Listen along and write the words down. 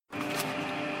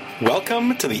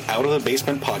Welcome to the Out of the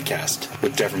Basement podcast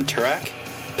with Devin Turak,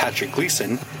 Patrick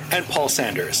Gleason, and Paul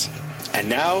Sanders. And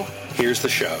now, here's the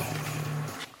show.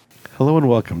 Hello and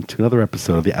welcome to another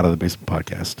episode of the Out of the Basement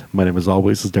podcast. My name, as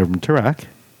always, is Devin Turak.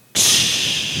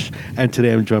 And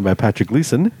today I'm joined by Patrick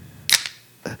Gleason.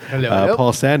 Hello.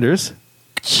 Paul Sanders.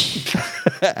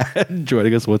 And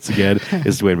joining us once again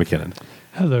is Dwayne McKinnon.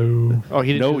 Hello. Oh,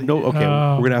 he didn't. No, okay.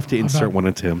 We're going to have to insert one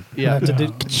into him. Yeah. Yeah.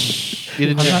 You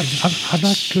didn't. I'm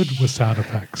not good with sound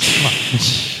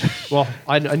effects. Well,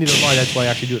 I need to lie. That's why I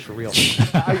actually do it for real.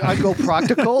 I go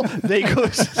practical. They go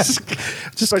Just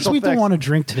because special we don't effects. want to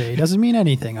drink today doesn't mean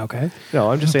anything, okay? No,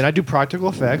 I'm just saying I do practical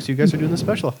effects. You guys are doing the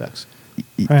special effects.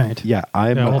 Right. Yeah,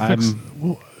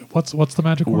 What's the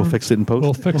magic word? we'll fix it in post.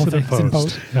 We'll fix it in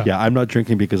post. Yeah, I'm not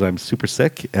drinking because I'm super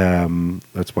sick.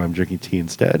 That's why I'm drinking tea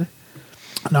instead.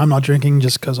 No, I'm not drinking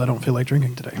just because I don't feel like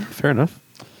drinking today. Fair enough.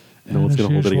 No And one's as going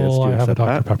to hold it against usual, you. I have a except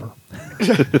Dr.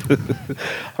 Pat.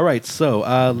 Pepper. All right, so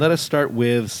let us start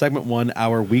with segment one,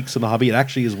 our weeks in the hobby. It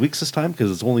actually is weeks this time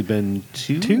because it's only been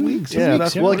two weeks. Yeah.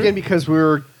 weeks, yeah. Well, again, because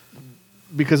you're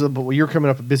coming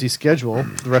up a busy schedule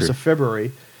the rest True. of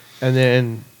February, and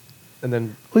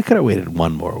then We could have waited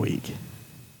one more week.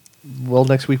 well,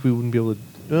 next week we wouldn't be able to.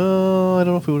 I don't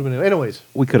know if we would have been. Anyways,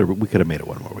 We could have made it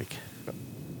one more week.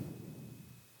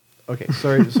 okay.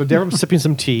 Sorry. So Devin's sipping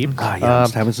some tea. Yeah, I'm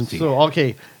just having some tea. So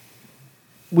okay.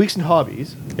 Weeks and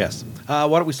hobbies. Yes. Why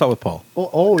don't we start with Paul?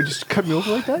 Oh, it just cut me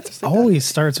over like that? Just like Always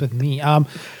starts with me. I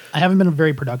haven't been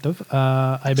very productive.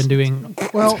 I've been doing,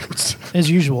 well, as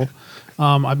usual.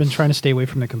 I've been trying to stay away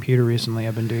from the computer recently.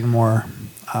 I've been doing more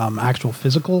actual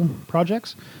physical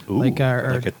projects. Ooh, like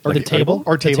like the table.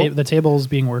 Our table? The table is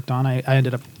being worked on. I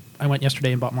went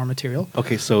yesterday and bought more material.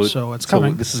 Okay, so it's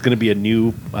coming. This is going to be a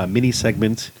new mini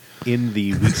segment in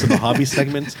the Weeks of the Hobby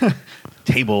segment.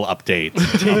 Table update.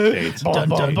 Dun,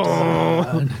 dun,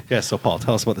 dun. Yeah, so Paul,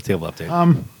 tell us about the table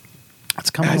update. It's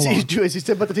coming As along. he's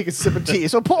about to take a sip of tea.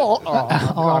 So Paul, God,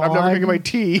 I'm never going to get my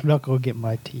tea. I'm not going to get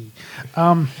my tea.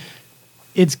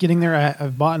 It's getting there.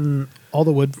 I've bought all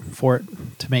the wood for it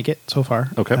to make it so far.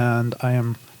 Okay. And I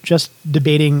am just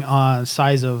debating on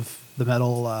size of the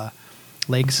metal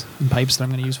legs and pipes that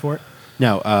I'm going to use for it.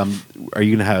 Now, are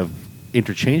you going to have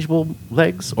interchangeable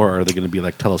legs, or are they going to be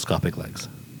like telescopic legs?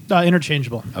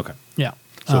 Interchangeable. Okay. Yeah.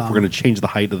 So if we're going to change the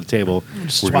height of the table,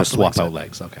 Just we're going to swap the swap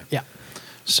legs out legs. Okay. Yeah.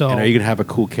 So And are you going to have a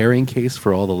cool carrying case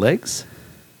for all the legs?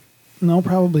 no,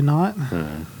 probably not.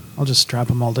 I'll just strap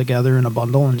them all together in a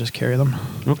bundle and just carry them.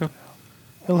 Okay.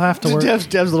 It'll have to work.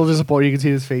 Dev's a little disappointed. You can see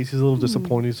his face. He's a little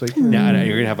disappointed. He's like, Now, you're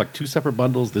going to have like two separate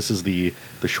bundles. This is the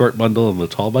short bundle and the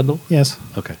tall bundle? Yes.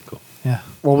 Okay, cool. Yeah.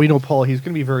 well, we know Paul. He's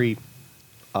going to be very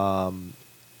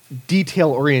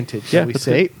detail oriented, shall Yeah, we that's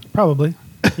say? Probably.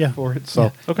 Yeah. For it.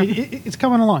 So Yeah. It's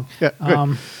coming along. Yeah,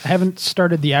 good. I haven't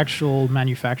started the actual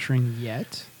manufacturing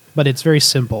yet, but it's very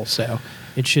simple, so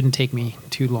it shouldn't take me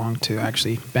too long to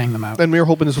actually bang them out. and we're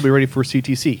hoping this will be ready for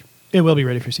CTC. It will be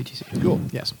ready for CTC. Cool.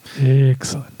 Yes.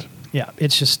 Excellent. Yeah.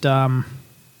 It's just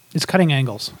it's cutting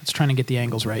angles. It's trying to get the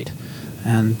angles right,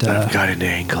 and got an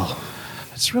angle.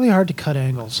 it's really hard to cut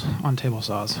angles on table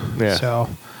saws. Yeah. So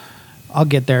I'll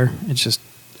get there. It's just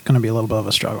going to be a little bit of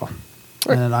a struggle,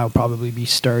 Right. and then I'll probably be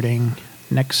starting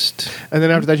next. And then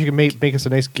after that, you can make us a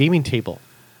nice gaming table.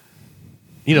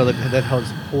 You know, that has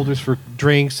holders for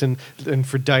drinks and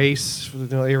for dice, for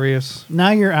the areas.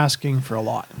 Now you're asking for a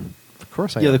lot. Of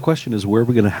course I Yeah, am. the question is, where are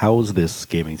we going to house this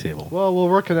gaming table? Well, we'll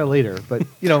work on that later. But,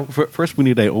 you know, First, we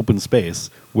need an open space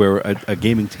where a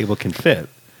gaming table can fit,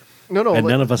 no, and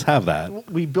like, none of us have that.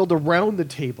 we build around the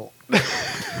table.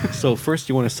 So first,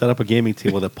 you want to set up a gaming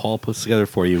table that Paul puts together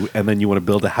for you, and then you want to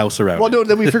build a house around Well, it. no,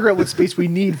 then we figure out what space we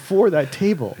need for that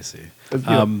table. I see. You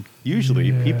know.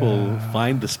 Usually, people Yeah.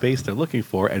 find the space they're looking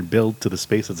for and build to the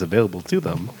space that's available to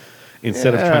them,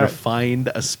 instead of Yeah. trying to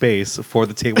find a space for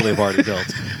the table they've already built.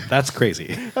 That's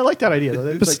crazy. I like that idea, though.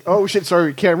 It's like, oh, shit,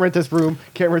 sorry, can't rent this room,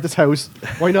 can't rent this house.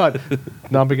 Why not?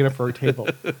 Not big enough for a table.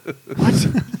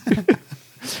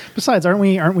 Besides, aren't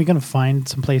we going to find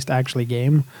some place to actually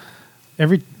game?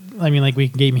 We can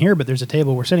game here, but there's a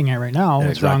table we're sitting at right now. Yeah,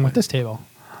 What's wrong exactly. with this table?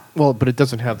 Well, but it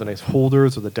doesn't have the nice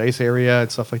holders or the dice area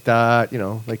and stuff like that. You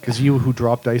know, like, because you who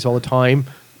drop dice all the time,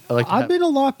 I like to I've have- been a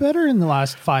lot better in the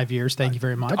last 5 years. Thank you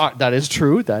very much. That is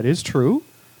true. That is true.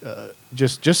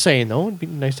 Just saying, though, it'd be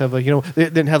nice to have, like, you know, they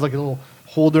then have like a little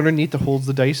holder underneath that holds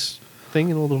the dice thing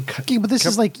and a little Okay, but this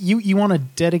is like you want a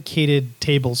dedicated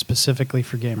table specifically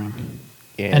for gaming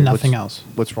and nothing else.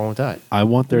 What's wrong with that? I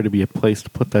want there to be a place to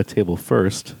put that table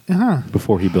first Uh-huh.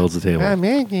 before he builds the table.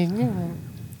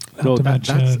 No, to that's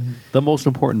mention, the most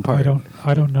important part.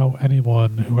 I don't know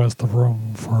anyone who has the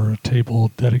room for a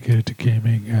table dedicated to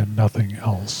gaming and nothing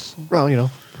else. Well,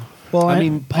 Well, I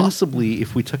mean, possibly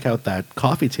if we took out that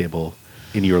coffee table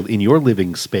in your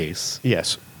living space,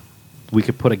 yes. we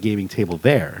could put a gaming table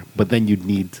there. But then you'd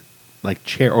need like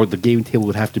chair, or the gaming table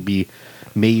would have to be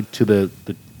made to the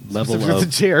level The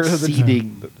of chair, the-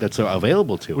 seating that's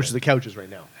available to Which it, is the couches right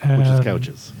now. which is And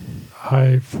couches.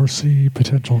 I foresee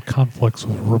potential conflicts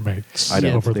with roommates I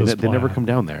know over they, this they never plan. come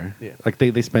down there. Yeah. Like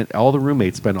they spent all the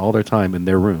roommates spend all their time in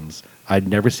their rooms. I'd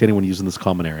never see anyone using this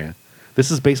common area.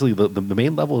 This is basically the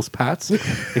main level is Pat's,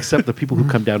 except the people who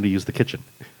come down to use the kitchen.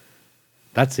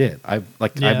 That's it. I've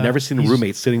Yeah, never seen a he's-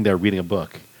 roommate sitting there reading a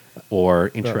book or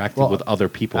interacting well, with other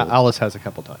people. Alice has a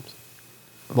couple times.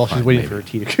 Well, she's Fine, waiting maybe.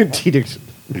 for her tea to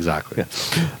Exactly.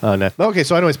 no. Okay,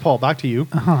 so anyways, Paul, back to you.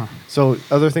 Uh-huh. So,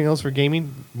 other thing else for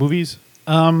gaming? Movies?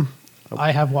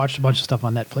 I have watched a bunch of stuff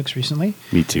on Netflix recently.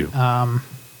 Me too.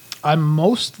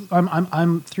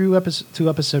 I'm through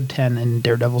episode 10 in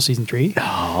Daredevil season 3.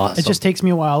 Awesome. It just takes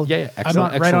me a while. Yeah, yeah, I'm excellent-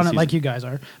 not right on excellent it like season. you guys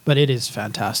are, but it is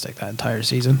fantastic that entire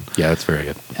season. Yeah, that's very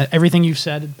good. And everything you've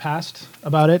said past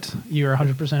about it, you're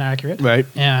 100% accurate. Right.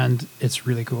 And it's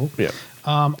really cool. Yeah.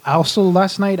 I also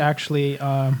last night actually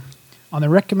on the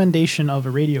recommendation of a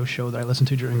radio show that I listened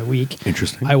to during the week.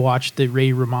 Interesting. I watched the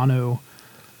Ray Romano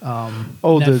The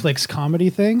Netflix comedy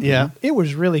thing. Yeah. It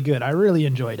was really good. I really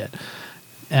enjoyed it.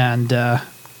 And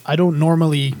I don't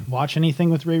normally watch anything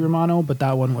with Ray Romano, but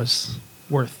that one was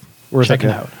worth checking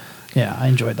it. out. Yeah, I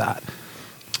enjoyed that.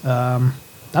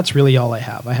 That's really all I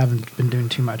have. I haven't been doing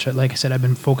too much. Like I said, I've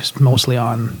been focused mostly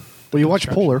on. Well, you watched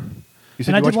construction. Polar. You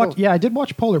And I you did watch. Polar? Yeah, I did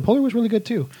watch Polar. Polar was really good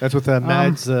too. That's with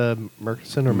Mads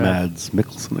Mikkelsen or Mads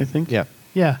Mikkelsen, I think. Yeah.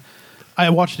 Yeah, I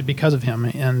watched it because of him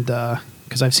and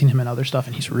because I've seen him in other stuff,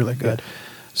 and he's really good.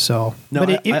 So, No,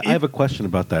 but I have a question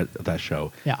about that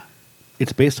show. yeah.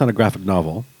 It's based on a graphic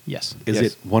novel. Yes. Is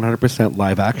Yes. it 100%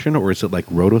 live action, or is it like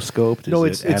rotoscoped? No,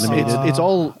 Is it's it animated? it's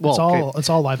all well. It's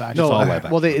all live action. No, all live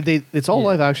well, it's all Yeah.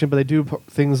 live action, but they do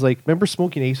things like remember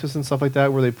Smoking Aces and stuff like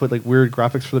that, where they put like weird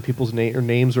graphics for the people's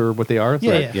names or what they are.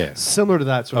 Yeah, Right. yeah. Yeah. Similar to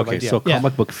that sort of Okay, idea. so Yeah.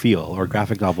 comic book feel or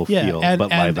graphic novel Yeah, feel, and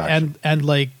but live action. and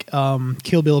like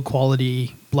Kill Bill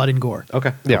quality blood and gore.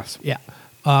 Okay. yes, Yeah.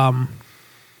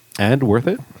 And worth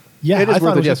it? Yeah, It is I worth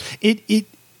thought it, was it.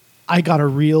 I got a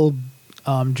real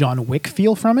John Wick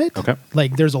feel from it. Okay.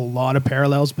 Like there's a lot of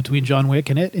parallels between John Wick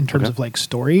and it in terms Okay. of like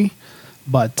story,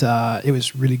 but it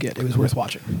was really good. It was worth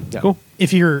watching. Yeah. Cool.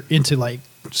 If you're into like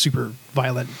super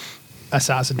violent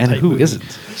assassin And type who movie. isn't?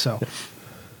 So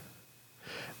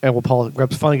And well, Paul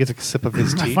finally gets a sip of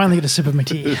his I tea. finally get a sip of my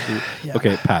tea. Yeah.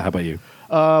 Okay, Pat, how about you?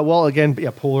 Well, again, yeah,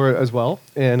 Polar as well.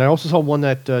 And I also saw one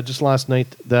that just last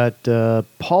night that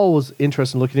Paul was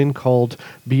interested in looking in called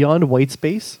Beyond White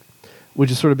Space, which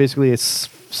is sort of basically a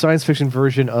science fiction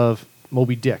version of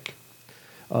Moby Dick.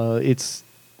 It's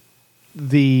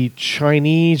the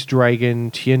Chinese dragon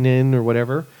Tianyin or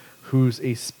whatever, who's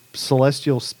a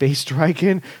celestial space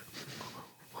dragon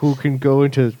who can go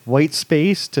into white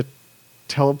space to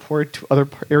teleport to other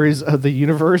areas of the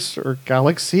universe or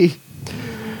galaxy.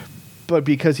 But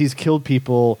because he's killed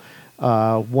people,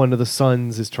 one of the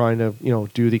sons is trying to,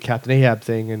 do the Captain Ahab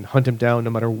thing and hunt him down no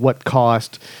matter what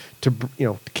cost to,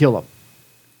 kill him.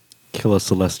 Kill a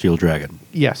celestial dragon.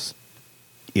 Yes.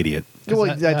 Idiot. Well,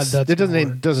 that- that's, that's it doesn't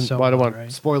more end, doesn't. so Well, I don't on, want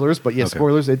right? spoilers, but yes, Okay.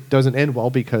 spoilers. It doesn't end well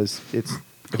because it's.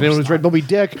 If anyone who's read Moby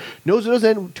Dick knows it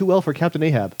doesn't end too well for Captain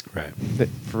Ahab. Right.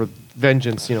 For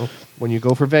vengeance, when you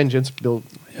go for vengeance, dig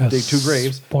two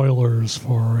graves. Spoilers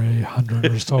for 100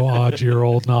 or so odd year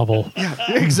old novel.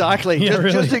 Exactly. Yeah, just,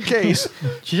 really. just in case.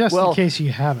 Just Well, in case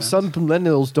you haven't. Some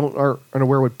millennials aren't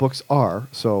aware what books are,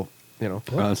 so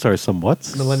Sorry, some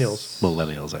what's? Millennials.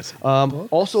 Millennials, I see.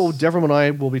 Also, Devram and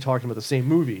I will be talking about the same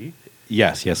movie.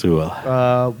 Yes, we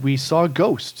will. We saw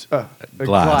Ghost.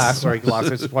 Glass. Sorry, Glass. I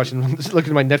was just looking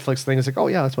at my Netflix thing. It's like, oh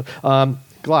yeah, that's one.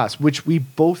 Glass, which we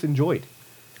both enjoyed.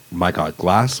 My God,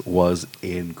 Glass was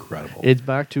incredible. It's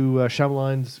back to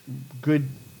Shyamalan's good.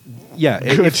 Yeah,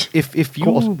 Good. if you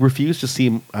Cool. refuse to see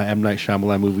M. Night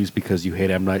Shyamalan movies because you hate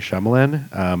M. Night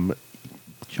Shyamalan,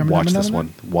 watch this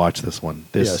one. Watch this one.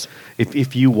 Yes.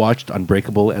 If you watched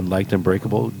Unbreakable and liked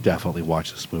Unbreakable, definitely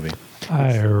watch this movie.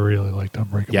 I really liked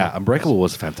Unbreakable. Yeah, Unbreakable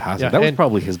was fantastic. Yeah, that was and-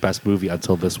 probably his best movie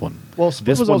until this one. Well, Split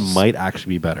this was one also- might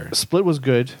actually be better. Split was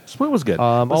good. Split was good.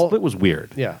 Um, but I'll- Split was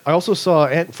weird. Yeah, I also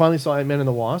finally saw Ant-Man and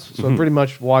the Wasp. So I pretty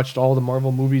much watched all the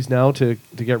Marvel movies now to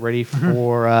get ready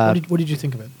for. what did you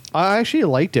think of it? I actually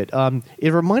liked it.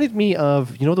 It reminded me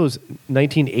of those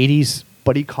 1980s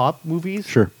buddy cop movies.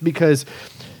 Sure. Because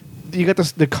you got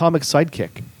the comic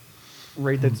sidekick,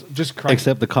 right? That's just crying.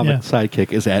 Except the comic Yeah.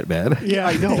 sidekick is Ant-Man. Yeah,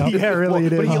 I know. Yeah, really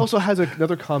it But is. he also has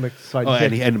another comic side. Oh,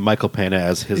 and Michael Pena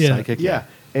as his Yeah. sidekick. yeah,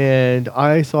 and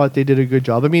I thought they did a good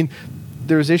job. I mean,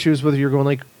 there's issues whether you're going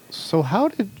like, so how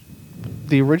did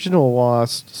the original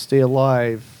Lost stay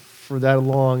alive for that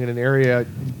long in an area?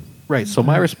 Right. So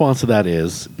my response to that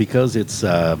is because it's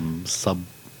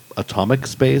subatomic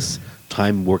space,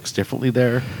 time works differently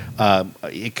there.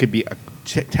 It could be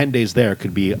 10 days there,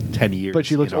 could be 10 years. But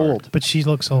she looks in our- old. But she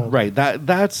looks old. Right.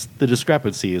 That's the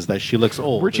discrepancy is that she looks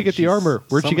old. Where'd she and get the she's armor?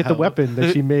 Where'd she get the somehow- weapon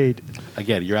that she made?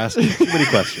 Again, you're asking too many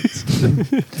questions.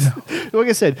 Like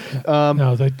I said,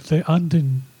 No,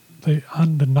 they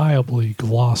undeniably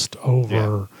glossed over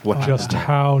Yeah. What just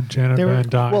how Janet There were- Van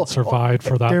Dyne well, survived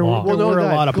for that there were- long. well, no, were a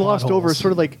that lot of glossed plot over. holes.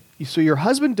 Sort of like, so your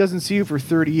husband doesn't see you for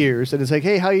 30 years, and it's like,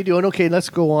 hey, how you doing? Okay,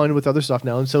 let's go on with other stuff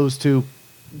now. And so is to,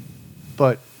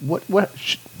 but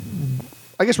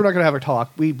I guess we're not going to have a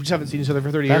talk. We just haven't seen each other for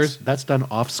 30 years. That's done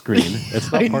off screen.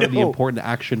 It's not I part of the know. important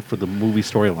action for the movie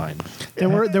storyline.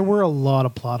 There were a lot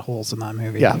of plot holes in that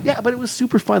movie. Yeah. Yeah, but it was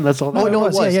super fun. That's all. Oh that no, it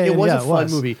was. was. Yeah, It was yeah, a it fun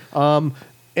was. movie.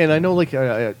 And I know, like,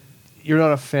 you're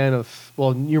not a fan of.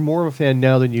 Well, you're more of a fan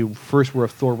now than you first were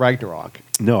of Thor Ragnarok.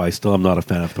 No, I still am not a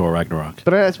fan of Thor Ragnarok.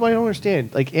 But that's why I don't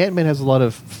understand. Like, Ant-Man has a lot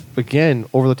of, again,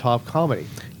 over the top comedy.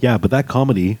 Yeah, but that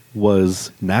comedy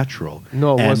was natural.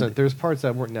 No, it And wasn't. There's parts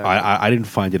that weren't natural. I didn't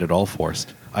find it at all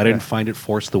forced. I didn't Yeah. find it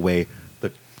forced the way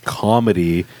the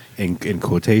comedy in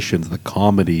quotations, the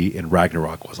comedy in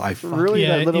Ragnarok was. I fucking Really?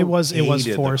 Yeah, that little it was hated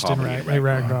the forced in comedy of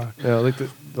Ragnarok. Like I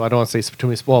don't want to say too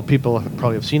many. Well, people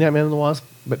probably have seen Ant-Man and the Wasp,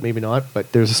 but maybe not.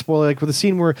 But there's a spoiler, like with the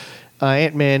scene where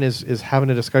Ant-Man is having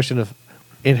a discussion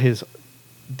about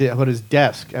his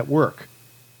desk at work.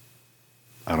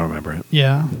 I don't remember it.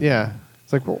 Yeah. Yeah,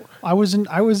 it's like, well, I was in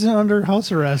under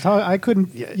house arrest. I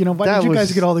couldn't. Yeah, Why that did you guys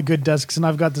was- get all the good desks and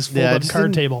I've got this Yeah, fold-up just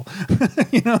card didn't- table?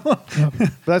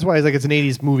 but that's why it's like it's an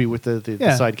 '80s movie with the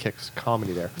Yeah. sidekicks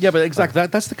comedy there. Yeah, but exactly.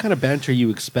 That's the kind of banter you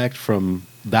expect from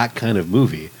that kind of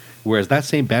movie. Whereas that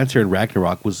same banter in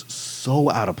Ragnarok was so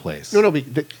out of place. No, but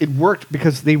it worked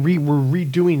because they were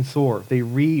redoing Thor.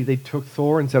 They took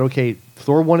Thor and said, okay,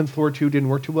 Thor 1 and Thor 2 didn't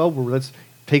work too well. Well, let's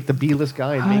take the B-list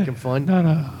guy and make him fun.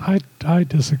 No, I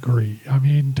disagree. I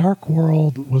mean, Dark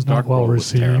World was Dark not well World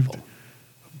was received, terrible.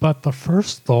 but the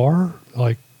first Thor,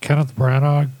 like Kenneth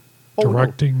Branagh Oh, no.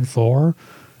 directing Thor,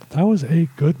 that was a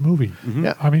good movie.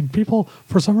 Yeah. I mean, people,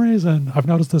 for some reason, I've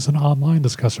noticed this in online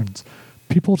discussions,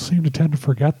 people seem to tend to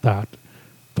forget that.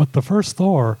 But the first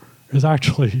Thor is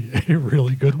actually a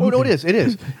really good movie. Oh, no, it is. It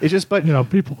is. It's just, but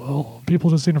People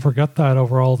just seem to forget that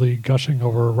over all the gushing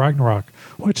over Ragnarok,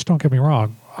 which, don't get me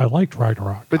wrong, I liked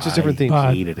Ragnarok. it's just different things.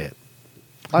 But- Hated it.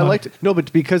 I liked it. No,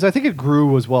 but because I think it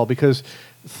grew as well. Because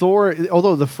Thor,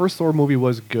 although the first Thor movie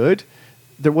was good,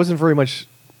 there wasn't very much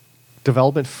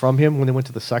development from him when they went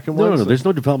to the second one. No, So- there's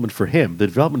no development for him. The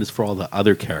development is for all the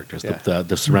other characters, Yeah.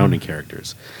 the surrounding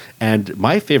characters. And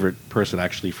my favorite person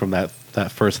actually from that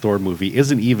first Thor movie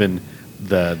isn't even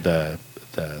the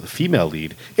female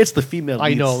lead. It's the female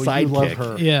lead I know, you sidekick. love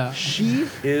her. Yeah. She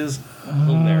is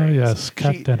hilarious. yes,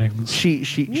 Kat Dennings. She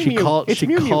Mew. calls It's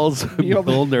Mew Mew. calls Mew.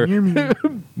 Milner Yum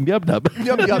Nub.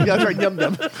 Yum, yum, that's right. Yum,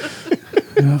 yum.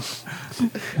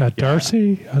 Yeah,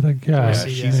 Darcy, I think, yeah. Darcy,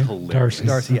 she's yeah. hilarious. Darcy.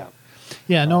 Darcy, yeah.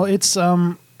 Yeah, no, it's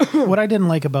what I didn't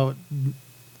like about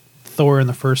Thor in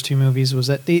the first two movies was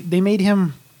that they made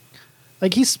him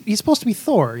like he's supposed to be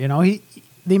Thor,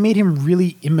 they made him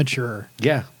really immature.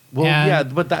 Yeah. Well, And- yeah,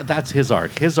 but that's his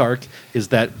arc. His arc is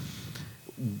that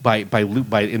by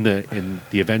in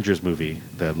the Avengers movie,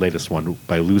 the latest one,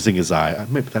 by losing his eye,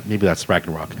 maybe that's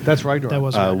Ragnarok. That's Ragnarok. That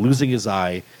was Ragnarok. Losing his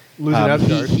eye, Losing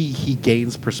Asgard. he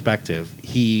gains perspective.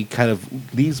 He kind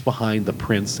of leaves behind the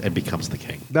prince and becomes the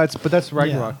king. That's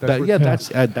Ragnarok. Yeah. That's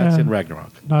That's where- in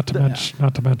Ragnarok. Not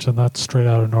to mention that's straight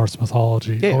out of Norse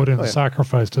mythology. Yeah, Odin oh, yeah.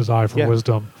 sacrificed his eye for Yeah.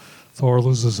 wisdom. Thor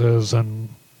loses his and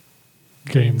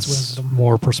gains wisdom.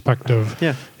 more perspective.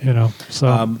 Yeah.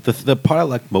 So The part I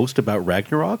liked most about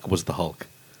Ragnarok was the Hulk.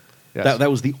 Yes.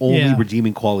 That was the only Yeah.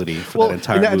 redeeming quality for that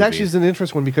entire and movie. that actually is an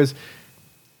interesting one because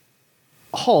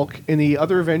Hulk in the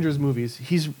other Avengers movies,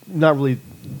 he's not really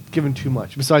given too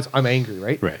much. Besides, I'm angry,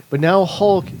 right? Right. But now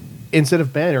Hulk, instead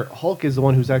of Banner, Hulk is the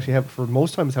one who's actually for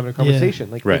most times having a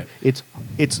conversation. Like Right. it's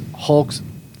Hulk's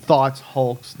thoughts,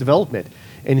 Hulk's development,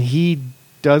 and he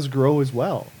does grow as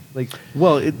well. Like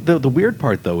Well, the weird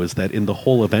part though is that in the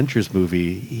whole Avengers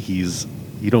movie,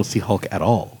 you don't see Hulk at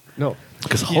all no,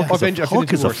 because Yeah. Hulk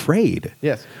Infinity is Wars. afraid.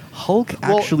 yes, Hulk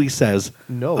Well, actually says,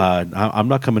 no. I'm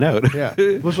not coming out." Yeah.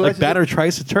 Well, so like that's- Banner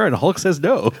tries to turn, Hulk says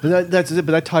no. But that's it.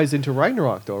 But that ties into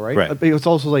Ragnarok, though, right? Right. But it's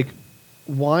also like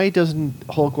why doesn't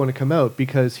Hulk want to come out?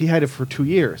 Because he had it for 2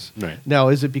 years. Right. Now,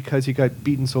 is it because he got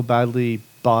beaten so badly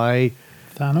by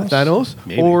Thanos?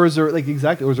 Maybe. Or is there or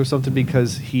is there something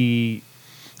because he,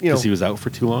 Because he was out for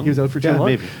too long? he was out for too long?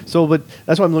 Maybe. So, but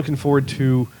that's why I'm looking forward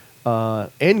to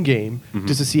Endgame,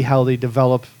 just to see how they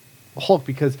develop Hulk,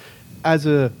 because as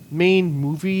a main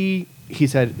movie,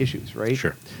 he's had issues, right?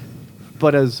 Sure.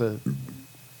 But as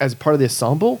part of the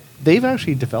ensemble, they've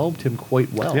actually developed him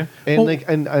quite well. Yeah. And Well-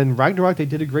 and Ragnarok, they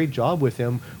did a great job with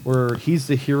him, where he's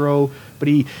the hero, but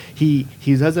he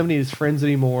doesn't have any of his friends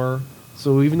anymore.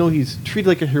 So even though he's treated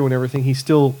like a hero and everything, he's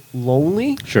still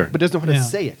lonely. Sure. But doesn't know how Yeah. to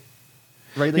say it.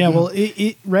 Right? Like Yeah,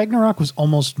 he- well, Ragnarok was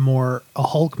almost more a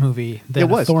Hulk movie than it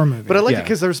was a Thor movie. But I like it Yeah.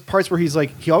 because there's parts where he's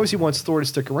like, he obviously wants Thor to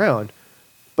stick around,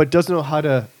 but doesn't know how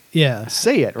to yeah,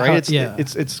 say it. Right? Yeah.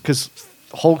 It's because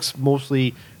Hulk's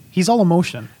mostly. he's all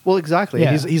emotion. Well, exactly.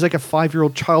 Yeah. He's like a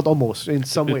 5-year-old child almost in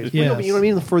some ways. But Yes. you know what I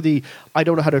mean? For the, I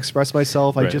don't know how to express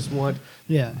myself. I Right. just want,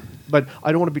 Yeah, but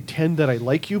I don't want to pretend that I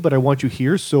like you, but I want you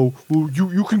here. So well,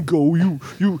 you can go. You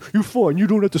fun. You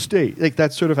don't have to stay. Like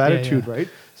that sort of attitude, yeah. right?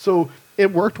 So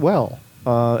it worked well,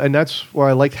 and that's why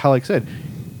I liked how, like I said,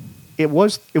 it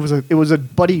was a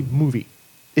buddy movie.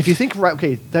 If you think right,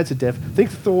 okay, that's a diff. Think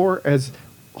Thor as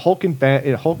Hulk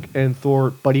and Thor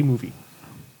buddy movie.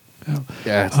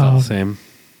 Yeah, it's not the same.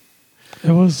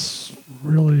 It was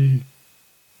really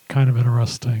kind of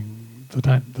interesting,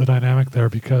 the dynamic there,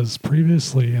 because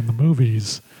previously in the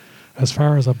movies, as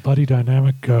far as a buddy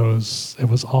dynamic goes, it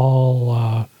was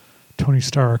all Tony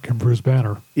Stark and Bruce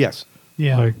Banner. Yes.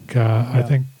 yeah. I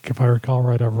think, if I recall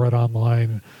right, I've read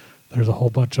online, there's a whole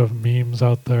bunch of memes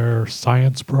out there,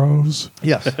 science bros.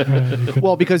 Yes. And you can-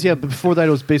 Well, because before that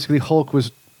it was basically Hulk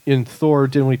was in Thor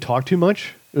didn't really talk too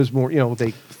much. It was more,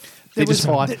 they just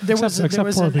fought. There was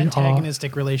Except for an the,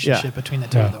 antagonistic relationship yeah. between the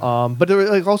two Yeah. of them. But there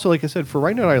were, also, like I said, for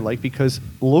right now, I like because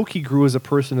Loki grew as a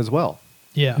person as well.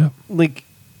 Yeah. Yeah. Like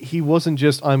he wasn't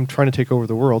just I'm trying to take over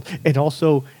the world, and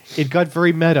also it got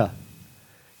very meta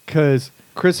because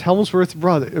Chris Hemsworth's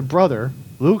brother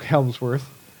Luke Hemsworth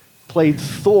played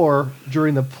Thor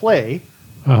during the play.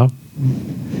 uh-huh.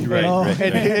 Right, Oh. right,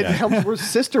 And, right, and yeah. Hemsworth's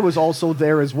sister was also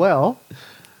there as well.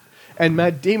 And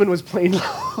Matt Damon was playing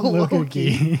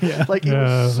Loki. Yeah. Like it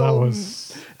Yeah, was so, that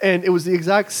was- and it was the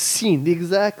exact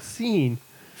scene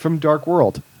from Dark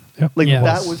World. Yep. Like Yeah.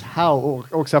 that was how,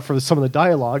 or except for some of the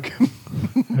dialogue,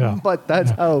 Yeah. but that's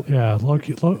yeah. how. Yeah,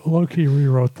 Loki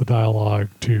rewrote the dialogue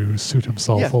to suit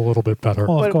himself Yeah. a little bit better.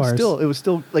 Well, But of course. it was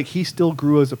still like he still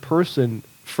grew as a person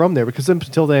from there because up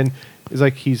until then, it's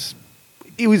like he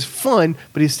was fun,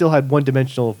 but he still had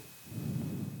one-dimensional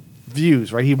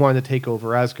views. Right, he wanted to take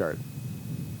over Asgard.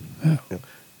 Yeah.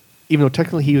 Even though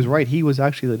technically he was right, he was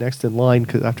actually the next in line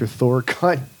because after Thor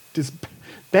got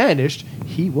banished,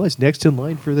 he was next in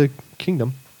line for the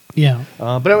kingdom. Yeah.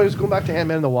 But anyways, going back to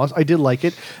Ant-Man and the Wasp, I did like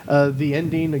it. The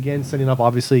ending, again, setting up,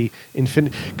 obviously,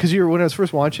 Infinity... Because when I was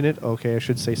first watching it, okay, I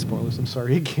should say spoilers, I'm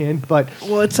sorry again, but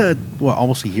Well, it's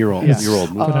almost a year-old Yeah.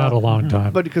 movie. Been out a long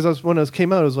time. because when it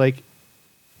came out, I was like...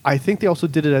 I think they also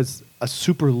did it as a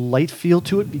super light feel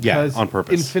to it because on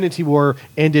purpose. Infinity War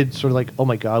ended sort of like, oh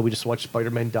my god, we just watched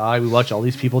Spider-Man die, we watched all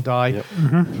these people die. Yep.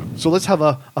 So let's have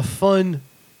a fun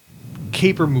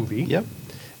caper movie. Yep.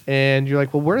 And you're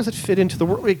like, well, where does it fit into the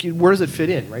world? Like, where does it fit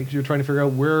in, right? Because you're trying to figure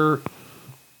out where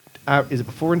is it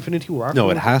before Infinity War? After No,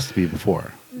 it Infinity? has to be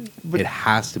before. But- it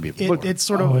has to be before. It's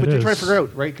sort Oh, of. it But you're is. trying to figure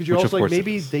out, right? Because you're Which, also of like, course,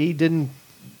 maybe it is. they didn't.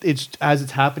 It's as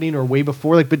it's happening or way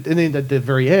before. Like, but then at the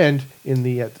very end, in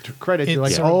the credits, you're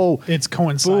like, It's, oh, it's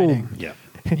coinciding. yeah.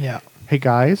 Yeah. hey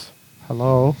guys,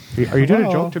 hello. Are you doing a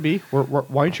Hello. joke to me?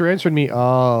 Why aren't you answering me?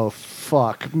 Oh,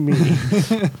 fuck me.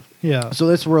 Yeah. So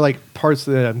that's where like parts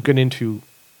that I'm getting into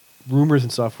rumors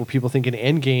and stuff where people think in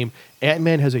Endgame,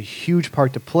 Ant-Man has a huge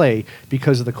part to play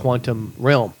because of the quantum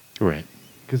realm. Right.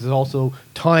 Because there's also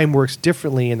time works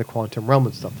differently in the quantum realm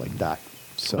and stuff like that.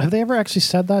 So Have they ever actually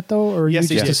said that though, or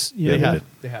Yes, you they just did. yeah, They yeah. have.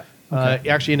 They have.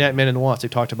 Actually, in Ant-Man and the Wasp, they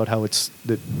talked about how it's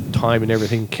the time and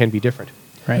everything can be different.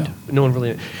 right? But no one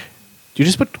really. Do you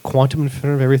just put quantum in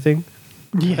front of everything?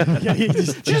 Yeah, yeah. You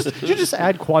Did you just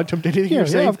add quantum to anything you're yeah,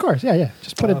 saying? of course. Yeah, yeah.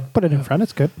 Just put it in front.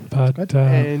 It's good. But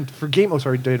And for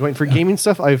for gaming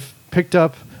stuff, I've picked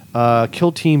up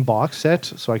Kill Team box set,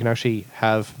 so I can actually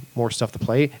have more stuff to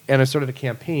play. And I started a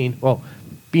campaign. Well,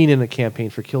 being in a campaign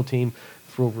for Kill Team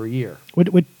for over a year. What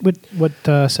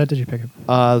set did you pick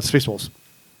up? Space Wolves.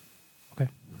 Okay.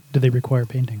 Do they require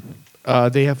painting?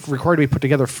 They have required to be put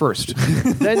together first.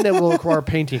 Then they will require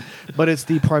painting. But it's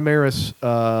the Primaris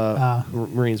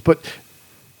Marines. But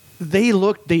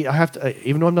I have to,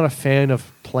 even though I'm not a fan of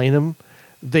playing them,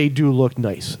 they do look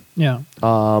nice. Yeah.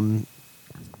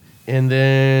 And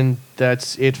then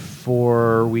that's it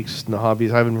for weeks in the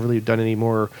hobbies. I haven't really done any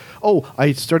more. Oh,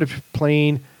 I started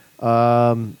playing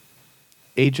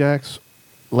Ajax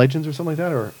Legends or something like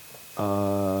that, or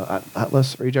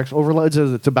Atlas or Ajax Overlords.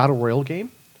 It's a battle royale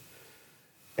game.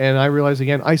 And I realized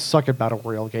again, I suck at battle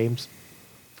royale games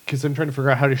because I'm trying to figure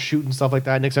out how to shoot and stuff like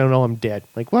that. Next thing I know, I'm dead.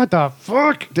 Like, what the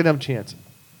fuck? Didn't have a chance.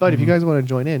 But if you guys want to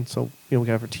join in, so we can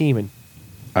have a team. And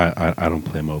I don't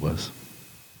play MOBAs.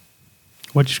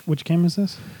 Which game is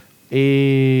this?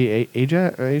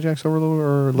 Ajax Overlord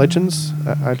or Legends?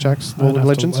 Ajax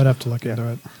Legends? I'd have to look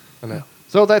into it. I know.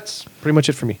 So that's pretty much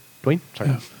it for me. Dwayne, sorry.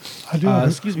 Yeah. I do.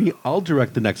 Excuse me, I'll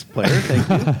direct the next player. Thank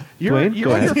you. You're Dwayne,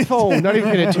 go on ahead. your phone, not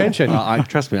even paying attention.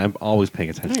 Trust me, I'm always paying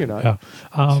No, attention. you're not.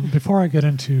 Yeah. Before I get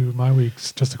into my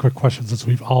weeks, just a quick question since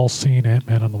we've all seen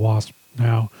Ant-Man and the Wasp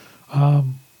now.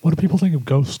 What do people think of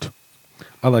Ghost?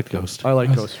 I like Ghost. I like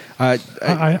Yes. Ghost.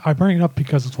 I bring it up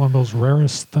because it's one of those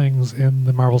rarest things in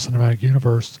the Marvel Cinematic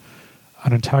Universe,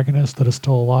 an antagonist that is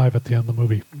still alive at the end of the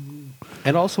movie.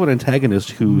 And also an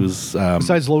antagonist who's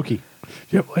Besides Loki.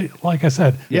 Yeah, like I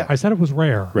said, Yeah. I said it was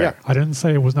rare. Rare. I didn't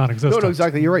say it was non-existent. No,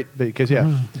 exactly. You're right. Because,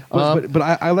 yeah. but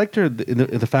I liked her in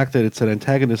the fact that it's an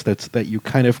antagonist that you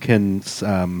kind of can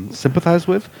sympathize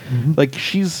with. Like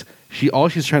all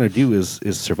she's trying to do is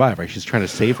survive, right? She's trying to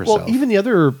save herself. Well, even the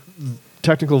other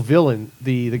technical villain,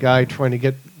 the guy trying to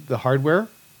get the hardware,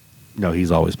 no, he's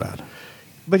always bad.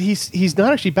 but he's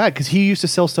not actually bad because he used to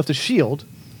sell stuff to S.H.I.E.L.D.,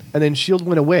 and then S.H.I.E.L.D.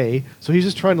 went away. So he's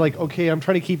just trying to okay, I'm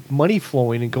trying to keep money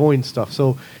flowing and going and stuff.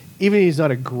 So even if he's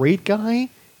not a great guy,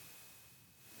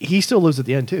 he still lives at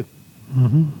the end too.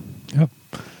 Yep.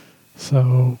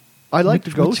 So I like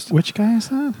the Ghost. Which guy is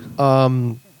that?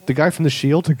 The guy from the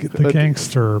S.H.I.E.L.D. the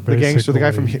gangster, The gangster, the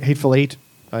guy from basically. Hateful Eight.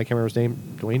 I can't remember his name.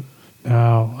 Dwayne?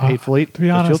 No, Hateful Eight, To be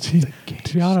the honest,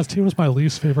 Shield? he was my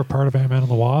least favorite part of Ant-Man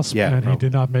and the Wasp, Yeah, and no. he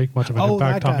did not make much of an Oh,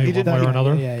 impact that on guy. me He one did way not- or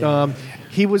another. Yeah.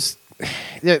 He was...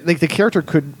 Yeah, the character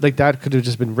could have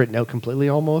just been written out completely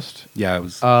almost. Yeah, it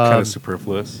was kind of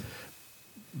superfluous.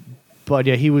 But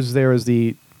yeah, he was there as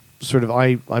the sort of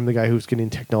I'm the guy who's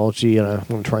getting technology and I'm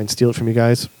going to try and steal it from you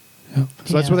guys. Yep.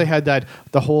 So that's where they had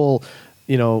the whole,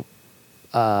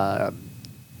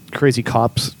 crazy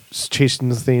cops chasing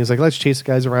the things. Like, let's chase the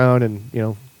guys around and,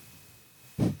 Yeah.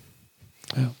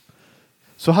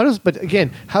 So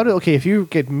if you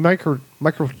get micro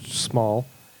small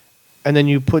and then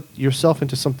you put yourself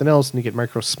into something else and you get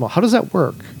micro small, how does that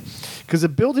work? Because the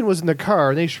building was in the car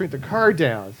and they shrink the car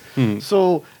down.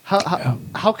 So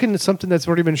how can something that's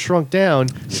already been shrunk down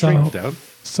shrink? Down.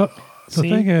 So the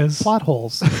thing is, plot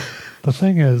holes. the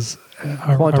thing is,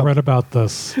 I Quantum. read about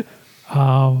this.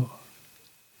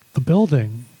 The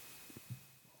building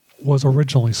was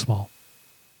originally small.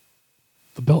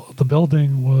 The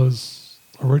building was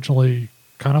originally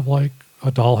kind of like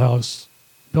a dollhouse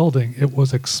building. It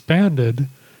was expanded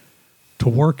to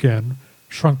work in,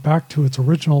 shrunk back to its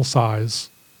original size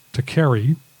to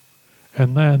carry,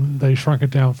 and then they shrunk it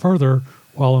down further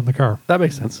while in the car. That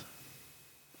makes sense.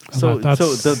 And So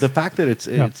that's- the fact that it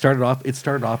Yeah. started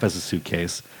off as a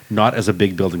suitcase, not as a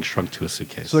big building shrunk to a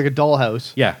suitcase. So like a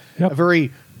dollhouse. yeah. Yep. A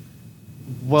very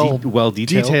well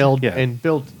detailed. Yeah. and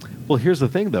built. Well, here's the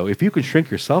thing, though. If you can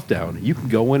shrink yourself down, you can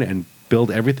go in and build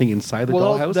everything inside the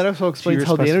dollhouse. That also to explains your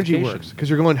how the energy specification. works. Because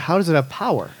you're going, how does it have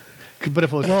power? But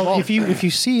if it was Well, small- if you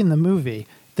see in the movie,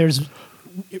 there's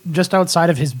just outside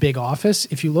of his big office.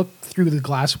 If you look through the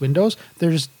glass windows,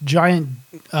 there's giant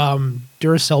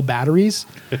Duracell batteries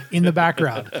in the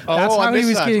background. That's I how he missed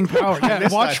was that. getting power. I Yeah,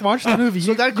 missed watch that. the movie.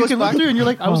 So you, that you goes can look back- through and you're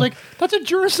like, I was like, that's a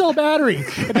Duracell battery,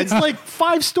 and it's like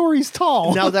 5 stories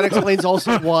tall. now that explains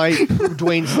also why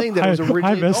Dwayne's saying that it was originally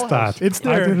I a missed dollhouse. that. It's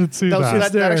there. I didn't see No, so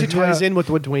that. that actually there, ties yeah. in with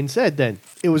what Dwayne said then.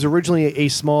 It was originally a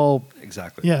small...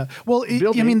 Exactly. Yeah. Well, I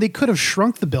Building. mean, they could have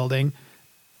shrunk the building,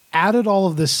 added all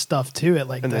of this stuff to it,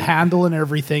 like And the then- handle and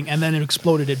everything, and then it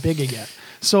exploded it big again.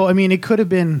 So, I mean, it could have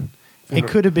been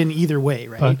either way,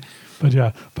 right?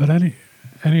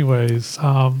 Anyways,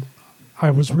 I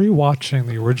was rewatching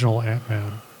the original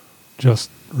Ant-Man just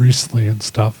recently and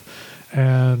stuff,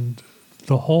 and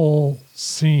the whole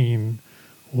scene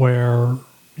where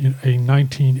a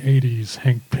 1980s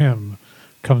Hank Pym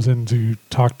comes in to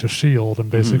talk to S.H.I.E.L.D.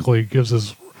 and basically gives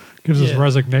his Yeah.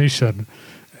 resignation,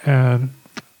 and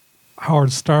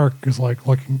Howard Stark is like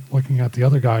looking at the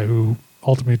other guy who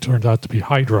ultimately turns out to be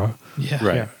Hydra. yeah.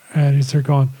 Right. Yeah. And he's there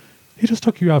going, he just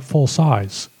took you out full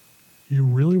size. You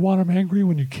really want him angry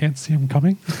when you can't see him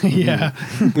coming? Yeah.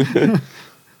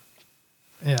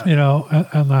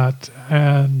 Yeah.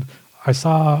 And I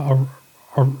saw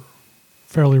a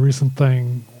fairly recent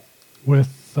thing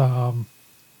with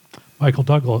Michael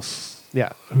Douglas,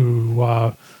 Yeah. who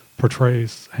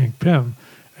portrays Hank Pym,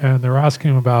 and they're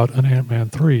asking him about an Ant-Man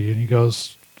 3, and he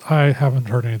goes, I haven't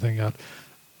heard anything yet,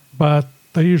 but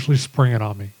they usually spring it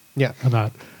on me. Yeah. And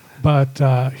that.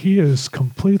 But he is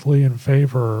completely in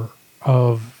favor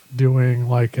of doing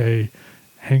like a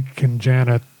Hank and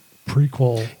Janet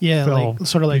prequel Yeah, film, like-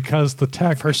 sort of like because the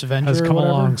tech First Avenger has or come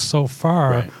whatever. along so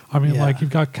far. Right. I mean, Yeah. like you've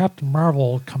got Captain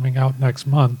Marvel coming out next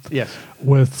month Yes.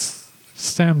 with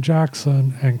Sam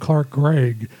Jackson and Clark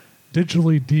Gregg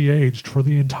digitally de-aged for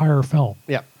the entire film.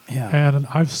 Yeah. Yeah. And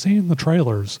I've seen the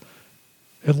trailers.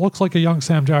 It looks like a young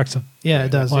Sam Jackson. Yeah, it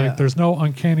does. Like yeah. there's no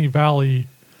uncanny valley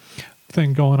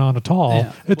thing going on at all.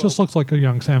 Yeah. It just looks like a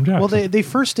young Sam Jackson. Well, they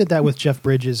first did that with Jeff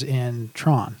Bridges in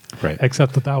Tron. Right.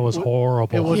 Except that was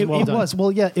horrible. it was- It, well it done. was.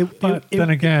 Well, yeah. but then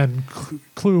again,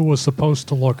 Clue was supposed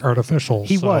to look artificial.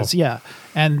 He so- was, yeah.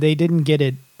 And they didn't get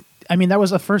it. I mean, that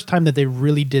was the first time that they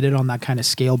really did it on that kind of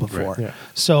scale before. Right. Yeah.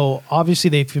 So obviously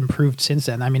they've improved since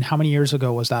then. I mean, how many years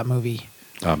ago was that movie?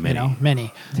 Many. You know,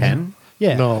 many. 10?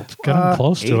 Yeah. No. Getting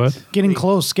close to 8? it. Getting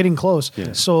close.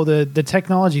 Yeah. So the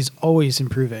technology's always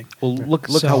improving. Well, look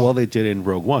So- how well they did in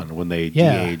Rogue One when they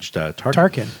Yeah. de-aged Tarkin.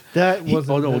 Tarkin. That He- was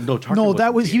no, Tarkin No, wasn't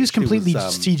that was he was de-aged. completely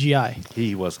was, CGI.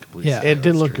 He was completely. Yeah. CGI. It didn't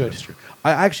That's look true, good. that's true.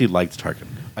 I actually liked Tarkin.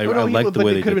 I Oh, no, liked the but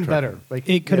way it they could have did been Tarkin. better. Like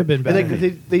It could have been and better.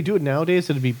 They do it nowadays.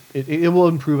 It will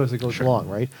improve as it goes along,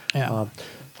 right? Yeah.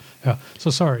 Yeah. So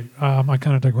sorry, I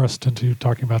kind of digressed into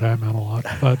talking about Ant-Man a lot,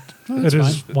 but it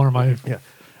is one of my. Yeah.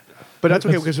 But that's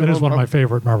okay because it is one of my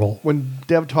favorite Marvel. when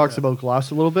Dev talks about Glass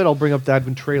a little bit, I'll bring up the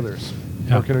Advent trailers.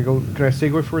 Yeah. Or can I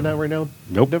segue for that right now?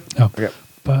 Nope. Dev? No. Okay.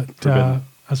 But Forbidden.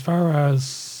 as far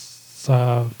as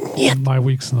my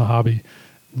weeks in the hobby,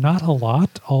 not a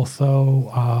lot.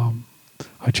 Although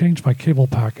I changed my cable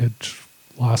package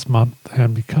last month,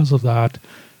 and because of that,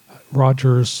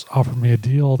 Rogers offered me a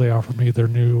deal. They offered me their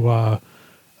new.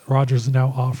 Rogers is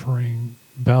now offering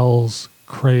Bell's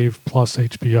Crave Plus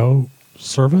HBO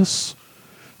service.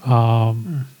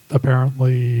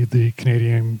 Apparently, the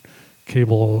Canadian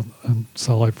cable and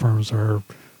satellite firms are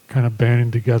kind of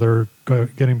banding together,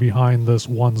 getting behind this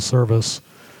one service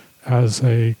as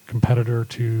a competitor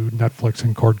to Netflix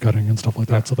and cord cutting and stuff like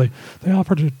that. So they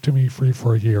offered it to me free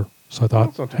for a year. So I thought,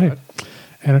 That's not too hey. bad.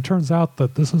 And it turns out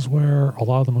that this is where a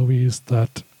lot of the movies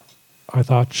that I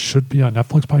thought should be on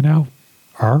Netflix by now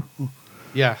are.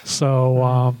 Yeah.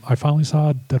 So I finally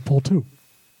saw Deadpool 2.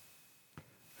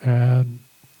 And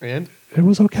And it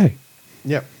was okay.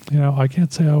 yeah. You know, I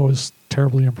can't say I was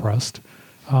terribly impressed.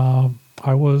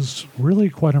 I was really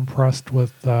quite impressed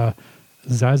with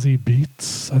Zazie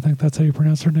Beetz. I think that's how you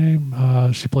pronounce her name.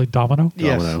 She played Domino.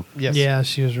 Domino. Yes. Yes. Yeah,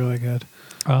 she was really good.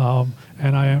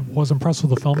 And I was impressed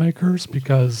with the filmmakers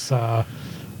because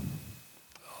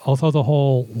although the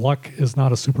whole luck is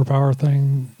not a superpower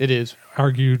thing It is.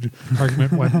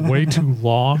 argument went way too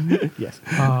long. Yes.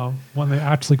 When they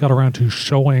actually got around to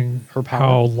showing Her power.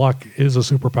 how luck is a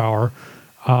superpower,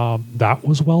 that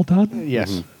was well done.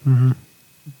 Yes.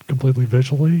 Completely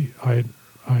visually. I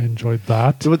enjoyed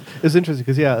that. It's interesting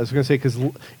because I was going to say because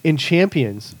in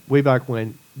Champions way back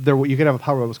when you could have a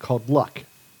power that was called luck,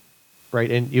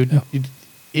 right? And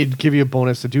it'd give you a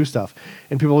bonus to do stuff,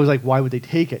 and people always like, why would they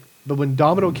take it? But when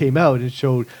Domino came out, it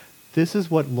showed this is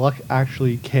what luck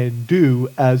actually can do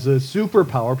as a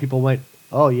superpower. People went,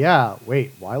 oh yeah,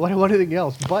 wait, why would I want anything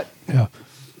else? But Yeah.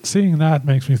 Seeing that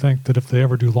makes me think that if they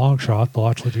ever do long shot, they'll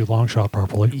actually do long shot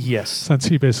properly. yes, Since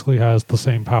he basically has the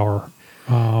same power.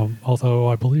 Although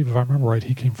I believe, if I remember right,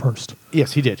 he came first.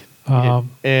 yes, he did. He did.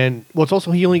 And well, it's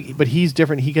also but he's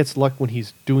different. He gets luck when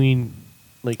he's doing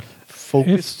like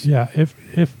focused.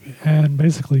 And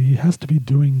basically he has to be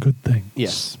doing good things.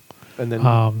 Yes, and then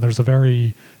There's a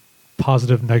very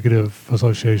positive negative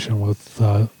association with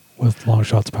long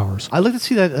shots powers. I'd like to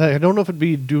see that. I don't know if it'd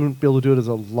be able to do it as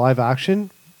a live action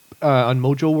on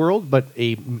Mojo World, but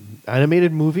a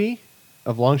animated movie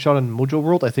of Longshot on Mojo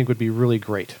World, I think would be really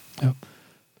great. Yep.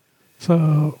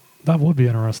 So that would be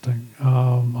interesting.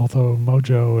 Although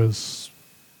Mojo is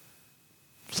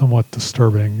somewhat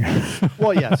disturbing.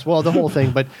 Well, yes, well the whole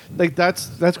thing, but like that's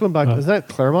going back. Is that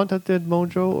Claremont that did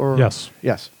Mojo? Or Yes.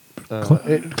 yes.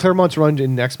 Claremont's run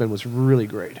in X-Men was really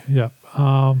great. Yep.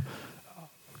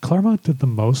 Claremont did the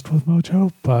most with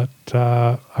Mojo, but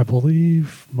I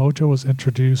believe Mojo was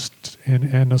introduced in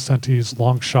Ann Nocenti's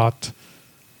Long Shot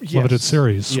limited Yes.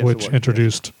 series, Yes, it which was,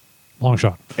 introduced Long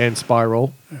Shot. And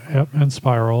Spiral, Yep, and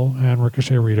Spiral and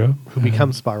Ricochet Rita. who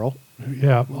becomes Spiral.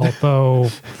 Yeah, although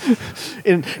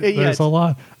it's- there's a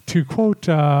lot to quote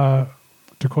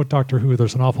Doctor Who.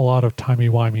 There's an awful lot of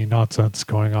timey-wimey nonsense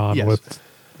going on Yes. with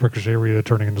Ricochet Rita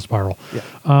turning into Spiral.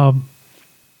 yeah.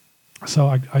 So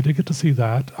I did get to see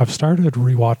that. I've started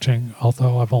rewatching,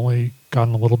 although I've only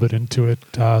gotten a little bit into it.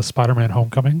 Spider-Man: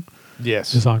 Homecoming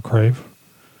Yes. is on Crave,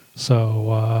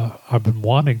 so I've been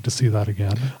wanting to see that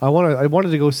again. I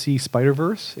wanted to go see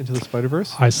Spider-Verse, Into the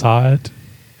Spider-Verse. I saw it;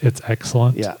 it's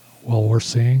excellent. Yeah. Well worth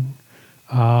seeing.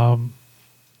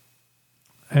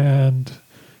 And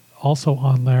also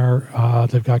on there,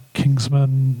 they've got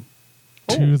Kingsman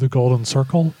 2: The Golden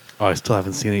Circle. Oh, I still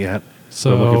haven't seen it yet.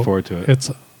 So I'm looking forward to it.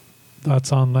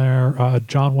 That's on there.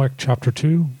 John Wick Chapter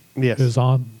 2 Yes. is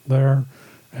on there.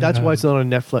 That's why And- it's not on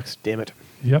Netflix. Damn it.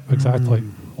 Yep, exactly.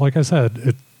 Like I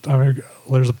said,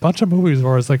 there's a bunch of movies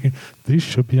where I was thinking these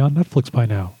should be on Netflix by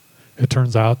now. It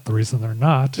turns out the reason they're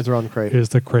not It's on Crave. is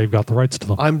that Crave got the rights to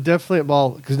them. I'm definitely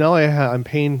because now I'm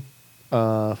paying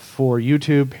for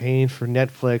YouTube, paying for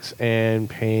Netflix, and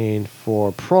paying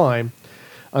for Prime.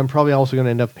 I'm probably also going to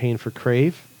end up paying for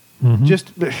Crave, Mhm. just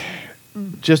to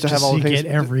have Just all so the you things.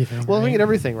 get everything, Well, I right? get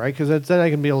everything right because then I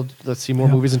can be able to see more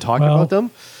Yeah. movies and talk Well- about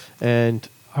them. And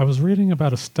I was reading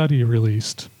about a study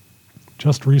released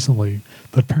just recently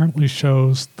that apparently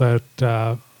shows that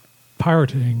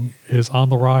pirating is on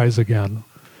the rise again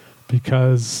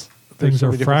because There's things so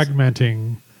are many different-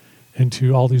 fragmenting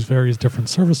into all these various different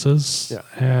services. Yeah.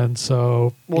 And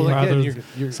so Well, again, rather,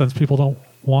 you're- since people don't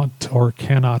want or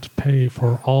cannot pay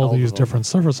for all All of these them. different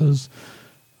services,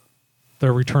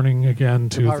 they're returning again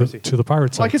to piracy. the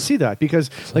pirate well, I sites. could see that because,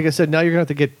 like I said, now you're going to have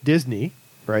to get Disney,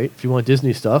 right? If you want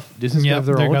Disney stuff, Disney's going to Yeah, have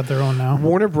their they own. got their own now.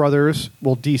 Warner Brothers,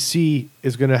 well, DC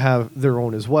is going to have their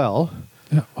own as well.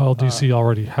 Yeah, well, DC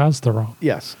already has their own.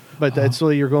 Yes, but that's so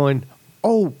you're going.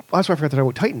 Oh, that's why I forgot to talk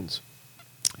about Titans.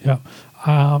 Yeah.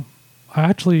 I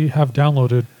actually have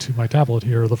downloaded to my tablet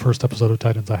here the first episode of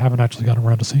Titans. I haven't actually gotten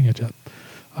around to seeing it yet.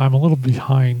 I'm a little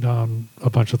behind on a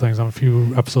bunch of things. I'm a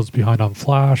few episodes behind on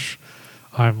Flash.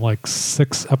 I'm like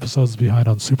 6 episodes behind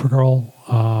on Supergirl.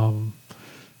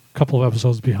 A couple of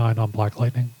episodes behind on Black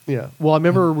Lightning. Yeah. Well, I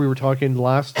remember we were talking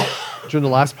during the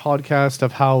last podcast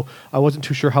of how I wasn't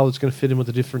too sure how it's going to fit in with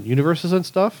the different universes and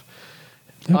stuff.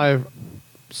 Yep. I've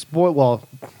spoiled. Well,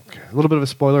 a little bit of a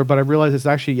spoiler, but I realized it's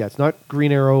actually it's not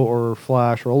Green Arrow or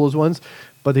Flash or all those ones,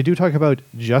 but they do talk about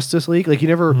Justice League. Like you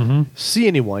never see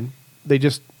anyone. They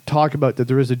just talk about that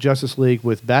there is a Justice League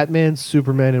with Batman,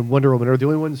 Superman, and Wonder Woman are the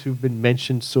only ones who've been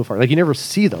mentioned so far. Like you never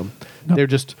see them; No. they're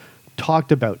just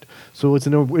talked about. So it's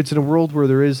in a world where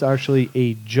there is actually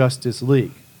a Justice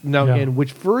League. Now, Yeah. again,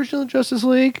 which version of Justice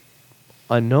League?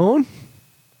 Unknown,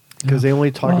 because they only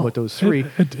talk Well, about those three.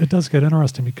 It does get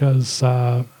interesting because in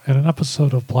an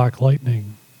episode of Black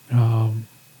Lightning,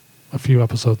 a few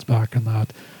episodes back in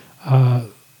that,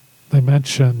 they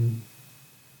mention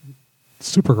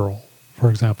Supergirl, for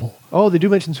example. Oh, they do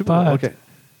mention Superman. But- Okay.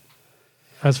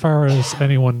 As far as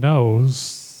anyone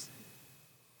knows,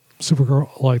 Supergirl,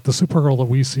 like the Supergirl that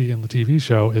we see in the TV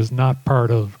show, is not part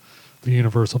of the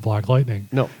universe of Black Lightning.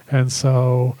 No. And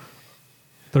so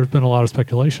there's been a lot of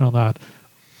speculation on that.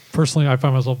 Personally, I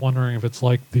find myself wondering if it's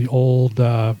like the old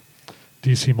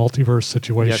DC multiverse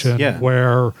situation yeah.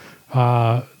 where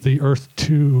the Earth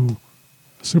 2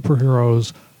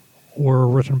 superheroes were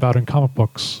written about in comic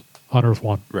books on Earth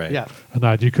 1. Right. Yeah. And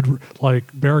that you could, like,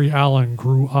 Barry Allen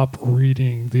grew up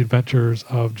reading the adventures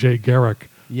of Jay Garrick,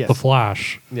 Yes. the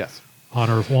Flash, Yes. on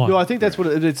Earth 1. No, I think that's what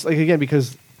it's like again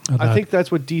because And I that- think that's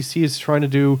what DC is trying to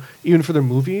do, even for their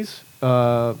movies.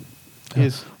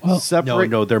 Is Well- separate.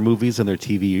 No, their movies and their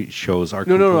TV shows are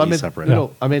No, completely I meant separate.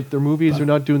 no. I meant their movies are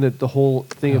not doing the whole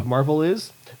thing of Yeah. Marvel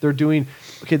is. They're doing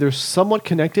they're somewhat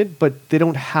connected, but they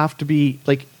don't have to be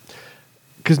like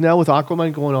because now with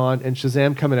Aquaman going on and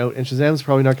Shazam coming out, and Shazam's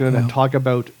probably not going to Yeah. talk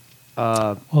about.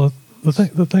 Well, the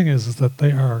thing is that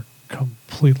they are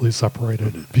completely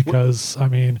separated because, I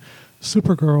mean,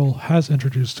 Supergirl has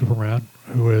introduced Superman,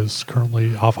 who is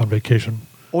currently off on vacation.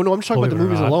 Oh no, I'm just talking about the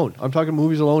Believe it or movies not. alone. I'm talking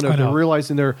movies alone. I They're know.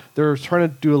 realizing they're trying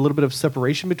to do a little bit of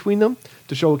separation between them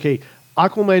to show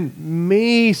Aquaman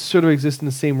may sort of exist in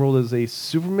the same role as a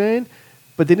Superman,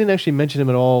 but they didn't actually mention him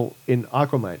at all in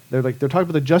Aquaman. They're talking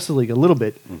about the Justice League a little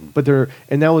bit, but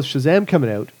and now with Shazam coming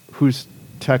out, who's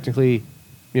technically,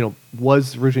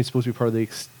 was originally supposed to be part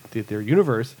of their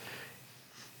universe.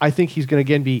 I think he's going to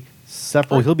again be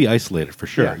separate. Oh, he'll be isolated for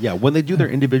sure. Yeah. Yeah, when they do their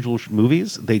individual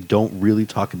movies, they don't really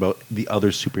talk about the other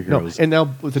no, superheroes. and now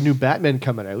with the new Batman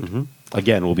coming out,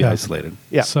 Again, we'll be Yeah. isolated.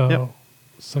 yeah, So,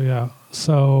 Yep.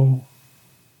 so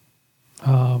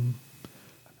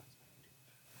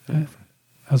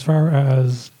as far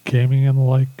as gaming and the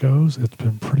like goes, it's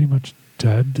been pretty much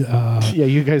dead. yeah,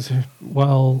 you guys.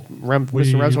 Well,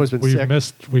 Mr. Ramsaw's been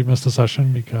sick. We missed a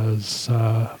session because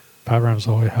Pat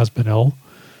Ramsaway has been ill,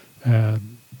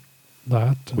 and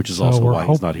that. Which is So also we're why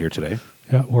he's not here today.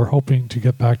 Yeah, we're hoping to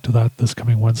get back to that this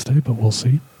coming Wednesday, but we'll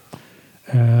see.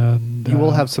 And You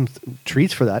will have some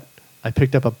treats for that. I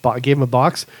picked up gave him a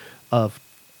box of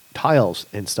tiles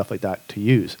and stuff like that to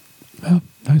use. Yeah,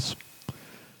 nice.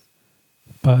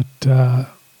 But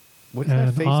What's that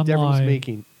And face Devon's online-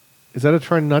 making? Is that a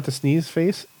trying not to sneeze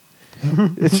face?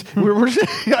 We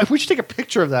should take a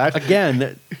picture of that.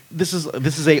 Again, this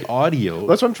is a audio.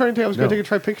 That's what I'm trying to. I was going No. to take a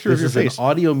try picture This of your is face. an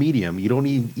audio medium. You don't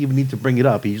even need to bring it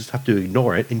up. You just have to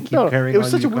ignore it and keep No, carrying it on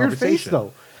was such a your weird face, conversation.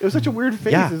 though. It was such a weird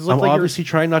face. Yeah, It I'm looked like obviously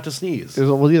trying not to sneeze. it was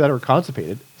well, either that or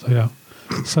constipated. so yeah.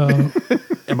 So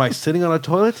Am I sitting on a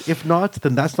toilet? If not,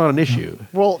 then that's not an issue.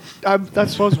 Well,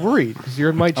 that's why I was worried because you're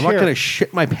in my I'm chair. not going to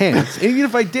shit my pants. And even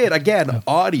if I did, again,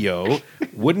 audio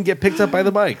wouldn't get picked up by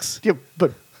the mics. Yeah,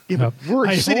 but Yeah. we're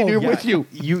I sitting hope- here with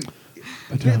you.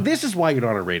 This is why you're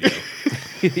not on radio.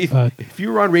 But- if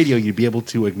you were on radio, you'd be able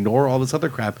to ignore all this other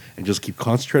crap and just keep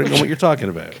concentrating on what you're talking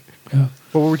about. yeah,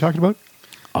 What were we talking about?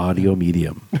 Audio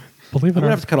medium. I'm believe it going or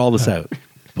to have to cut all this yeah.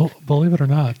 out. Believe it or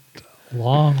not,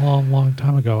 long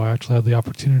time ago, I actually had the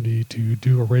opportunity to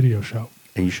do a radio show.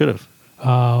 And you should have.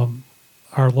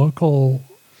 Our local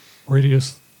radio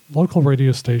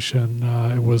station,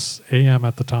 it was AM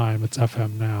at the time, it's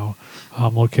FM now,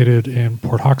 located in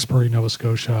Port Hawkesbury, Nova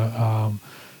Scotia.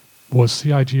 Was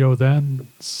CIGO then.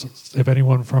 If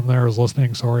anyone from there is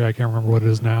listening, sorry, I can't remember what it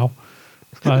is now.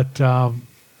 But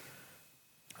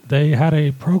they had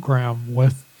a program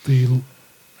with the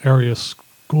area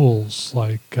schools,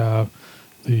 like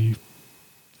the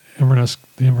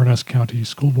Inverness County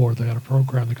School Board. They had a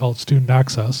program they called Student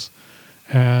Access,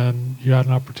 and you had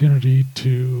an opportunity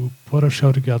to put a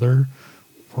show together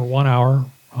for 1 hour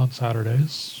on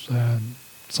Saturdays. And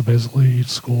so basically, each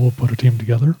school put a team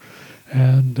together,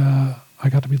 and I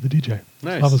got to be the DJ.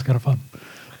 Nice. So that was kind of fun.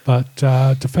 But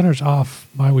to finish off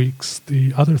my weeks,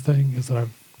 the other thing is that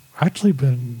I've actually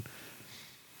been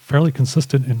fairly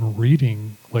consistent in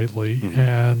reading lately,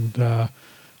 and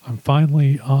I'm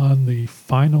finally on the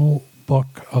final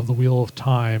book of The Wheel of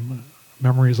Time,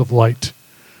 Memories of Light,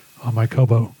 on my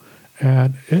Kobo.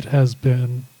 And it has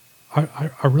been, I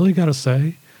really got to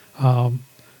say,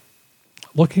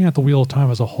 looking at The Wheel of Time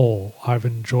as a whole, I've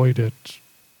enjoyed it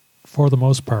for the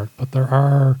most part, but there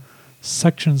are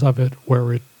sections of it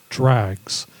where it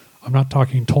drags. I'm not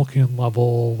talking Tolkien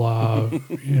level,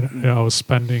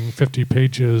 spending 50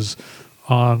 pages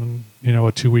on, a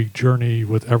 2-week journey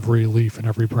with every leaf and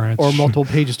every branch. Or multiple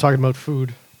pages talking about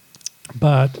food.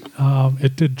 But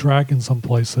it did drag in some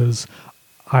places.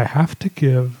 I have to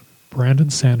give Brandon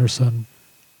Sanderson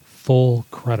full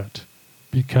credit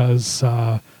because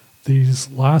these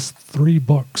last 3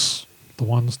 books, the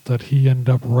ones that he ended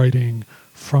up writing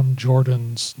from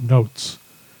Jordan's notes,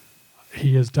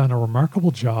 he has done a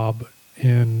remarkable job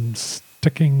in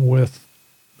sticking with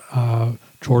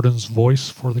Jordan's voice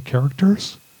for the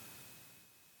characters,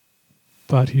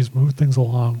 but he's moved things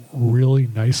along really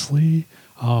nicely.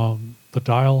 The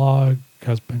dialogue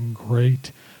has been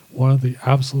great. One of the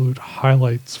absolute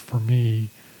highlights for me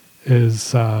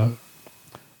is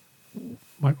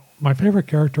my favorite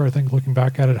character, I think, looking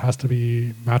back at it, has to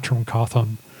be Matrim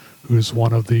Cawthon, who's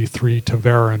one of the 3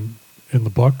 Ta'veren in the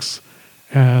books.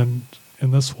 And in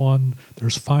this one,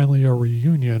 there's finally a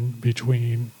reunion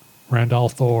between Randall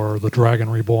Thor, the Dragon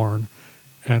Reborn,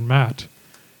 and Matt,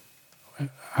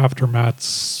 after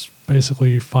Matt's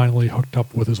basically finally hooked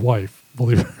up with his wife,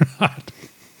 believe it or not.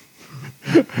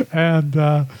 And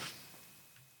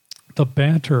the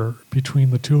banter between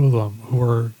the two of them, who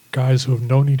are guys who have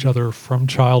known each other from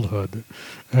childhood,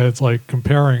 and it's like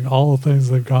comparing all the things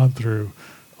they've gone through,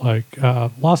 like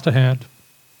lost a hand,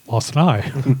 lost an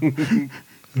eye,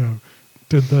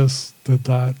 did this, did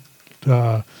that.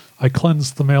 I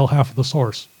cleansed the male half of the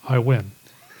source. I win.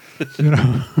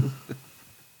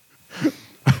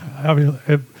 I mean,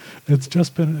 it's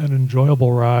just been an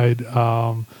enjoyable ride.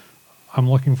 I'm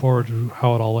looking forward to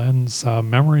how it all ends.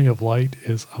 Memory of Light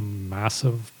is a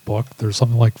massive book. There's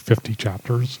something like 50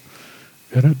 chapters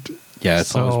in it. Yeah,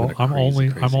 it's always so been a I'm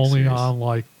crazy only series. on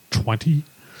like 20,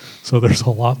 so there's a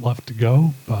lot left to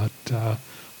go. But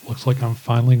looks like I'm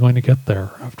finally going to get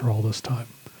there after all this time.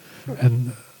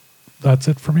 And that's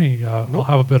it for me. I'll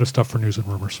have a bit of stuff for news and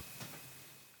rumors.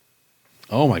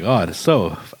 Oh my God!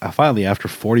 So finally, after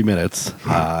 40 minutes,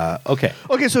 okay.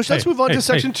 Okay, so let's move on to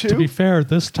section 2. To be fair,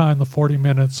 this time the 40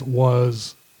 minutes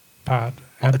was Pat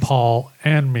and Paul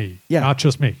and me. Yeah. Not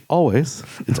just me. Always,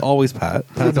 it's always Pat.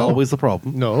 Pat's always the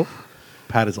problem. No.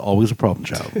 Pat is always a problem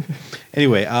child.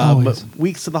 Anyway, Always.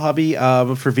 weeks in the hobby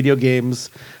for video games.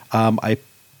 I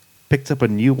picked up a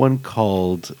new one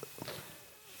called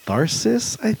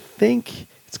Tharsis, I think.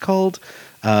 It's called.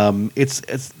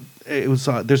 It was.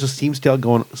 There's a Steam sale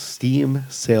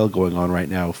going on right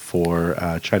now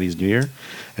for Chinese New Year,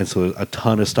 and so a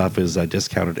ton of stuff is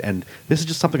discounted. And this is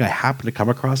just something I happened to come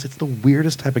across. It's the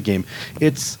weirdest type of game. I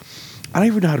don't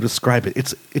even know how to describe it.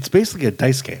 It's basically a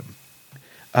dice game.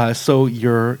 So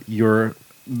you're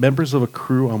members of a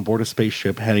crew on board a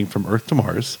spaceship heading from Earth to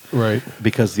Mars, Right.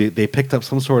 Because they picked up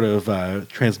some sort of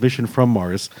transmission from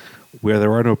Mars where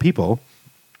there are no people.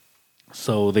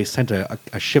 So they sent a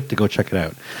ship to go check it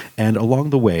out. And along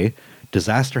the way,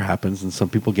 disaster happens and some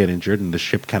people get injured and the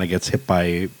ship kind of gets hit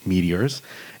by meteors.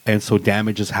 And so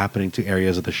damage is happening to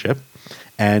areas of the ship.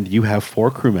 And you have 4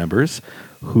 crew members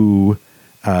who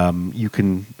you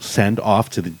can send off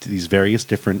to these various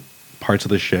different parts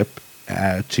of the ship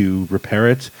to repair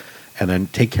it and then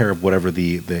take care of whatever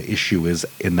the issue is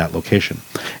in that location.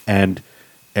 And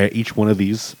each one of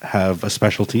these have a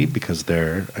specialty because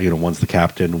they're, one's the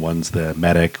captain, one's the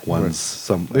medic, one's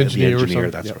the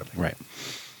engineer, that sort of thing. Right.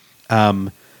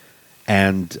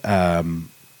 And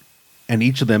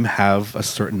each of them have a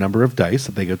certain number of dice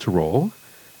that they get to roll.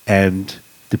 And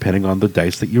depending on the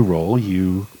dice that you roll,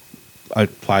 you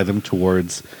apply them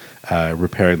towards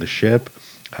repairing the ship,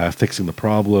 fixing the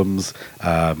problems,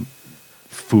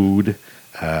 food,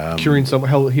 healing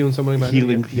somebody,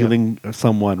 healing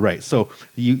someone, right? So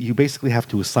you basically have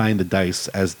to assign the dice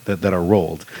as that are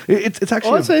rolled. It's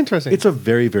actually that's interesting. It's a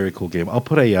very, very cool game. I'll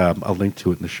put a link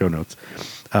to it in the show notes.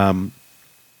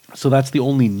 So that's the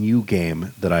only new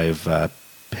game that I've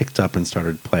picked up and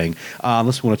started playing.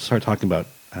 Unless we want to start talking about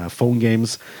phone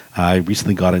games, I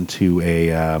recently got into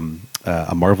a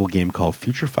Marvel game called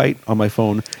Future Fight on my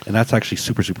phone, and that's actually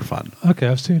super, super fun. Okay,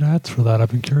 I've seen ads for that. I've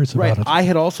been curious about it. I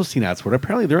had also seen ads for it.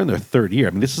 Apparently, they're in their 3rd year.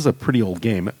 I mean, this is a pretty old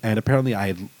game, and apparently I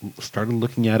had started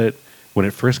looking at it when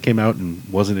it first came out and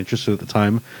wasn't interested at the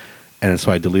time, and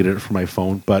so I deleted it from my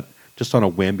phone. But just on a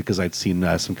whim, because I'd seen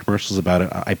some commercials about it,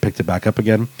 I picked it back up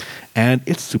again, and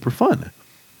it's super fun.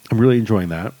 I'm really enjoying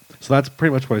that. So that's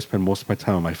pretty much what I spend most of my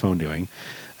time on my phone doing.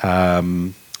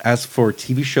 As for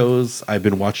TV shows, I've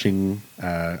been watching,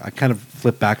 I kind of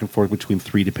flip back and forth between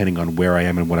 3 depending on where I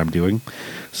am and what I'm doing.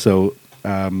 So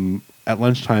at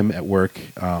lunchtime at work,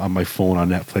 on my phone on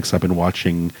Netflix, I've been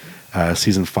watching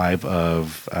season 5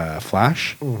 of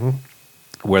Flash,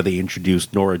 where they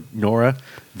introduced Nora,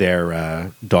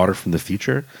 their daughter from the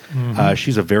future.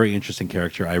 She's a very interesting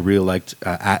character. I really liked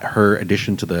her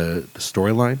addition to the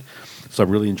storyline, so I'm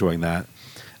really enjoying that.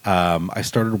 I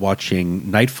started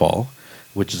watching Nightfall,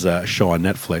 which is a show on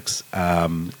Netflix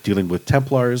dealing with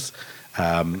Templars.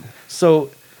 So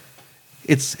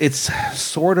it's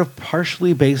sort of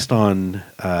partially based on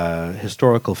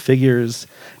historical figures,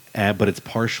 but it's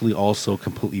partially also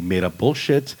completely made up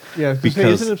bullshit. Yeah,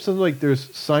 because isn't it something like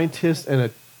there's scientists and a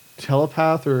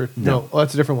telepath or no? Oh,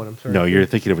 that's a different one. I'm sorry. No, you're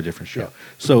thinking of a different show. Yeah.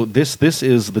 So this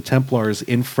is the Templars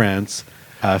in France.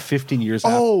 15 years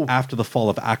after the fall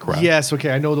of Acre. Yes,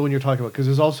 okay, I know the one you're talking about because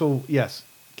there's also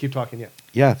keep talking.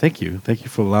 Yeah, thank you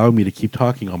for allowing me to keep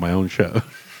talking on my own show.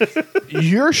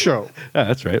 Your show. Yeah,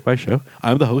 that's right, my show.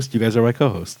 I'm the host. You guys are my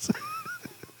co-hosts.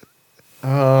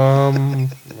 I'm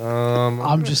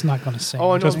just not going to say.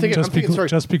 Oh, no, just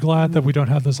be glad that we don't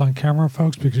have this on camera,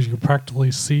 folks, because you can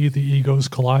practically see the egos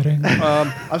colliding.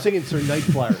 I was thinking, Night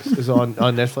Flyers is on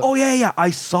Netflix. Oh yeah. I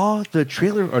saw the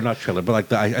trailer, or not trailer, but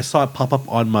like I saw it pop up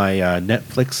on my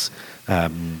Netflix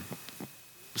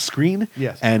screen.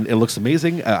 Yes, and it looks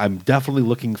amazing. I'm definitely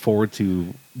looking forward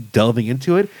to delving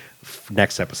into it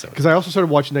next episode. Because I also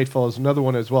started watching Nightfall as another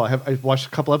one as well. I watched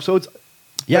a couple episodes.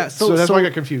 Yeah, so that's why I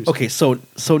got confused. Okay, so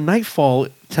Nightfall,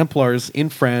 Templars in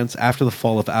France after the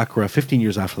fall of Acre, 15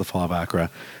 years after the fall of Acre.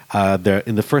 They're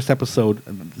in the first episode.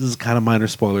 This is kind of minor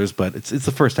spoilers, but it's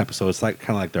the first episode. It's like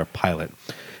kind of like their pilot,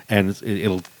 and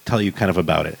it'll tell you kind of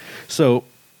about it. So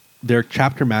their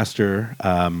chapter master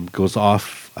goes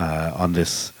off on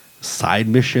this side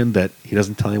mission that he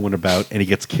doesn't tell anyone about, and he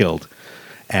gets killed.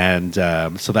 And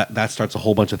so that starts a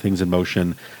whole bunch of things in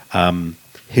motion.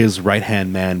 His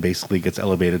right-hand man basically gets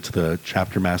elevated to the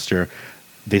chapter master.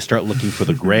 They start looking for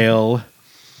the Grail.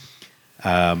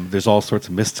 There's all sorts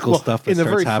of mystical stuff that starts happening.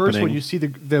 In the very first one, you see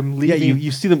them leaving. Yeah,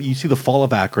 you see them. You see the fall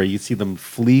of Acre. You see them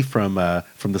flee from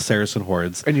the Saracen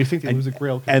hordes. And you think they lose a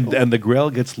Grail. And the Grail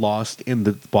gets lost in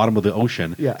the bottom of the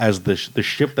ocean as the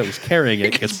ship that was carrying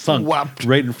it gets sunk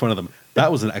right in front of them.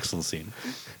 That was an excellent scene.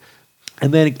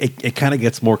 And then it kind of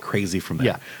gets more crazy from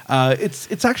there. Yeah.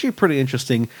 It's actually pretty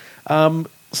interesting.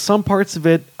 Some parts of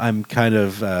it I'm kind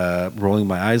of rolling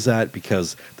my eyes at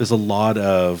because there's a lot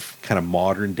of kind of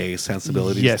modern day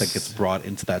sensibilities that gets brought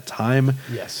into that time.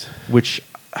 Yes. Which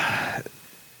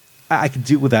I could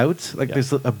do without. Like,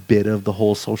 there's a bit of the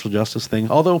whole social justice thing.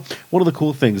 Although, one of the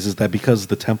cool things is that because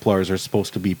the Templars are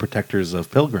supposed to be protectors of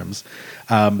pilgrims,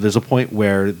 there's a point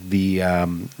where the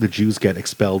Jews get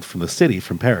expelled from the city,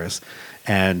 from Paris,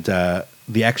 and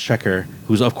the Exchequer,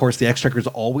 who's, of course, the Exchequer is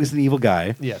always an evil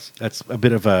guy. Yes. That's a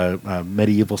bit of a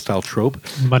medieval-style trope.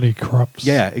 Money corrupts.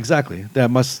 Yeah, exactly.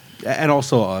 That must... And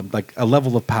also, like, a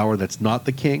level of power that's not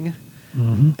the king,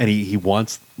 and he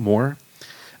wants more.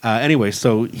 Anyway,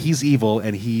 so he's evil,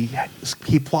 and he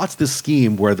plots this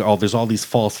scheme where there's all these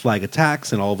false flag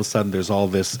attacks, and all of a sudden there's all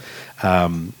this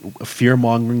fear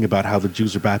mongering about how the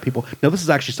Jews are bad people. Now, this is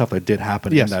actually stuff that did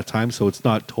happen in that time, so it's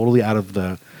not totally out of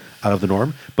the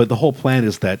norm. But the whole plan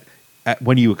is that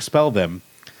when you expel them,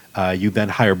 you then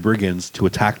hire brigands to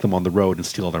attack them on the road and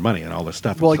steal their money and all their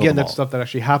stuff. Well, and kill again, them that's all. stuff that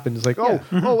actually happens. Like,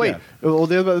 oh wait. Yeah. Well,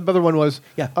 the other one was,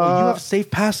 Yeah, you have safe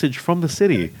passage from the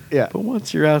city. Yeah. But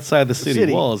once you're outside the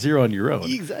city walls, you're on your own.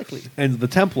 Exactly. And the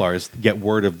Templars get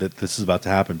word of that this is about to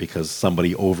happen because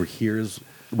somebody overhears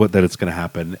that it's going to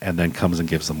happen and then comes and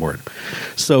gives them word.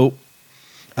 So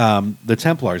the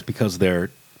Templars, because they're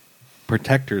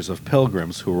protectors of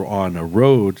pilgrims who are on a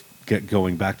road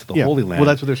going back to the Holy Land.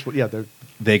 Well, that's what they're.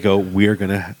 They go, we're going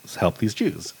to help these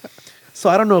Jews. So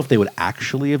I don't know if they would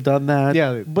actually have done that.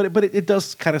 Yeah. But it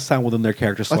does kind of sound within their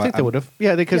character. So I think they would have.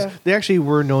 Yeah, because they actually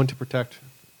were known to protect,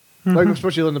 like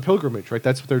especially on the pilgrimage, right?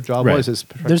 That's what their job Right. was. Is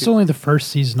protect There's people. only the first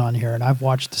season on here, and I've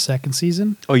watched the second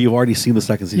season. Oh, you've already seen the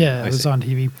second season? Yeah, I it was see. on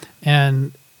TV,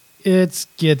 and it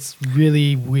gets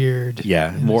really weird.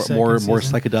 Yeah, in the more second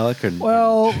season. psychedelic. And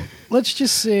Well, let's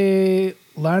just say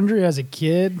Landry as a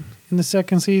kid in the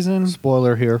second season.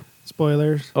 Spoiler here.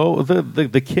 Spoilers. Oh,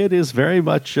 the kid is very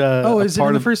much. Oh, a is it part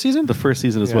in the of first season? The first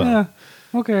season as well. Yeah.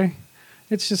 Okay.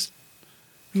 It's just.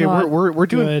 Okay, not we're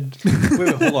doing. good.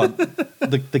 Wait, hold on.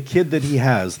 The kid that he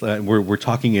has, we're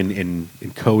talking in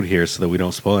code here so that we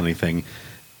don't spoil anything.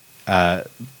 How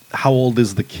old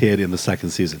is the kid in the second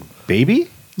season? Baby?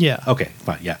 Yeah. Okay,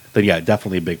 fine. Yeah, then yeah,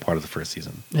 definitely a big part of the first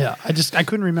season. Yeah. I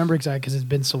couldn't remember exactly because it's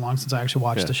been so long since I actually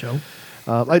watched Yeah. the show.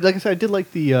 Like I said, I did like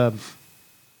the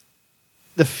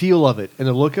feel of it and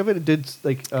the look of it. It did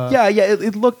like. Yeah,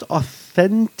 it looked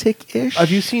authentic-ish.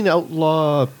 Have you seen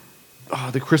Outlaw?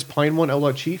 The Chris Pine one,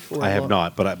 Outlaw Chief? Or I have Outlaw-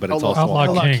 not, but it's Outlaw- also Outlaw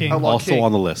Outlaw King. King. Outlaw also King.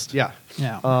 on the list. Yeah.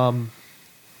 Yeah. I'm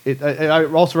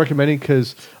also recommending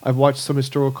because I've watched some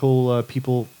historical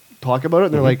people talk about it,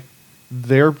 and they're like,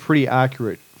 they're pretty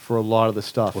accurate for a lot of the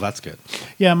stuff. Well, that's good.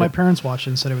 yeah. My parents watched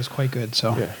it and said it was quite good.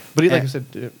 So. yeah. But like Eh. I said,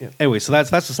 yeah. Anyway, so that's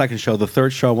the second show. The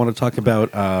third show I want to talk about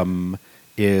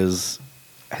is,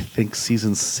 I think,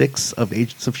 season 6 of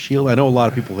Agents of S.H.I.E.L.D. I know a lot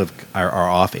of people are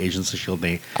off Agents of S.H.I.E.L.D.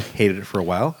 They hated it for a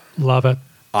while. Love it.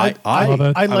 I love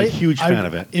it. I'm a huge fan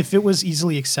of it. If it was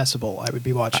easily accessible, I would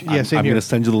be watching. Yeah, I'm same going here. to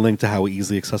send you the link to how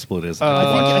easily accessible it is.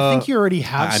 I think you already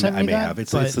have sent I me may that. have.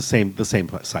 It's but- the same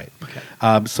site.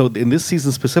 Okay. So in this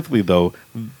season specifically, though,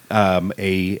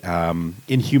 a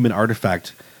inhuman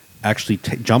artifact actually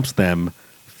jumps them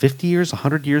 50 years,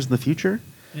 100 years in the future,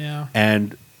 Yeah.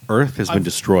 and Earth has been I've-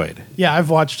 destroyed. Yeah, I've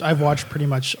watched pretty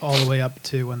much all the way up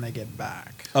to when they get back.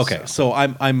 Okay, so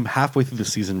I'm halfway through the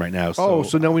season right now. So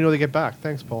now we know they get back.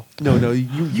 Thanks, Paul. no,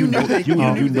 you know they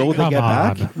knew they Come get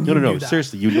back. on. No, You knew that.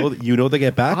 seriously, you know they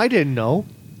get back. I didn't know.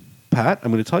 Pat,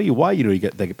 I'm going to tell you why they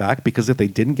get back, because if they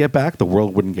didn't get back, the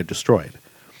world wouldn't get destroyed.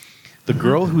 The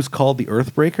girl who's called the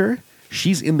Earthbreaker,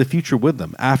 she's in the future with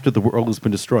them after the world has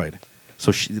been destroyed.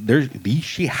 So she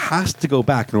has to go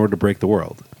back in order to break the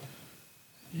world.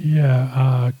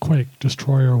 Yeah, Quake,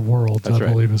 Destroyer of Worlds, That's I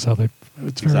right. believe is how they.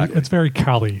 It's very, Exactly. it's very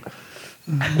Kali.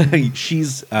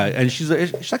 she's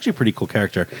actually a pretty cool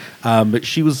character. But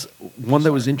she was one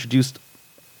that was introduced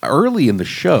early in the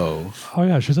show. Oh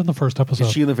yeah, she's in the first episode.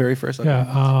 Is she in the very first? Okay.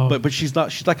 Yeah, but she's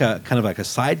not. She's like a kind of like a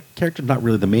side character, not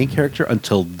really the main character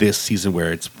until this season,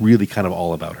 where it's really kind of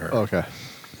all about her. Okay.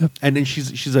 And then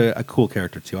she's a cool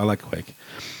character too. I like Quake.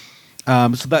 So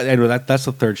that's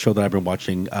the third show that I've been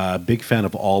watching. Big fan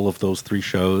of all of those 3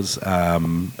 shows,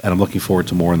 and I'm looking forward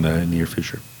to more in the near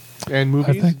future. And I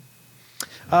movies? think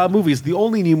Movies. The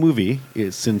only new movie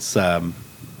is since.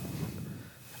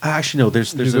 Actually, no.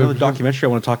 There's There's another a- documentary I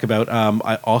want to talk about.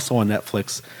 Also on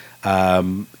Netflix,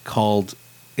 called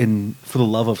For the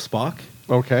Love of Spock.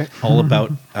 Okay. All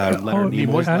about Leonard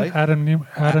Nimoy's Ad- life. Adam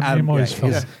Nimoy's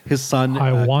film. His son.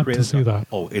 I want to created see that.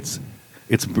 Oh, it's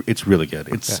really good.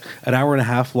 It's an hour and a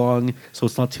half long, so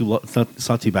it's not too it's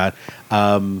not too bad.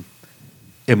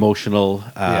 Emotional.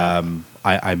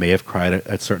 I may have cried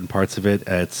at certain parts of it.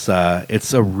 It's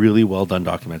a really well done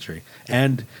documentary,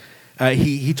 and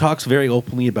he talks very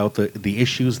openly about the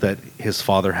issues that his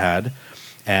father had,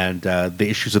 and the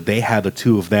issues that they had, the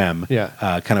two of them,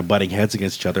 kind of butting heads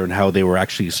against each other, and how they were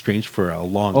actually estranged for a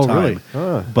long time. Really?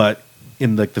 Ah. But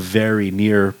in like the very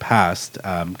near past,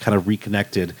 kind of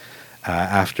reconnected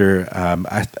after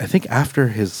I think after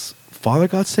his father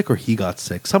got sick or he got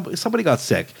sick. Somebody got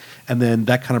sick, and then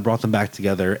that kind of brought them back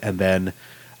together, and then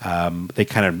they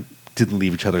kind of didn't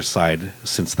leave each other's side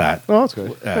since that. Oh, that's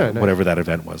good. Yeah, nice. Whatever that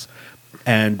event was,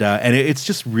 and it's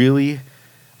just really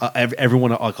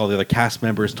everyone, like all the other cast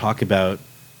members, talk about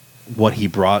what he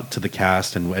brought to the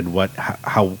cast and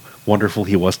how wonderful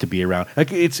he was to be around.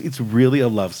 Like it's really a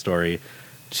love story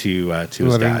to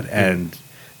his dad, and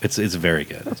it's very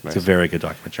good. That's nice. It's a very good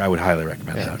documentary. I would highly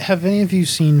recommend that. Have any of you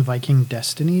seen Viking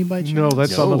Destiny by chance? No,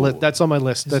 that's on the list. That's on my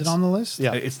list. Is it on the list?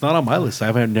 Yeah. It's not on my list.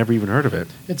 I've never even heard of it.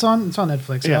 It's on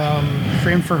Netflix. Yeah.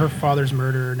 Framed for her father's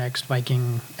murder, an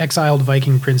exiled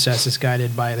Viking princess is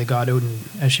guided by the god Odin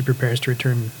as she prepares to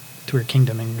return to her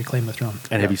kingdom and reclaim the throne.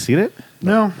 And have you seen it?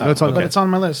 No, No, it's on- but it's on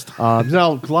my list.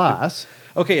 Now, Glass.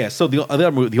 Okay, yeah. So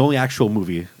the only actual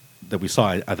movie that we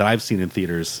saw that I've seen in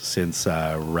theaters since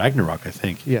Ragnarok, I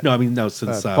think. Yeah. No, I mean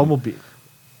since Bumblebee.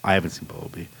 I haven't seen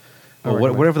Bumblebee. Oh,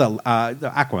 Whatever that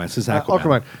Aquaman. Since Aquaman.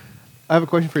 Aquaman. I have a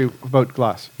question for you about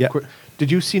Glass. Yeah.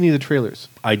 Did you see any of the trailers?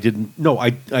 I didn't. No, I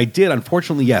did.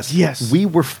 Unfortunately, yes. Yes. We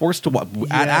were forced to watch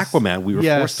at Yes. Aquaman. We were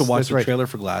Yes, forced to watch that's the right. trailer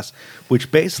for Glass,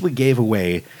 which basically gave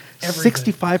away Everything.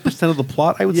 65% of the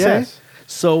plot. I would Yes. say.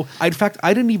 So, in fact,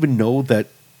 I didn't even know that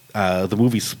the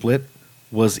movie Split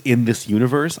was in this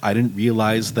universe. I didn't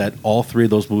realize that all three of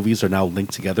those movies are now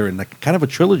linked together in like kind of a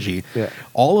trilogy. Yeah.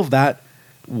 All of that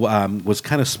was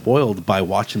kind of spoiled by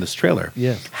watching this trailer.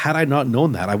 Yes. Had I not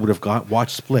known that, I would have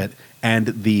watched Split, and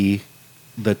the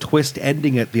twist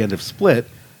ending at the end of Split,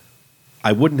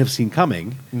 I wouldn't have seen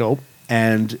coming, Nope.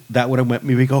 and that would have made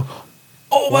me go,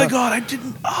 "Oh my What? god, I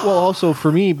didn't!" ah." Well, also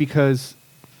for me, because,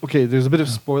 okay, there's a bit of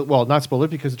spoil. Well, not spoiler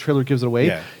because the trailer gives it away.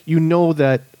 Yeah. You know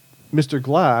that Mr.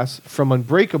 Glass from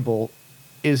Unbreakable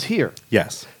is here.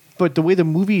 Yes. But the way the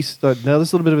movie's now this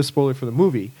is a little bit of a spoiler for the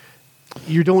movie.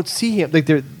 You don't see him like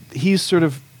he's sort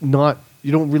of not.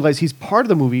 You don't realize he's part of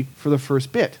the movie for the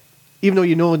first bit, even though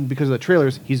you know because of the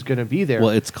trailers he's going to be there. Well,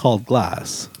 it's called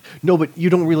Glass. No, but you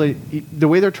don't really the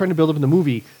way they're trying to build up in the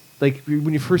movie. Like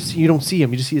when you first see, you don't see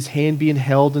him. You just see his hand being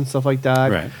held and stuff like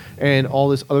that, Right. and all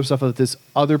this other stuff with this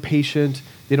other patient.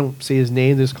 They don't say his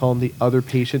name; they just call him the other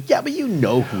patient. Yeah, but you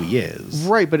know who he is,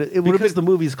 Right, but it would have Because been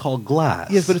the movie's called Glass.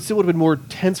 yes, but it still would have been more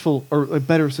tenseful or a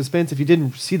better suspense if you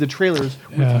didn't see the trailers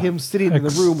Yeah. with him sitting in the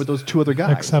room with those two other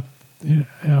guys. Except, you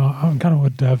know, I'm kind of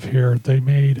with Dev here. They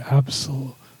made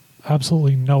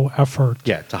absolutely no effort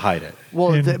yeah, to hide it.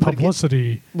 well, in but again-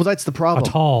 publicity well, that's the problem.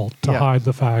 at all to Yeah. hide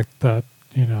the fact that,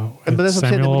 you know, But that's it's what I'm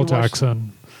saying, Samuel L. when you watch-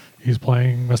 Jackson. He's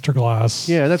playing Mr. Glass.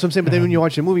 Yeah, that's what I'm saying. But then when And- you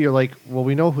watch the movie, you're like, well,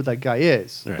 we know who that guy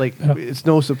is. Right. Like, Yeah. it's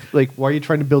no like, why are you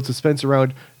trying to build suspense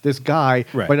around this guy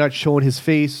Right. by not showing his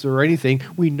face or anything?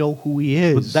 We know who he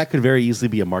is. But that could very easily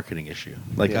be a marketing issue.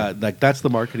 Like, Yeah. like that's the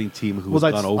marketing team who's Well,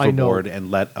 gone that's- I know. overboard and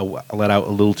let out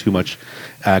a little too much,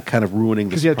 kind of ruining.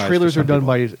 Because yeah, trailers are done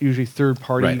by usually third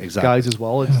party Right, exactly. guys as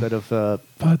well instead of.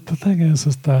 But the thing is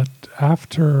that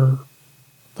after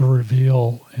the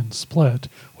reveal in Split,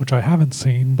 which I haven't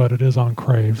seen, but it is on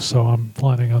Crave, so I'm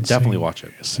planning on Definitely watch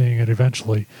it. seeing it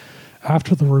eventually.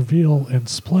 After the reveal in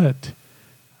Split,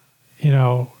 you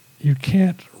know, you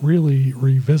can't really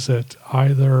revisit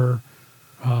either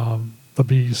the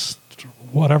Beast,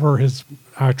 whatever his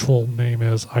actual name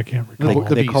is. I can't recall.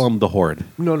 The They Beast. call him the Horde.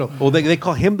 No. Well, they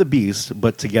call him the Beast,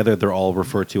 but together they're all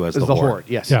referred to as Is the the Horde. Horde?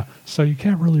 Yes. Yeah, so you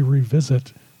can't really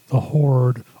revisit the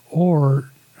Horde or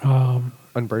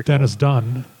Unbreakable. Dennis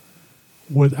Dunn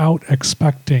without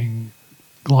expecting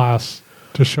Glass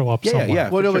to show up Yeah, somewhere. yeah.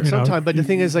 Well, no, for but sure. sometime. But the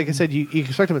thing is, like I said, you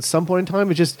expect him at some point in time.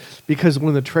 It's just because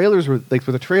when the trailers were like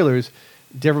for the trailers,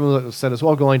 everyone said as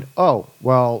well, going, "Oh,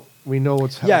 well, we know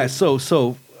what's happening." Yeah,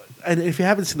 so, and if you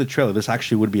haven't seen the trailer, this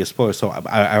actually would be a spoiler. So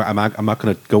I'm not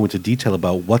going to go into detail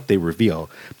about what they reveal,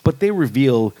 but they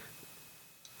reveal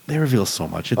so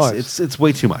much. It's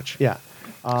way too much. Yeah.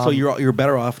 So you're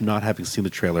better off not having seen the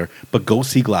trailer, but go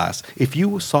see Glass. If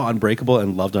you saw Unbreakable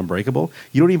and loved Unbreakable,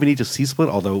 you don't even need to see Split,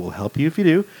 although it will help you if you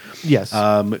do. Yes.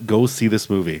 Go see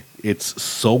this movie. It's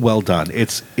so well done.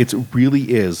 It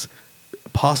really is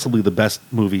possibly the best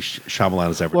movie Shyamalan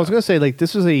has ever Well, I was done. going to say, like,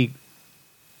 this was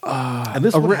And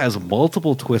this one has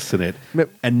multiple twists in it, Ma-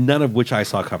 and none of which I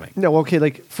saw coming. no, okay,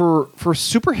 like for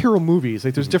superhero movies,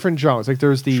 like there's different genres. Like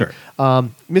there's the Sure.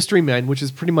 Mystery Men, which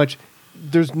is pretty much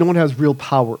there's no one has real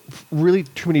power, really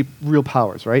too many real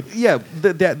powers, right? Yeah,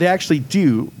 they actually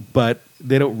do, but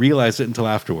they don't realize it until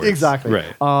afterwards. Exactly.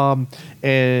 Right.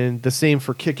 And the same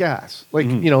for Kick Ass. Like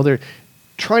you know, they're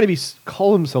trying to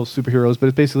call themselves superheroes, but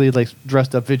it's basically like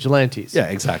dressed up vigilantes. Yeah,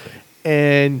 exactly.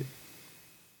 And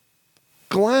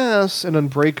Glass and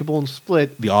Unbreakable and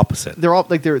Split, The opposite. they're all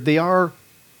like they are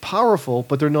powerful,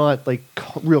 but they're not like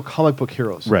real comic book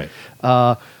heroes. Right.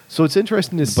 So it's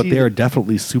interesting to see. But they are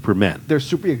definitely supermen. They're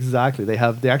super exactly. They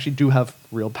actually do have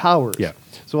real powers. Yeah.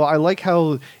 So I like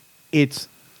how it's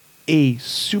a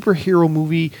superhero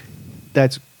movie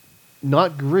that's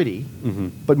not gritty,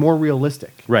 but more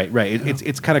realistic. Right.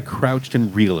 It's kind of crouched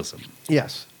in realism.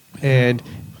 Yes, and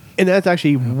that's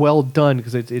actually well done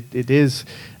because it is.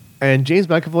 And James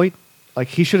McAvoy, like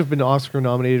he should have been Oscar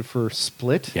nominated for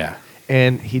Split. Yeah.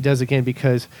 And he does again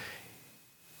because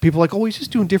people are like, oh, he's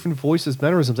just doing different voices,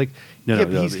 mannerisms. Like, No,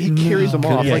 he carries them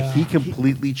off. Yeah, Like he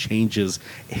completely changes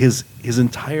his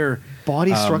entire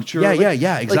body structure.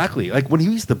 Yeah, exactly. Like when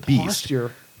he's the beast.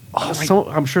 Posture.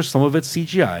 I'm sure some of it's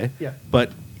CGI. Yeah.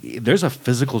 But there's a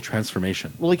physical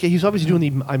transformation. Well, like he's obviously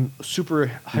doing the I'm super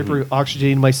hyper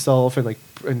oxygenating myself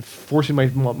and forcing my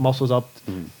muscles up.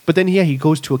 But then he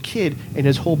goes to a kid and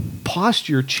his whole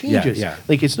posture changes. Yeah.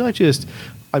 Like it's not just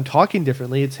I'm talking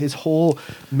differently. It's his whole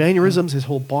mannerisms, his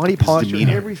whole body posture,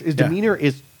 demeanor. his demeanor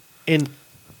is in.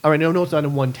 I mean, I know it's not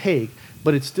in one take,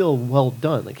 but it's still well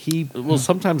done. Like Well,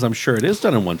 sometimes I'm sure it is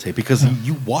done in one take because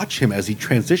you watch him as he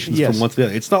transitions Yes. from one to the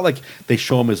other. It's not like they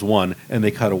show him as one and they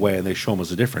cut away and they show him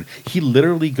as a different. He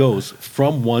literally goes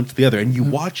from one to the other, and you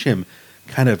watch him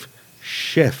kind of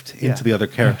shift into Yeah. the other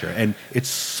character, and it's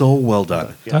so well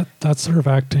done. Yeah. That sort of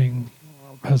acting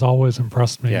has always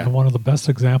impressed me. Yeah. And one of the best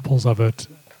examples of it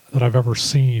that I've ever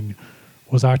seen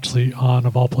was actually on,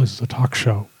 of all places, a talk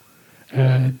show.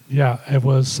 And it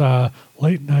was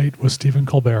Late Night with Stephen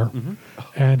Colbert.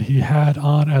 And he had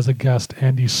on as a guest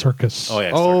Andy Serkis. Oh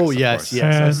yeah. Oh, Circus, of yes, course.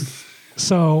 yes. And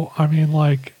so, I mean,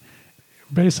 like,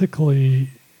 basically,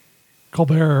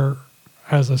 Colbert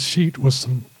has a sheet with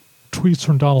some tweets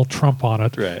from Donald Trump on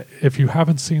it. Right. If you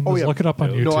haven't seen this, Oh, yeah. look it up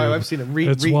on YouTube. No, I've seen it.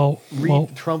 It's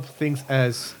Read Trump things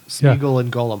as Smeagol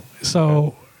and Gollum.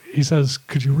 So he says,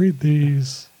 could you read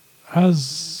these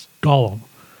as Gollum?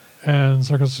 And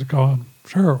Circus is going,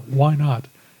 sure, why not?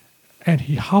 And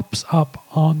he hops up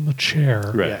on the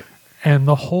chair. Right. Yeah. And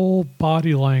the whole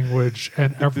body language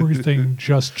and everything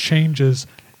just changes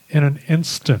in an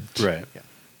instant. Right.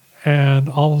 And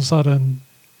all of a sudden,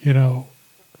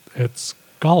 it's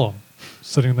Gollum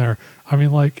sitting there. I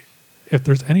mean, like, if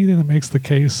there's anything that makes the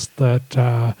case that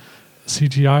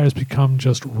CGI has become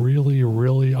just really,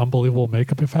 really unbelievable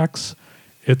makeup effects,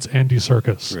 it's Andy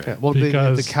Serkis. Right. Yeah, well, the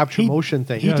Because capture motion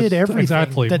thing. He Yes, did everything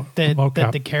exactly. that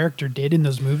Mocap. the character did in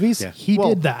those movies. Yeah. He Well,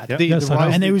 did that. The, Yes, the I know.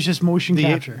 rise- And it was just motion the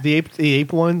capture. the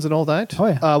ape ones and all that. Oh,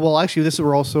 yeah. Well, actually, this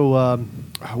were also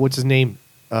what's his name?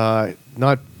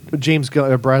 Not James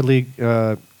Bradley.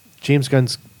 James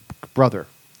Gunn's brother.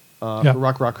 Yeah. For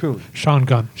Rocket Raccoon. Sean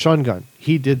Gunn. Sean Gunn.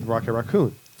 He did Rocket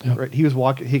Raccoon. Yeah. Right. He was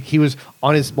walking. He was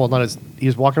on his not his. He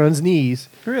was walking on his knees.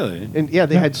 Really? And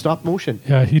they had stop motion.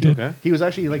 Yeah, he did. Okay. He was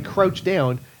actually like crouched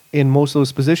down in most of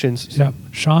those positions. Yeah,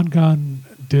 Sean Gunn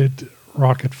did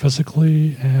Rocket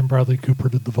physically, and Bradley Cooper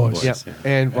did the voice. Yeah, Yeah.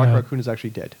 and Rocket Yeah. Raccoon is actually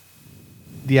dead.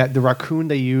 The raccoon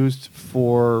they used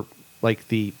for like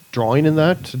the drawing in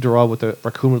that to draw what the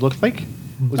raccoon would look like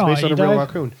was Oh, based on he a real died?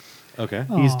 raccoon. Okay.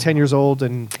 He's Aw. 10 years old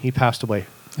and he passed away.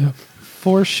 Yeah.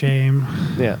 For shame.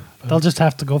 Yeah. They'll just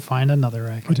have to go find another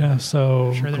raccoon. But yeah, so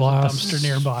I'm sure there's Glass a dumpster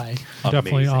nearby.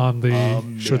 definitely Amazing. on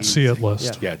the should see it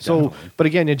list. Yeah. Yeah, So, definitely. but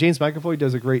again, James McAvoy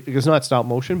does a great. It's not stop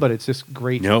motion, but it's just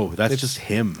great. No, that's It's just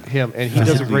him. him, and he does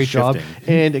a Physically great job.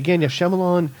 shifting. And again,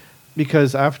 Shyamalan,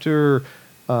 because after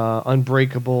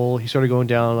Unbreakable, he started going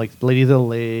down like Lady of the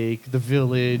Lake, The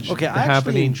Village. Okay, The I actually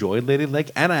Happening. enjoyed Lady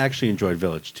Lake, and I actually enjoyed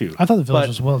Village too. I thought the village But-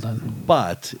 was well done.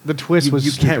 But The twist was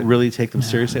you can't stupid. really take them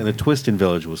seriously, and the twist in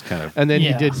Village was kind of. And then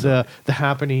Yeah. he did The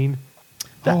Happening.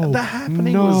 The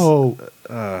Happening no.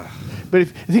 was. But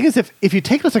the thing is, if you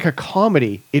take this like a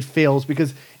comedy, it fails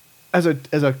because as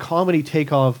a comedy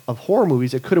takeoff of horror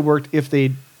movies, it could have worked if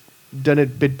they'd done a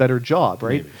bit better job,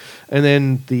 right? Maybe. And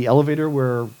then the elevator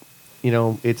where,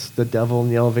 it's the devil in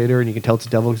the elevator, and you can tell it's the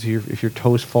devil because if your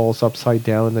toast falls upside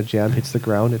down and the jam hits the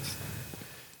ground, it's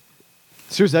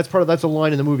seriously that's a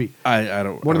line in the movie. I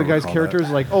don't. One I of the don't guy's recall characters that.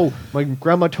 is like, "Oh, my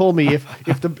grandma told me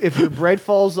if your bread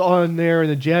falls on there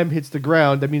and the jam hits the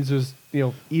ground, that means there's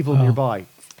evil Oh. nearby."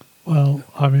 Well,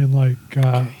 I mean, like,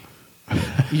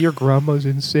 Your grandma's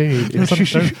insane.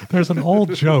 there's an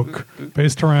old joke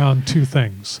based around two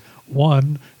things.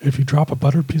 One, if you drop a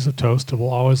buttered piece of toast, it will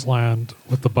always land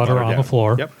with the butter on down. the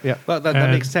floor. Yep. Yeah. Well, that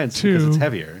And makes sense because it's two-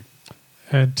 heavier.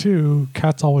 And two,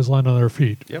 cats always land on their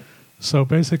feet. Yep. So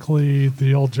basically,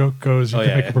 the old joke goes: you Oh, can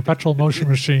yeah, make yeah. a perpetual motion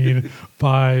machine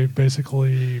by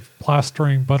basically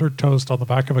plastering buttered toast on the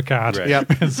back of a cat Right.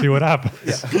 Yep. and see what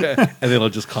happens. and then it'll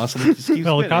just constantly just keep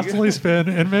It'll spinning. constantly spin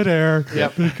in midair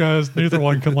Yep. because neither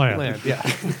one can land. Land, yeah.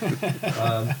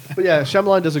 But yeah,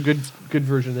 Shyamalan does a good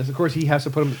version of this. Of course, he has to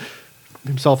put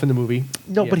himself in the movie.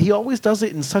 No, Yeah. but he always does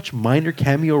it in such minor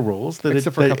cameo roles that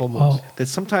Except for a couple moves. that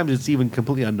sometimes it's even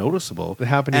completely unnoticeable. It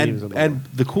happened to me as and, a and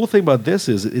the cool thing about this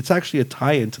is it's actually a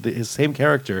tie-in to his same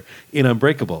character in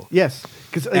Unbreakable. Yes,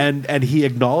 because And he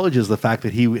acknowledges the fact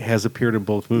that he has appeared in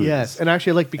both movies. yes, and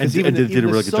actually, I like because And- even, and did even a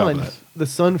really the good job son, of that. the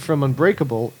son from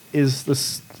Unbreakable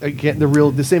is again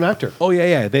the same actor. Oh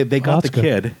yeah. They got the that's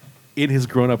good. kid in his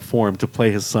grown-up form to play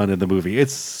his son in the movie.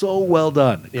 It's so well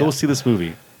done. Yeah. Go see this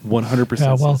movie. 100%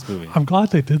 Yeah, see well, this movie. I'm glad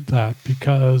they did that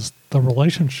because the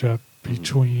relationship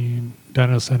between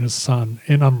Dennis and his son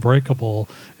in Unbreakable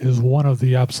is one of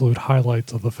the absolute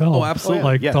highlights of the film. Oh, absolutely.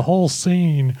 Like Yeah. the whole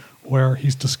scene where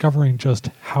he's discovering just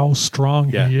how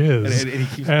strong Yeah. he is, And he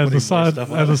keeps and putting the more son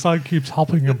stuff on and the it. son keeps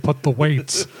helping him put the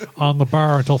weights on the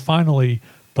bar until finally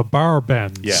the bar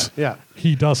bends. Yeah. Yeah.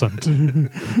 He doesn't.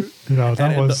 That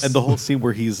and was the whole scene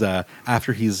where he's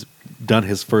after he's done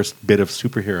his first bit of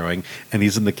superheroing and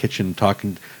he's in the kitchen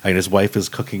talking and his wife is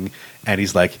cooking and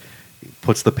he's like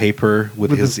puts the paper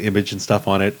with his image and stuff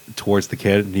on it towards the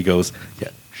kid and he goes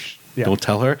Yeah. don't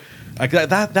tell her like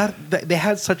that they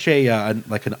had such a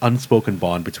like an unspoken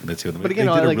bond between the two of them. But again,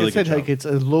 They did a like really I said, good like job. it's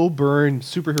a low burn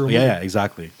superhero movie. yeah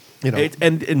exactly You know.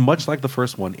 and much like the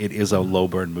first one it is a low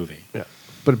burn movie. Yeah.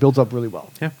 But it builds up really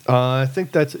well. Yeah. I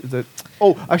think that's that.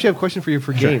 Oh, actually, I have a question for you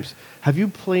for Sure. games. Have you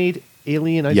played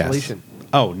Alien Isolation? Yes.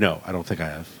 Oh no, I don't think I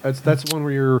have. That's one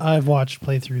where you're I've watched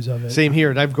playthroughs of it. same here,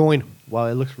 and I'm going. Wow,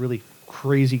 it looks really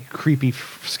crazy, creepy,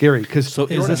 scary. Because So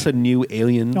is this a new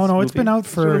Alien? No, it's been out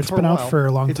for It's it's been out for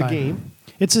a long It's time. a game.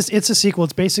 It's a sequel.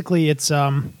 It's basically Is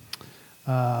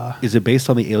it based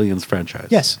on the Aliens franchise?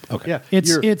 Yes. Okay. Yeah.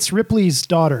 it's it's Ripley's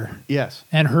daughter Yes.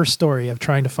 and her story of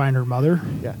trying to find her mother.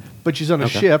 Yeah. But she's on a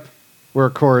Okay. ship, where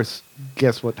of course,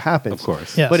 guess what happens? Of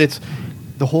course. Yes. But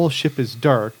the whole ship is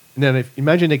dark, and then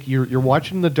imagine like you're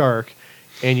watching in the dark,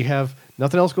 and you have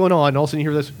nothing else going on, and all of a sudden you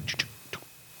hear this.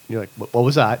 You're like, what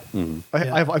was that? Mm-hmm.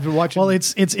 I've been watching. Well,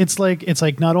 it's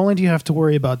like not only do you have to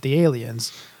worry about the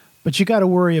aliens, but you got to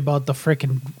worry about the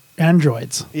frickin'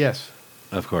 androids yes.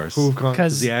 Of course. Who've gone-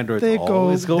 because the androids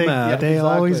always go mad. They exactly.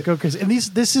 always go crazy. And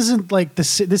this isn't like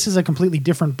this. This is a completely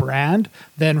different brand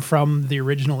than from the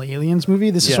original Aliens movie.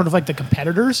 This is Yeah. sort of like the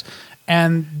competitors,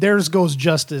 and theirs goes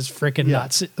just as frickin' Yeah.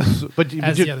 nuts. But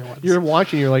as you, the other ones. you're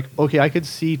watching. You're like, okay, I could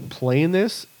see playing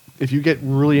this. If you get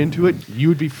really into it, you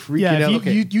would be freaking Yeah, out. if you,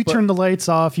 Okay, you but- turn the lights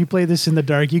off, you play this in the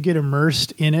dark, you get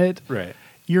immersed in it. Right.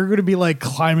 You're going to be like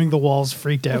climbing the walls,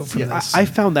 freaked out from Yeah, this. I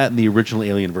found that in the original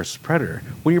Alien versus Predator.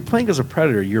 When you're playing as a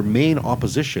predator, your main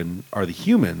opposition are the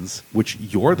humans, which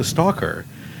you're the stalker,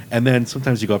 and then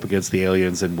sometimes you go up against the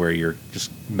aliens, and where you're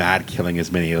just mad killing as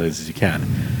many aliens as you can.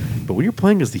 But when you're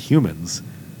playing as the humans,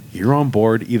 you're on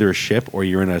board either a ship, or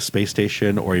you're in a space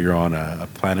station, or you're on a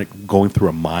planet going through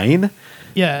a mine.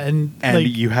 yeah, and And like,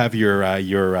 you have your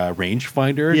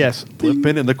rangefinder, Yes.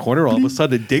 flipping in the corner. All of a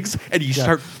sudden, it digs, and you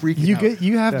start freaking you out. get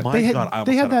you have My they had, God, I they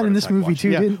almost had had a that in heart this attack movie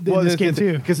watching too. it. In this game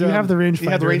too, because you have the rangefinder. You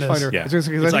have the in this. rangefinder. Yeah. Because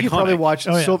I It's think you probably iconic. watched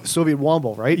Oh, yeah. Soviet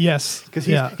Womble, right? Yes. Because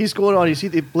Yeah. he's going on. You see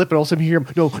the blip, and all of a sudden you hear him.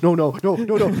 No.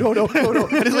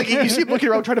 And it's like you see him looking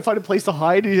around trying to find a place to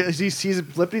hide. And he sees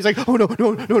it blip, and he's like, oh no.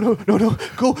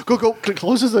 Go.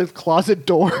 Closes the closet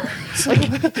door. It's like,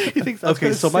 he thinks that's Okay,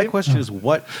 gonna so my save- question is,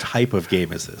 what type of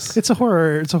game is this? It's a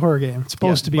horror. It's a horror game. It's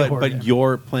supposed to be but, a horror but game.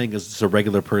 you're playing as a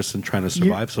regular person trying to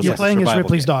survive. So it's You're like a playing as survival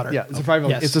Ripley's game. daughter. Yeah, it's a survival.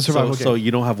 Yes. It's a survival game. So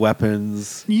you don't have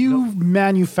weapons. You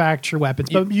manufacture weapons,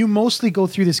 but you mostly go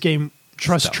through this game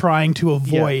just Stealth. trying to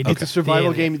avoid. It's a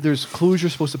survival the game. There's clues you're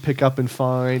supposed to pick up and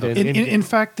find. And, In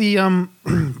fact, the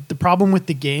the problem with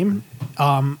the game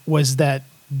was that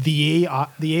the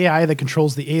AI that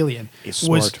controls the alien Is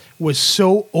was smart.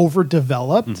 so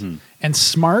overdeveloped and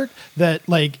smart that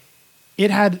like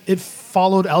it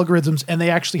followed algorithms, and they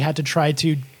actually had to try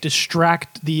to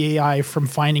distract the AI from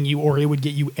finding you, or it would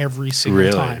get you every single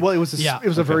Really? time. well, it was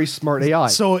a very smart AI.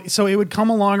 So it would come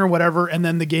along or whatever, and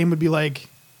then the game would be like,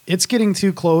 it's getting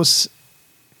too close,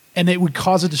 and it would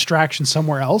cause a distraction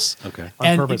somewhere else. Okay. On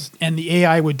And purpose. and the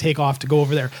AI would take off to go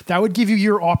over there. That would give you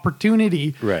your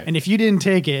opportunity. Right. And if you didn't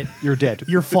take it, You're dead.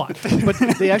 You're fucked. but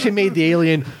they actually made the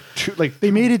alien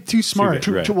They made it too smart.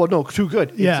 good. Right. too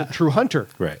good. Yeah. It's a true hunter.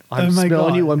 Right. I'm Oh my smelling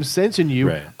God. you. I'm sensing you.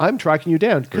 Right. I'm tracking you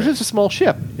down because Right. it's a small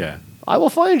ship. Yeah. I will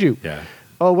find you. Yeah.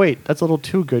 oh wait, that's a little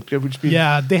too good. Which means,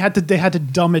 Yeah, they had to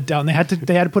dumb it down. They had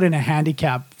to put in a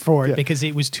handicap for it Yeah. because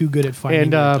it was too good at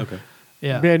finding. and it.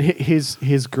 Yeah, man, his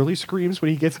girly screams when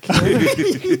he gets killed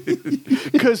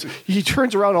because he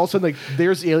turns around all of a sudden like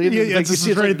there's the alien. Yeah, like, it's you just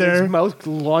see it's, right like, there. his mouth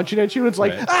launching at you. And it's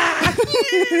like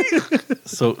Right.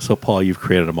 So Paul, you've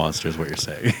created a monster, is what you're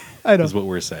saying. I know. Is what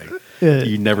we're saying. Yeah.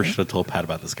 You never should have told Pat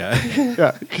about this guy.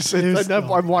 yeah, because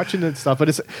I'm watching and stuff. But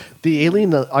it's the Alien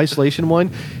the Isolation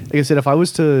one. Like I said, if I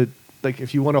was to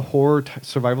if you want a horror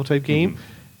survival type game,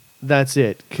 that's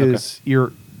it. Because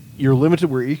you're limited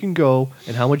where you can go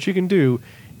and how much you can do,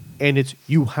 and it's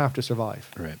you have to survive.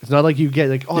 Right. It's not like you get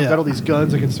like, oh, I've Yeah. got all these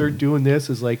guns, I can start doing this.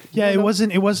 Is like, yeah. no, It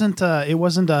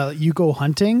wasn't. You go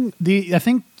hunting. I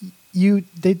think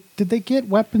did they get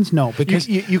weapons? No, because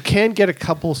you can get a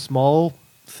couple small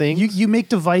things. you make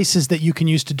devices that you can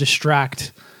use to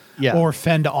distract Yeah. or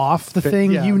fend off the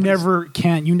thing. yeah, you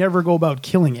because- never go about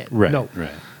killing it. Right. No. Right.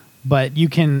 But you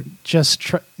can just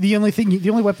the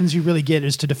only weapons you really get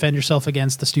is to defend yourself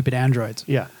against the stupid androids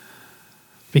yeah.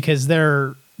 because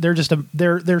they're just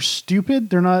they're stupid.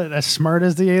 They're not as smart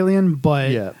as the alien,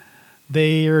 but Yeah.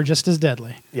 they are just as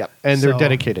deadly. Yeah. And they're So-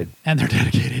 dedicated. And they're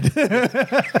dedicated.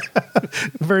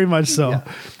 Very much so.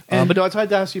 Yeah. But no, I tried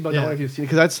to ask you about that Yeah. one if you've seen it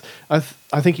because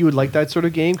I think you would like that sort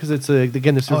of game because it's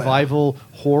again the Oh, yeah. survival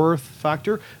horror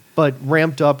factor, but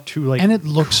ramped up to like And it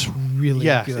looks really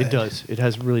yes, good. it does. It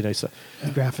has really nice stuff. The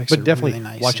graphics But are definitely really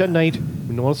nice. watch yeah. at night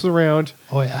when no one else is around.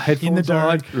 Oh, yeah. headphones In the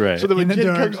dark. on. Right. So that when In the Jen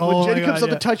dark. comes, Oh when Jen my comes God, up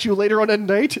to yeah. touch you later on at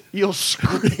night, you'll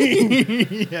scream.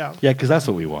 Yeah. Yeah, because that's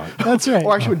what we want. That's right.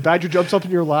 Or actually, when Badger jumps up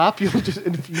in your lap, you'll just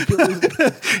and if you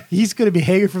feel He's going to be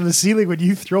hanging from the ceiling when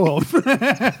you throw him.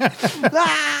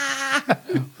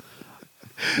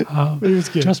 It was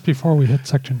good. Just before we hit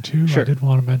section 2, Sure. I did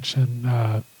want to mention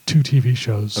 2 TV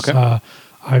shows. Okay.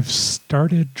 I've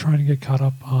started trying to get caught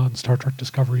up on Star Trek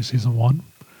Discovery Season 1.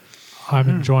 I'm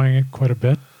enjoying it quite a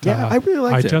bit. Yeah, I really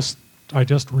liked it. I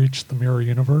just reached the Mirror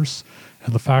Universe,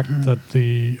 and the fact that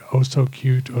the oh so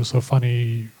cute, oh so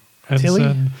funny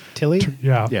ensign, Tilly?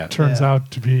 Yeah. turns Yeah.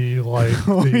 out to be like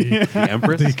the The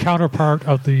Empress? the counterpart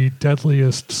of the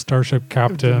deadliest starship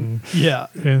captain Yeah.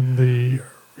 in the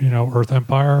Earth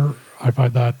Empire. I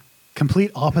find that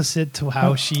Complete opposite to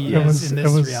how she is in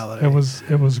this reality.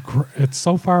 It's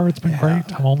so far it's been Yeah.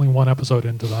 great. I'm only one episode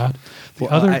into that. The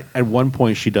Well, other at one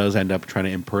point, she does end up trying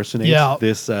to impersonate Yeah.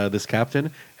 this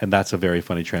captain, and that's a very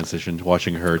funny transition to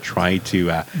watching her try to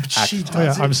act. She Oh, yeah,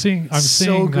 does it I'm seeing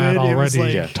so that good. It was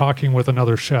already. like- Talking with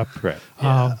another ship. Right.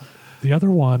 Yeah. The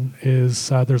other one is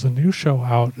there's a new show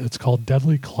out. It's called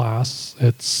Deadly Class.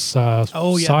 It's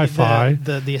Oh yeah, sci-fi.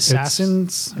 the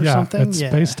assassins or yeah, something. it's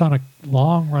based on a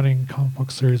long-running comic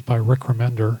book series by Rick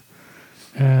Remender,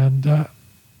 and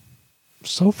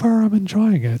so far I'm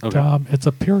enjoying it. Okay. It's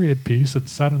a period piece.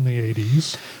 It's set in the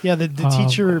 80s. Yeah, the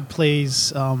teacher plays.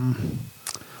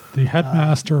 The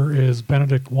headmaster is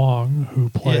Benedict Wong, who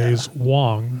plays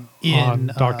Wong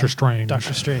on Doctor Strange.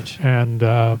 Doctor Strange.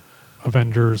 And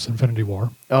Avengers Infinity War.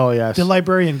 oh yes. The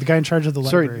librarian, the guy in charge of the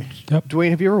library. Yep.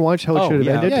 Dwayne, have you ever watched How It Oh, Should Have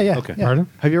yeah. Ended? Yeah, yeah. Okay. yeah. Pardon?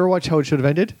 Have you ever watched How It Should Have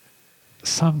Ended?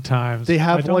 Sometimes. They I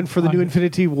have don't one for the new find it-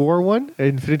 Infinity War one.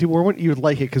 Infinity War one. You would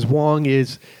like it because Wong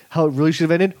is how it really should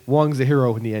have ended. Wong's the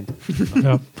hero in the end.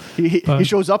 Yep. He But-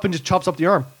 shows up and just chops up the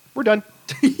arm. We're done.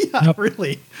 Yeah, Yep.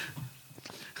 really.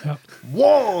 Yep.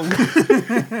 Wong.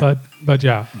 But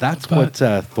yeah. That's But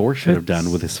what Thor should have it's-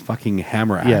 done with his fucking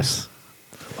hammer axe. Yes.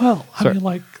 Well, I Sorry. mean,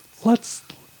 like, let's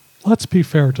be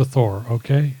fair to Thor,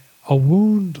 okay? A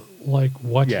wound like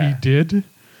what Yeah. he did,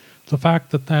 the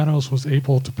fact that Thanos was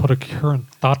able to put a coherent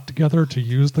thought together to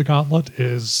use the gauntlet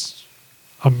is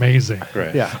amazing.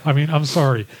 Right. Yeah. I mean, I'm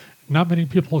sorry. Not many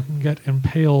people can get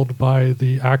impaled by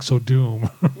the Axe of Doom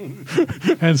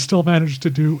and still manage to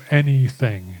do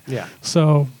anything. Yeah.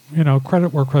 So,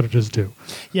 credit where credit is due.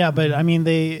 Yeah, but I mean,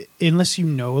 unless you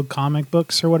know comic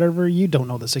books or whatever, you don't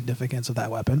know the significance of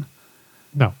that weapon.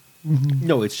 No.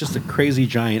 No, it's just a crazy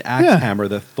giant axe Yeah. hammer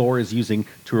that Thor is using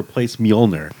to replace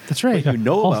Mjolnir. That's right. But you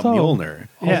know about Although- Mjolnir.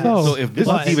 Yeah. although- So if this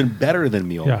But- is even better than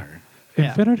Yeah. Mjolnir. Yeah.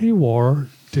 Infinity War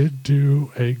did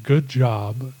do a good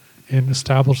job in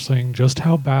establishing just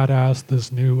how badass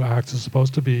this new axe is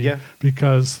supposed to be. Yeah.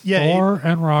 Because Yeah, Thor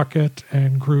and Rocket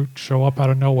and Groot show up out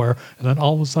of nowhere, and then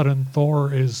all of a sudden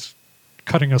Thor is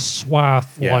cutting a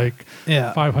swath Yeah. like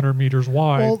Yeah. 500 meters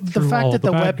wide. Well, the through fact all that the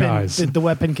the bad weapon guys. the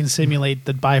weapon can simulate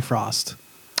the Bifrost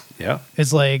Yeah.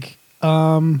 is like,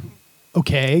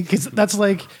 okay, because that's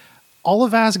like all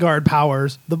of Asgard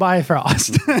powers the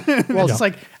Bifrost. Well, it's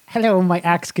like, hello, my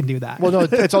axe can do that. Well, no,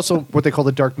 it's also what they call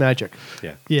the dark magic.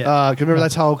 Yeah. yeah, 'Cause remember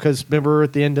that's how. Because remember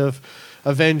at the end of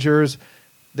Avengers,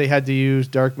 they had to use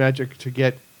dark magic to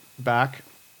get back,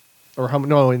 or how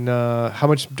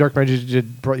much dark magic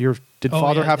did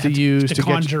Father have to use to get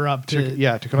conjure up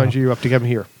to conjure you up to get him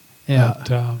here?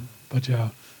 yeah. But yeah,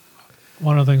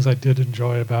 one of the things I did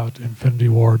enjoy about Infinity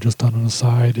War, just on an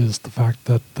aside, is the fact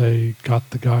that they got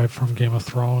the guy from Game of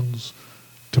Thrones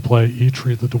to play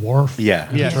Eitri the dwarf. Yeah.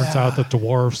 And it turns out that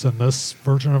dwarves in this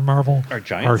version of Marvel Are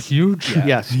giants. are huge. Yeah.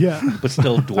 Yes. Yeah. But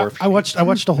still dwarf. I watched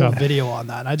a whole Yeah. video on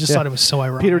that. I just Yeah. thought it was so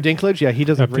ironic. Peter Dinklage, yeah, he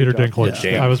does a Yeah, great Peter job. Dinklage.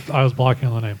 Yeah. I was blocking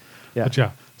on the name. Yeah. But yeah.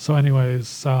 So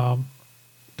anyways,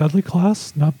 Deadly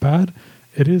Class, not bad.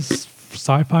 It is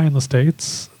sci-fi in the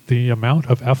States. The amount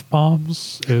of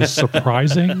F-bombs is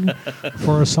surprising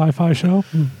for a sci-fi show.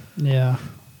 Yeah.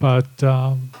 But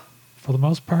for the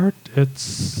most part,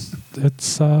 it's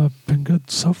been good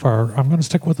so far. I'm going to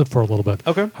stick with it for a little bit.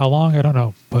 Okay. How long? I don't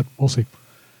know, but we'll see.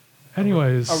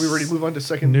 Anyways, Are we ready to move on to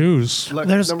second news?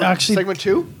 There's actually- segment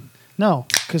 2? No,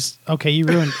 because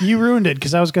you ruined it.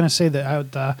 Because I was going to say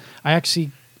that I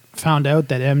actually found out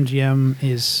that MGM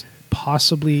is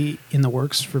possibly in the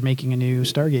works for making a new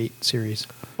Stargate series.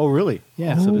 Oh, really?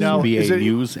 Yeah. So this Now, would be is a it-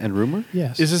 news and rumor.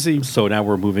 Yes. Is this a So now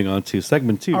we're moving on to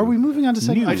segment 2. Are we moving on to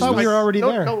second? I News. thought we were already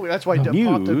there. No, that's why I popped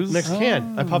the News. next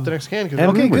can. I popped the next can. 'cause- And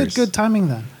Okay, rumors. good timing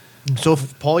then. So,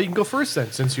 Paul, you can go first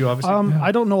then, since you obviously.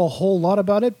 I don't know a whole lot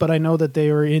about it, but I know that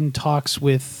they were in talks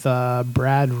with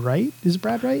Brad Wright. Is it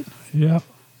Brad Wright? Yeah.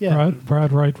 Yeah.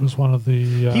 Brad Wright was one of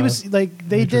the. He was like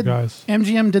they major did. guys.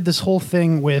 MGM did this whole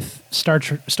thing with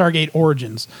Stargate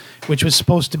Origins, which was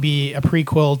supposed to be a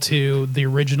prequel to the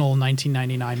original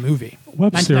 1999 movie,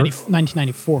 Web series.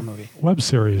 1994 movie. web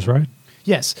series, right?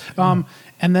 Yes,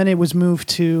 and then it was moved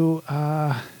to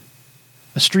a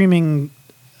streaming.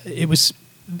 It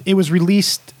was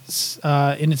released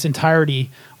in its entirety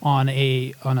on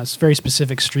a very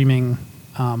specific streaming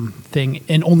thing,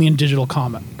 and only in digital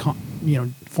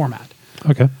format.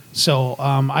 Okay. So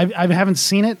I haven't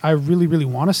seen it. I really, really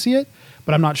want to see it,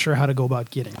 but I'm not sure how to go about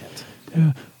getting it.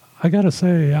 Yeah, I gotta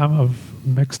say, I'm of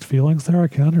mixed feelings there. I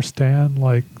can understand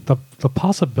like the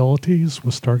possibilities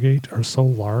with Stargate are so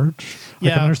large. I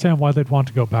Yeah. can understand why they'd want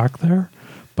to go back there,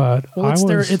 but Well,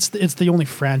 it's the only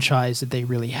franchise that they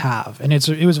really have, and it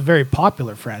was a very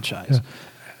popular franchise.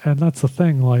 Yeah. And that's the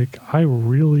thing. Like, I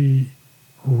really,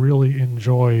 really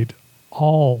enjoyed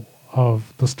all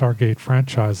of the Stargate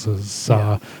franchises.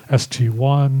 Yeah.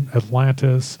 SG-1,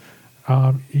 Atlantis,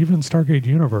 even Stargate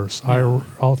Universe.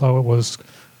 Although it was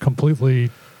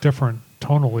completely different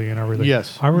tonally and everything.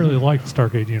 Yes. I really liked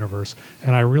Stargate Universe,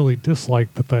 and I really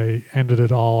disliked that they ended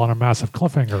it all on a massive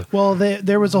cliffhanger. Well,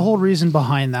 there was a whole reason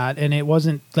behind that, and it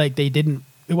wasn't like they didn't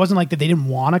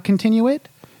want to continue it.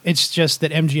 It's just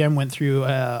that MGM went through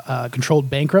a controlled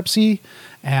bankruptcy,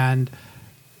 and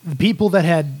the people that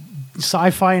had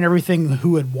sci-fi and everything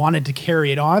who had wanted to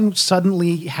carry it on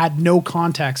suddenly had no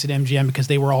contacts at MGM because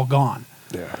they were all gone.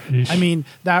 Yeesh. I mean,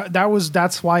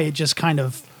 that's why it just kind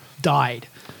of died,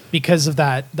 because of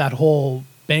that whole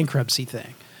bankruptcy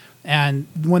thing. And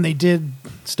when they did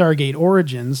Stargate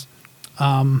Origins,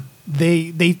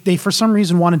 they for some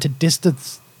reason wanted to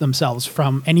distance themselves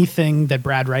from anything that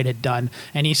Brad Wright had done,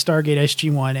 any Stargate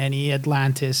SG-1, any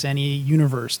Atlantis, any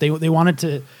universe. They wanted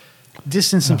to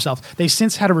distance themselves. They've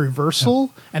since had a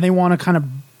reversal, and they want to kind of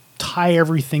tie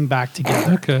everything back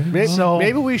together. Okay.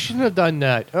 Maybe we shouldn't have done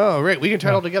that. Oh, right. We can tie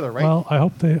it all together, right? Well, I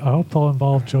hope they'll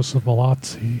involve Joseph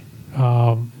Malazzi.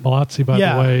 Malazzi, by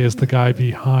Yeah. the way, is the guy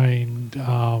behind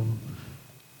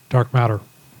Dark Matter.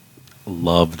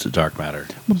 Loved Dark Matter.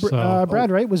 So-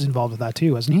 Brad Wright was involved with that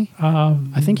too, wasn't he?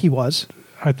 I think he was.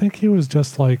 I think he was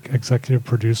just like executive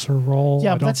producer role.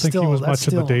 Yeah, I but don't that's think still- he was that's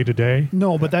much in the still- day to day.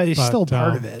 No, but that is still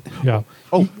part of it. Yeah.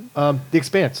 The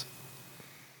Expanse.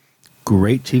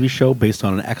 Great TV show based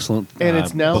on an excellent And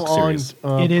it's now book on series.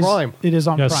 It is. Prime. It is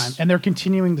on Yes. Prime, and they're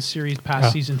continuing the series past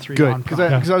Yeah. season 3 Good. on Because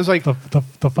Prime. I was like,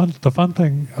 the fun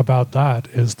thing about that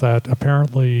is that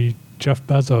apparently Jeff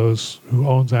Bezos, who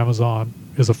owns Amazon,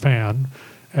 is a fan,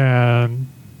 and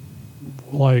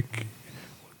like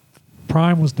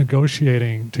Prime was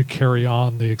negotiating to carry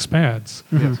on The Expanse,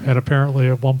 and apparently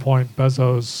at one point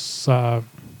Bezos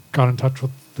got in touch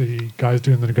with the guys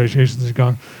doing the negotiations. He's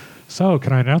gone, so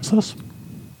can I announce this?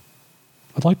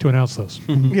 I'd like to announce this.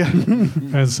 yeah.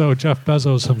 And so Jeff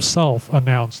Bezos himself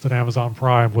announced that Amazon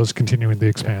Prime was continuing The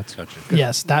Expanse. Gotcha.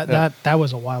 Yes, that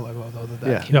was a while ago though.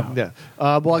 That came out. Yeah.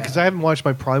 Well, because I haven't watched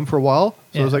my Prime for a while,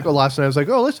 so I was Yeah. like, last night I was like,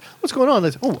 what's going on?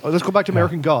 Let's go back to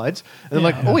American Gods, and I'm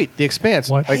like, Yeah. oh wait, The Expanse.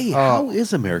 What? Like, Hey, how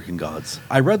is American Gods?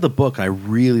 I read the book. I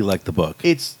really like the book.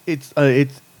 it's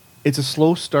a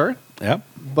slow start, Yep.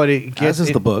 but it gets As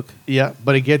is the book. Yeah,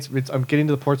 but I'm getting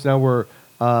to the parts now where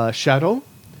Shadow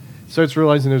starts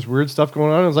realizing there's weird stuff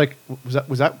going on. I was like,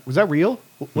 was that real?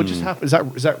 What just happened?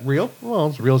 Is that real? Well,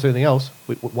 it's real as anything else.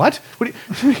 Wait, what?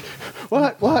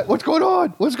 What? What's going on?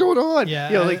 What's going on? Yeah.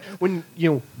 You know, like when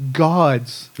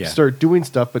gods Yeah. start doing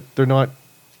stuff, but they're not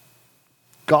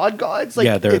gods.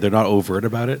 Like they're not overt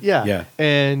about it. yeah.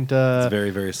 And It's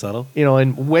very, very subtle.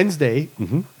 and Wednesday,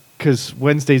 because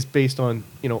Wednesday's based on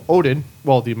Odin.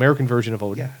 Well, the American version of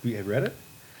Odin. Yeah, have you read it?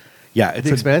 Yeah, it's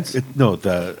The Expanse? No,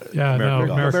 the Yeah, no,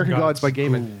 Gods. American American Gods by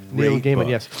Gaiman. Neil Great Gaiman. book.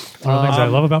 Yes. One of the things I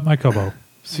love about my Kobo.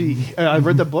 See, I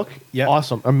read the book. Yeah.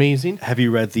 Awesome, amazing. Have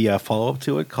you read the follow-up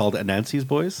to it called Anansi's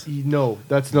Boys? No,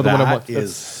 that's another one I want. That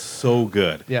is so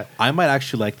good. Yeah. I might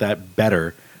actually like that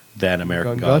better than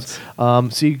American Gods.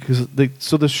 Gods. See, because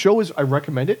the show is, I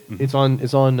recommend it. It's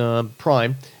on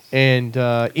Prime, and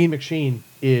Ian McShane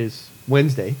is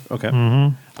Wednesday. Okay.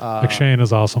 McShane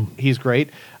is awesome. He's great.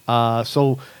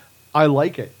 So I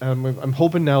like it. I'm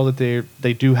hoping now that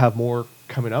they do have more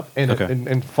coming up and Okay.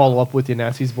 and follow up with the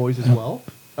Nazis Boys as well,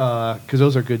 because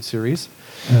those are good series.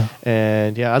 Yeah.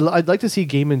 And yeah, I'd like to see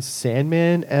Gaiman's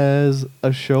Sandman as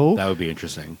a show. That would be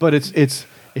interesting. But it's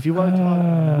if you want to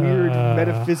talk weird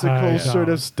metaphysical I sort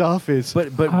don't. of stuff, is But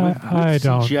I- with I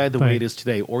don't CGI the way think- it is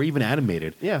today, or even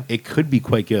animated, Yeah. it could be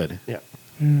quite good. yeah.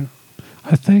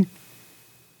 I think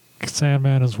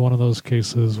Sandman is one of those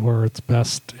cases where it's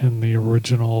best in the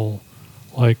original,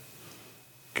 like,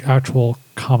 actual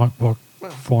comic book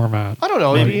format. I don't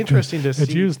know. It'd be Like, interesting to it see.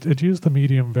 It used the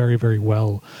medium very, very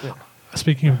well. Yeah.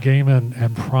 Speaking of Gaiman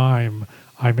and Prime,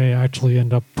 I may actually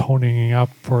end up ponying up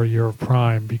for your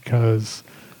Prime because,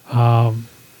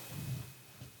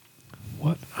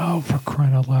 for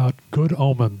crying out loud, Good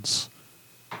Omens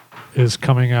is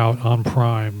coming out on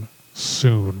Prime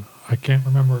soon. I can't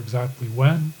remember exactly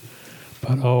when,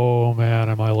 but oh man,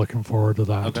 am I looking forward to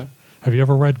that. Okay. Have you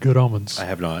ever read Good Omens? I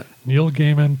have not. Neil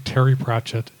Gaiman, Terry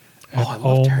Pratchett. And I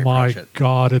love Terry my Pratchett.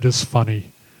 God, it is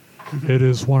funny. It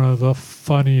is one of the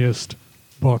funniest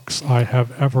books I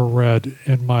have ever read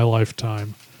in my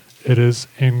lifetime. It is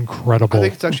incredible. I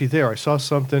think it's actually there. I saw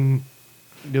something.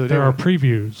 There are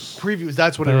previews. previews.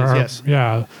 That's what There it is. are- Yes.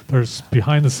 Yeah, there's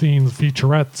behind the scenes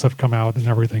featurettes have come out and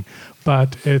everything.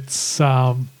 But it's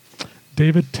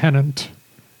David Tennant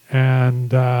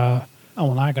and Oh,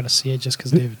 well, now I got to see it just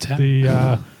because David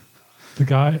Tennant. the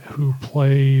guy who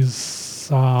plays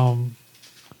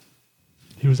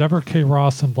he was Everett K.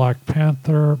 Ross in Black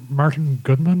Panther, Martin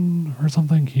Goodman or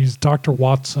something. He's Dr.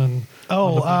 Watson.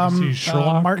 on the BBC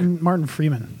Sherlock. Martin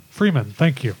Freeman. Freeman.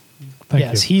 Thank you. Thank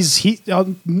Yes, you. he's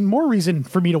more reason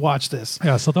for me to watch this.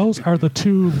 Yeah, so those are the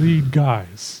two lead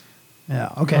guys. Yeah.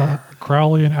 Okay.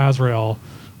 Crowley and Azrael,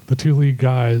 the two lead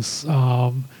guys.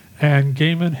 And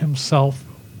Gaiman himself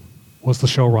was the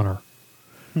showrunner.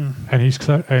 And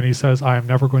he says, I am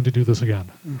never going to do this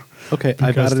again. Okay, I've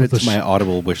Because added of it the to my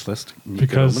Audible wish list.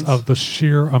 Because of the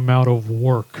sheer amount of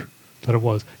work that it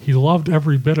was. He loved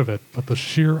every bit of it, but the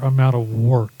sheer amount of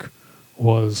work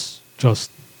was just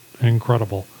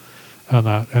incredible.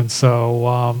 And so,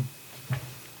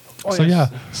 Oh, yes. yeah.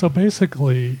 So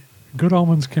basically, Good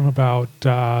Omens came about.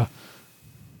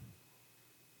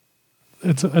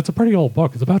 It's a pretty old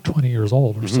book. It's about 20 years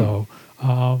old or so.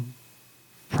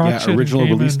 Pratchett and original Gaiman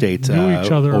release date, knew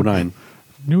each other 09.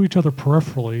 Knew each other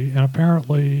peripherally, and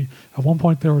apparently at one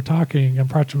point they were talking, and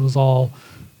Pratchett was all,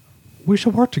 "We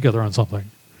should work together on something."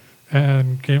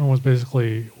 And Gaiman was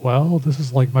basically, well, this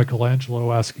is like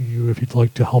Michelangelo asking you if you'd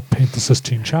like to help paint the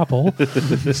Sistine Chapel.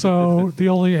 So the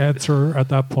only answer at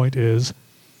that point is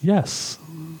yes.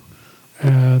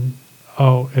 And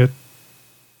I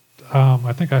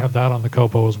think I have that on the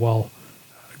Kobo as well.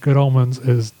 Good Omens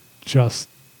is just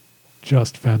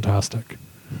fantastic.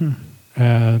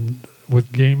 And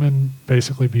with Gaiman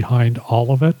basically behind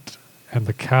all of it and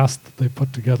the cast that they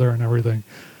put together and everything,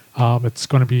 it's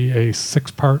going to be a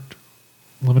 6-part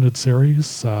limited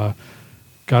series. Got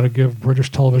to give British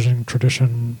television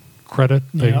tradition credit.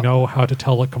 They Yeah. know how to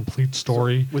tell a complete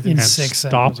story within In and 6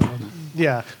 stop. episodes.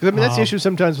 Yeah. 'Cause, I mean, that's the issue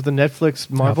sometimes with the Netflix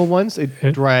Marvel ones.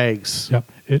 It drags. Yep.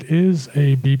 It is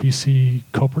a BBC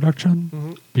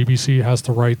co-production. BBC has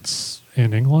the rights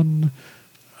in England.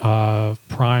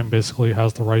 Prime basically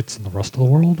has the rights in the rest of the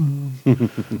world.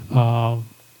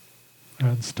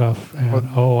 And stuff. And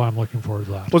I'm looking forward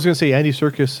to that. I was going to say Andy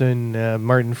Serkis and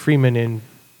Martin Freeman in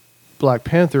Black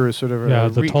Panther is sort of Yeah,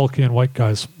 the Tolkien white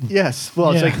guys. Yes.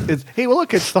 Well, Yeah. it's like hey, well,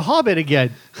 look, it's the Hobbit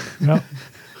again Yep.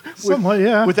 Somewhat,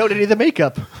 yeah. without any of the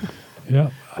makeup. Yeah.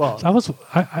 Well- That was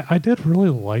I did really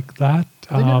like that.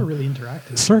 They never really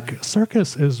interacted.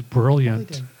 Circus is brilliant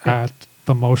did. at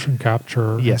the motion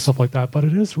capture and Yes. stuff like that, but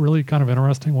it is really kind of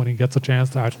interesting when he gets a chance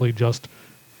to actually just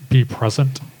be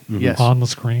present Yes. on the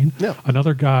screen. Yeah.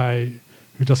 Another guy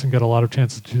who doesn't get a lot of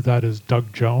chances to do that is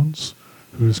Doug Jones,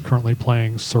 who's currently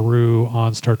playing Saru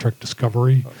on Star Trek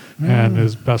Discovery and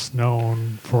is best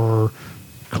known for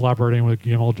collaborating with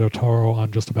Guillermo del Toro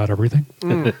on just about everything.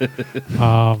 And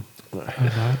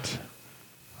that,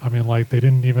 I mean, like, they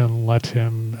didn't even let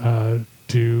him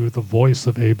do the voice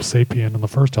of Abe Sapien in the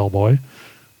first Hellboy,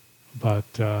 but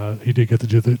he did get to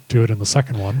do it in the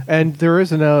second one. And there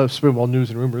is news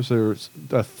and rumors. There's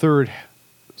a third.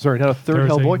 Sorry, not a third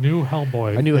There's Hellboy. a new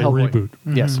Hellboy, A new Hellboy. reboot.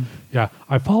 Yes. Yeah,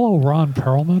 I follow Ron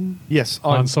Perlman Yes.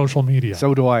 on social media.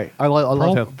 So do I. I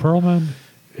love him. Perlman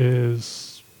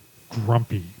is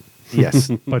grumpy, Yes.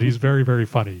 but he's very, very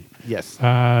funny. Yes.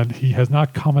 And he has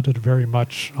not commented very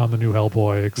much on the new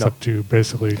Hellboy, except to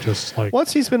basically just like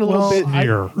Once he's been a little bit.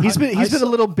 sneer. He's been a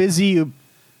little busy.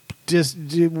 Just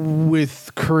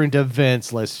with current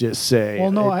events, let's just say.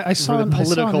 Well, no, I saw the an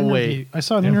political way. I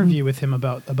saw an interview with him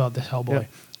about the Hellboy,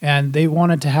 and they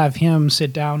wanted to have him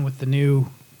sit down with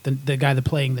the guy that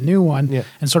playing the new one,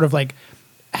 and sort of like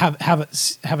have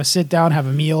a sit down, have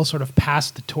a meal, sort of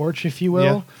pass the torch, if you will.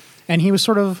 Yeah. And he was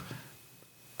sort of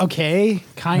okay,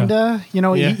 kinda. You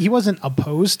know, he wasn't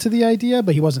opposed to the idea,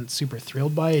 but he wasn't super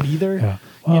thrilled by it either. Yeah.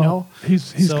 You Well, know,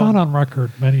 he's So- gone on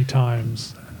record many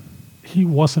times. He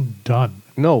wasn't done.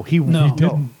 No, he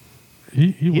Didn't. He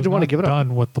was didn't wanna not give it up.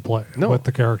 done with the play, No. with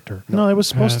the character. no, it was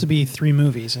supposed And to be 3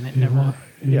 movies, and it He, never. wa-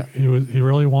 he, Yeah. he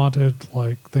really wanted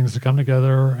like things to come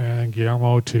together and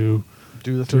Guillermo to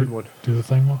do the third one. do the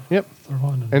thing. Yep. Third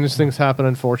one. And these things happen,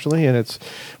 unfortunately, and it's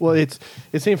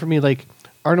same for me. Like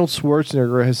Arnold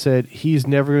Schwarzenegger has said he's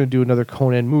never going to do another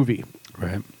Conan movie,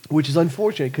 Right. which is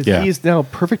unfortunate because Yeah. he is now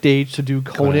perfect age to do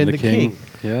Conan the King.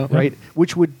 Yeah. Right?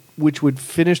 Which would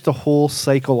finish the whole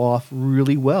cycle off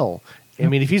really well. I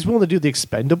mean, if he's willing to do the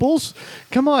Expendables,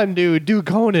 come on, dude, do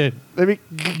Conan. I mean,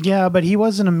 Yeah, but he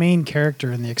wasn't a main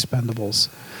character in the Expendables.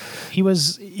 He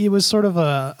was sort of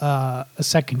a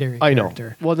secondary I know.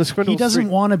 character. Well, the Expendables he doesn't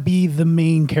 3 want to be the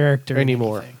main character in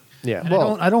anymore. anything. Yeah, And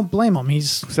well, I don't blame him.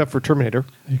 He's except for Terminator.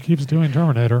 He keeps doing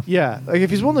Terminator. Yeah, like if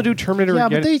he's willing to do Terminator yeah,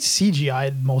 again, but they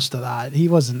CGI'd most of that. He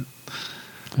wasn't.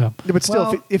 Yeah. but still,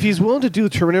 well- if he's willing to do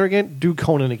Terminator again, do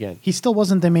Conan again. He still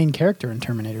wasn't the main character in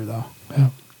Terminator, though. Yeah.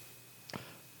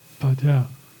 But yeah.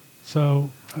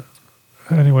 So,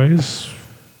 anyways,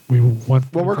 we went. Well,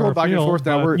 pretty we're far going back and afield, forth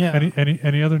now. but We're- Yeah.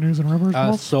 any other news and rumors?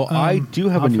 Paul? So I do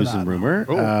have a not for news that. and rumor.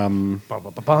 Bum,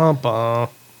 bum, bum, bum.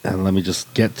 And let me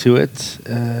just get to it.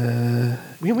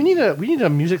 We need a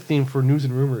music theme for news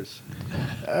and rumors.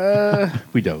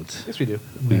 We don't. Yes, we do.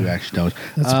 We actually don't.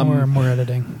 That's more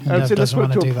editing. He I'd say let's doesn't put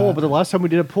wanna it to do a poll. that. But the last time we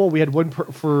did a poll, we had one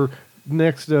for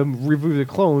next review of the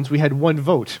clones. We had one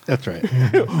vote. That's right.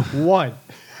 One.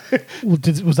 Well,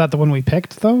 was that the one we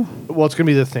picked, though? Well, it's going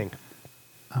to be the thing.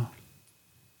 Oh.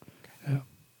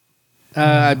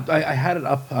 I had it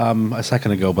up a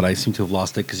second ago, but I seem to have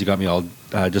lost it because you got me all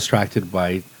distracted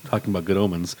by talking about Good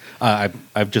Omens.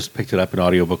 I've just picked it up in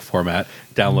audiobook format,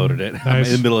 downloaded it. I'm Nice.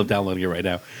 in the middle of downloading it right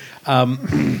now.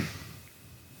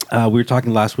 We were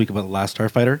talking last week about The Last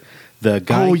Starfighter. The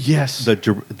guy, Oh, yes.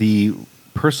 the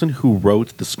person who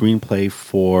wrote the screenplay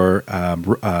for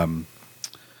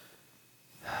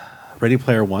Ready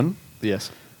Player One Yes.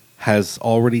 has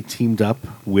already teamed up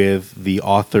with the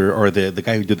author or the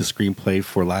guy who did the screenplay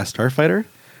for Last Starfighter,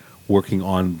 working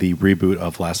on the reboot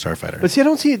of Last Starfighter. But see, I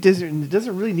don't see it.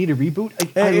 Doesn't really need a reboot.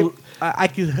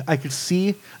 I could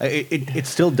see it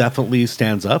still definitely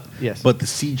stands up. Yes. but the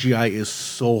CGI is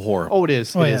so horrible. Oh, it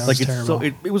is. Oh, It yeah. is. like It's it's so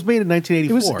terrible. it was made in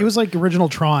 1984. It was like original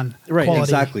Tron. right, quality.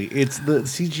 exactly. It's the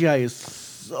CGI is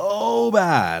so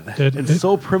bad. It- it's it-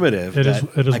 so primitive. It is.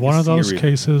 that It is I can one of see a those reboot.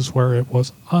 cases where it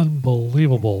was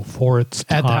unbelievable for its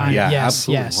At time. time. Yeah, Yes,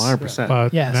 absolutely, yes. 100%.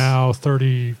 But Yes. now,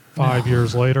 35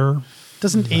 years later,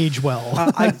 Doesn't age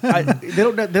well. They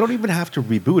don't even have to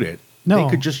reboot it. No. They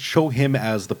could just show him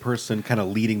as the person kind of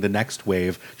leading the next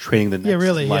wave, training the next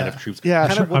really, line yeah. of troops. Yeah,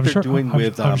 kind sure. of what they're doing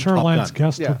with I'm sure Top Lance Gun.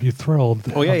 Guest Yeah. would be thrilled.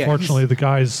 Oh, yeah, yeah. Unfortunately, the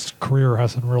guy's career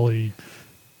hasn't really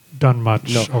done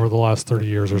much No. over the last 30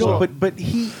 years or No, so. but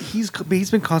he's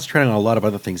been concentrating on a lot of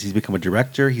other things. He's become a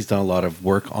director. He's done a lot of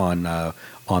work on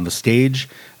the stage,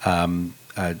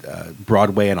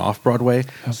 Broadway and off Broadway.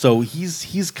 So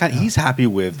he's happy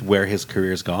with where his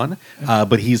career's gone.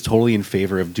 But he's totally in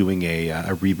favor of doing a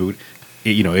reboot.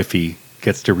 You know, if he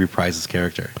gets to reprise his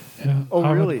character. Yeah, Oh, I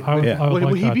would- really? I would, Yeah. I would Would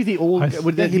like he that. be the old? I-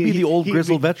 Would Yeah, he'd be the old he'd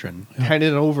grizzled be veteran.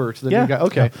 handed it over to the Yeah. new guy.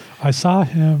 Okay. I saw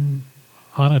him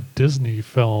on a Disney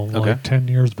film Okay. like 10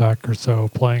 years back or so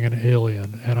playing an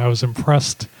alien, and I was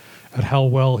impressed at how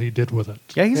well he did with it.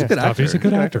 Yeah, he's a Yeah. good Stuff. actor. He's a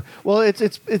good actor. Well, it's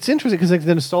interesting because like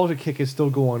the nostalgia kick is still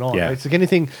going on. Yeah. Right? It's like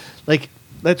anything like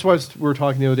that's why we were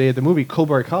talking the other day at the movie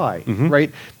Cobra Kai,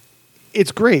 right?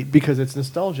 It's great because it's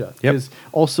nostalgia. Yep. Because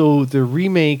also the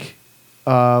remake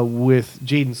with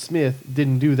Jaden Smith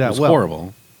didn't do that It was well.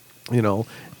 horrible. You know,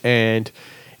 and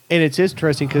it's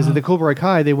interesting because in the Cobra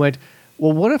Kai they went,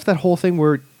 well, what if that whole thing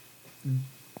where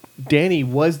Danny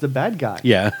was the bad guy?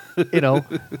 Yeah. You know,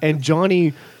 and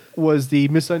Johnny was the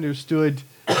misunderstood,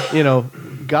 you know,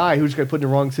 guy who just got put in the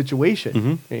wrong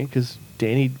situation. Because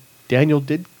Daniel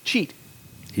did cheat.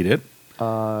 He did.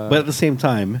 But at the same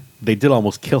time, they did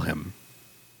almost kill him.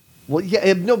 Well,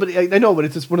 yeah, no, but I know, but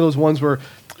it's just one of those ones where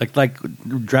Like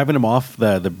driving him off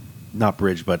the not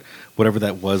bridge, but whatever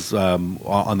that was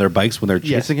on their bikes when they're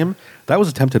Yes. chasing him. That was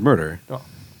attempted murder. oh,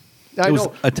 It I was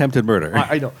know, attempted murder.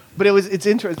 I know, but it's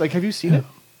interesting. Like, have you seen it?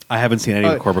 I haven't seen any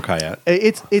of Cobra Kai yet.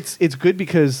 It's good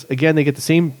because again they get the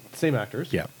same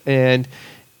actors. Yeah.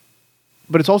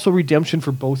 But it's also redemption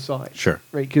for both sides. Sure.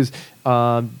 Right, because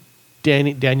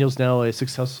Daniel's now a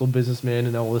successful businessman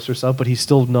and all this sort of stuff, but he's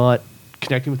still not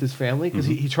connecting with his family because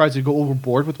he tries to go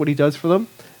overboard with what he does for them,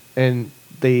 and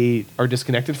they are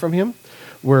disconnected from him.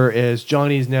 Whereas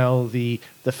Johnny's now the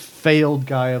failed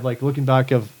guy of like looking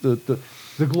back of the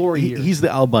glory years. He's the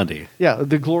Al Bundy. Yeah,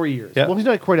 the glory years. Yeah. Well, he's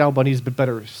not quite Al Bundy. He's a bit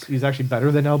better. He's actually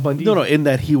better than Al Bundy. No, in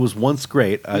that he was once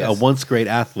great, a Yes. once great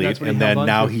athlete, That's what he and held then on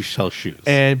now to. he sells shoes.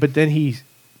 But then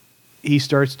he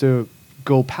starts to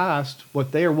go past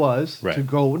what there was Right. to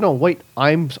go. No, wait.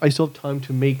 I still have time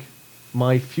to make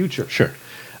my future. Sure.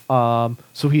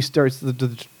 So he starts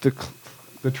the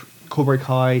Cobra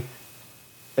Kai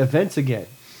events again.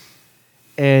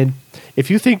 And if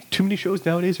you think too many shows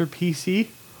nowadays are PC,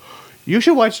 you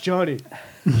should watch Johnny.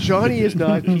 Johnny is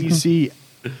not PC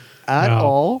at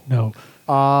all. No.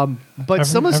 But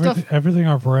some of the stuff. Everything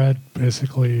I've read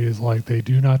basically is like they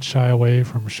do not shy away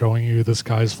from showing you this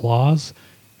guy's flaws,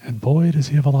 and boy, does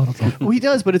he have a lot of them. Well, he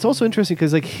does, but it's also interesting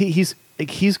because like he's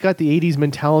got the '80s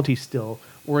mentality still,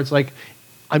 where it's like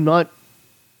I'm not,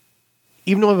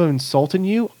 even though I'm insulting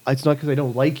you, it's not because I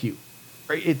don't like you,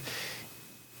 right?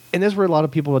 And that's where a lot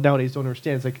of people nowadays don't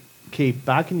understand. It's like, okay,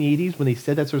 back in the '80s when they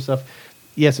said that sort of stuff,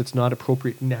 yes, it's not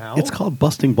appropriate now. It's called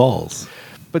busting balls.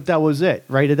 But that was it,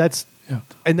 right? And that's Yeah.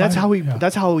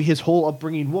 that's how his whole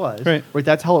upbringing was, Right.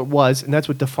 That's how it was, and that's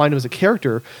what defined him as a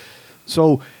character.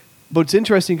 So, but it's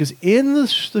interesting because in the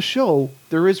show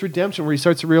there is redemption where he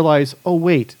starts to realize, oh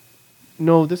wait,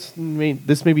 no, this may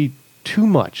be too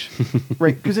much,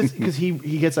 right? Because he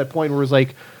gets that point where it's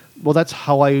like, well, that's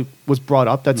how I was brought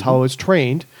up, that's how I was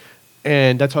trained,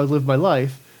 and that's how I lived my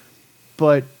life.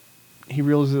 But he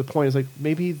realizes at the point is like,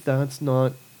 maybe that's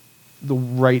not the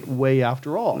right way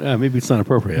after all. Yeah, maybe it's not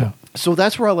appropriate. Yeah. So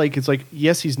that's where I like, it's like,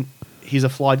 yes, he's a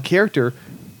flawed character,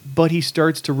 but he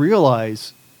starts to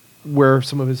realize where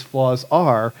some of his flaws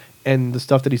are, and the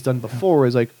stuff that he's done before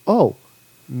is like, oh,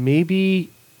 maybe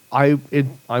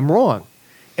I'm wrong.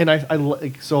 And I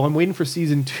like, so I'm waiting for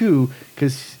season 2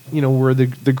 because you know where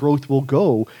the growth will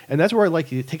go, and that's where I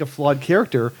like you take a flawed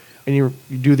character and you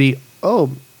do the,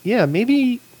 oh yeah,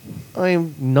 maybe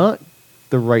I'm not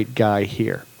the right guy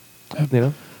here, you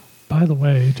know. By the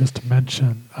way, just to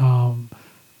mention,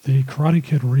 the Karate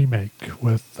Kid remake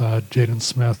with Jaden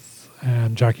Smith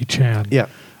and Jackie Chan Yeah.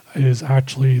 is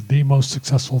actually the most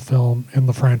successful film in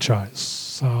the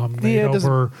franchise. Made Yeah, it doesn't-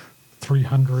 over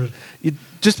 300.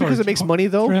 Just Sorry, because it makes money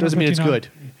though doesn't mean it's good.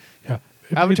 Yeah.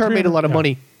 It Avatar made a lot of 300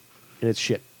 money, and it's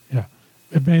shit. Yeah.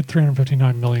 It made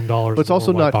 $359 million. But it's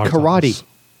also not karate.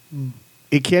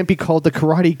 It can't be called the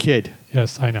Karate Kid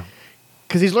Yes, I know.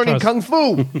 because he's learning Trust.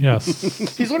 kung fu.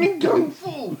 Yes. He's learning kung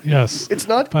fu. Yes. It's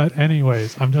not. But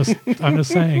anyways, I'm just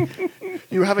saying.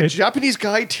 You have a It- Japanese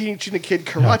guy teaching a kid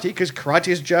karate because karate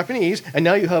is Japanese, and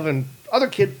now you have an other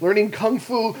kid learning kung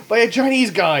fu by a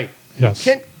Chinese guy. Yes.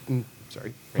 Can't.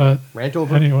 Sorry. But Rant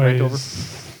over. anyways, Rant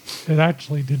over. it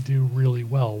actually did do really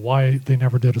well. Why they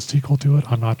never did a sequel to it,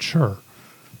 I'm not sure.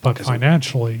 But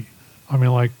financially, I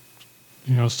mean, like,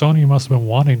 you know, Sony must have been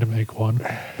wanting to make one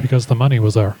because the money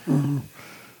was there.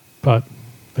 But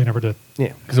they never did.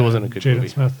 Yeah, because it wasn't a good Jaden movie.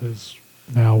 Smith is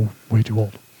now way too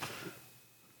old.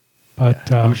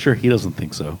 But I'm sure he doesn't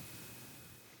think so.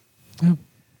 yeah,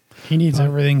 He needs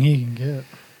everything he can get.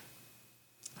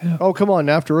 Oh come on!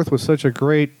 After Earth was such a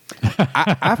great.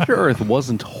 After Earth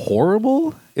wasn't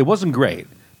horrible. It wasn't great,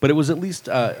 but it was at least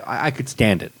I could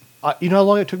stand it. You know how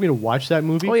long it took me to watch that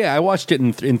movie? Oh yeah, I watched it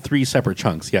in 3 separate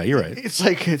chunks. Yeah, you're right. It's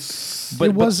like it's.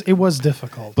 But- it was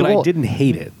difficult. But I Well- didn't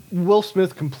hate it. Will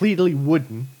Smith completely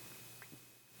wooden.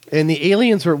 And the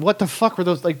aliens were, what the fuck were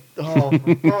those, like, oh,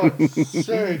 for God's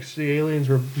sakes, the aliens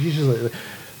were,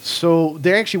 so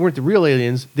they actually weren't the real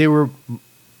aliens, they were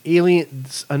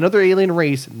aliens, another alien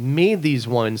race made these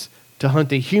ones to hunt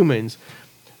the humans,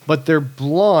 but they're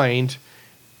blind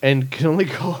and can only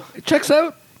go. It checks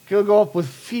out. Can go up with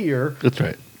fear, That's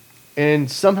right. and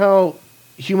somehow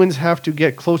humans have to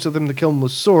get close to them to kill them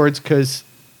with swords because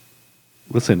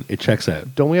Listen, it checks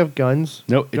out. don't we have guns?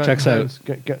 No, it checks out.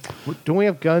 Don't we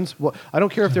have guns? Well, I don't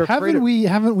care if they're afraid of-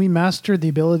 Haven't we mastered the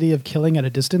ability of killing at a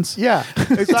distance? Yeah,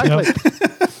 exactly.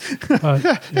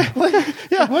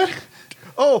 Yeah. What?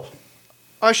 Oh,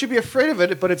 I should be afraid of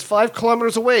it, but it's 5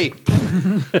 kilometers away.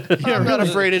 I'm not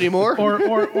afraid anymore.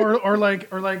 Or like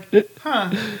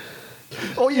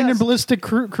Oh yeah. interballistic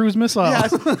cruise missile.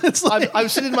 Yes. I'm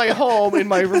sitting in my home in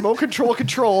my remote control.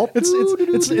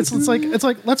 It's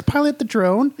like let's pilot the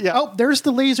drone. Yeah. Oh, there's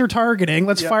the laser targeting.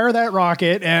 Let's Yeah. fire that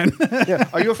rocket and Yeah.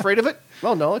 Are you afraid of it?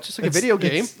 Well, no. It's just like a video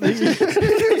game.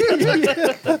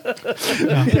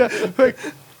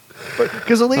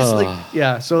 Because at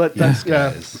least, So that's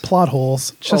Guys. plot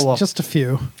holes. well. Just a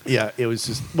few. yeah. It was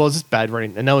just bad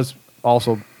writing, and that was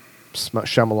also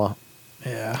Shyamalan.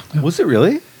 Yeah. Was it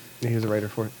really? He was a writer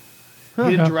for it.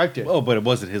 He didn't direct it. Oh, but it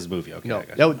wasn't his movie. Okay, no, I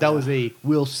got that was a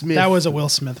Will Smith. That was a Will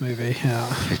Smith movie.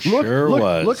 Yeah. it. Sure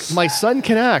was. Look, my son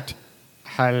can act.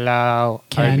 Hello,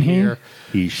 Can I'm he? here.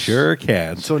 He sure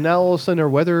can. So now all of a sudden our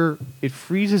weather, it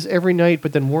freezes every night,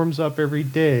 but then warms up every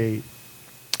day.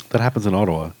 That happens in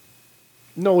Ottawa.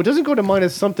 No, it doesn't go to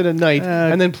minus something at night,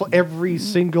 and then every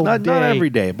single Not day. every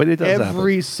day, but it does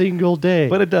every single day. happen.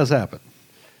 But it does happen.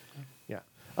 Yeah.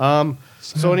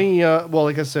 Sony, well,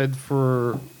 like I said,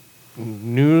 for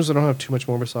news, I don't have too much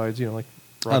more besides, like.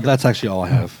 Rocket. That's actually all I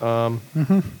have.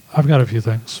 I've got a few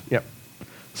things. Yep.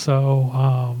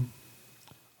 So,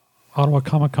 Ottawa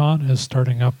Comic Con is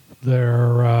starting up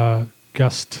their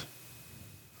guest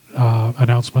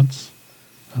announcements,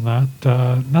 and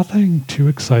that nothing too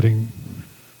exciting,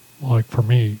 like for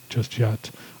me just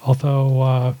yet.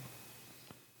 Although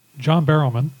John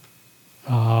Barrowman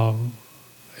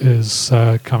is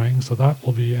coming, so that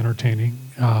will be entertaining.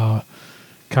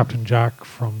 Captain Jack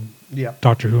from Yeah.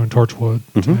 Doctor Who and Torchwood,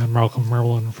 and Malcolm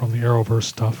Merlin from the Arrowverse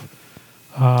stuff.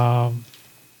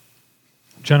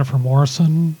 Jennifer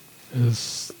Morrison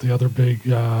is the other big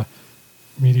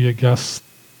media guest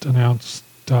announced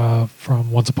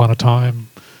from Once Upon a Time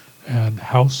and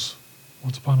House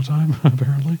Once Upon a Time,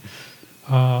 apparently.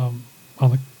 On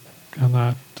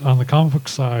the comic book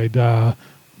side,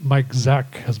 Mike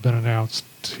Zeck has been announced.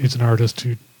 He's an artist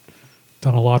who's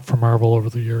done a lot for Marvel over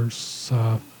the years,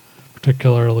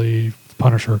 particularly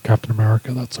Punisher, Captain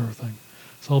America, that sort of thing.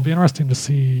 So it'll be interesting to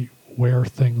see where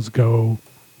things go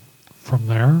from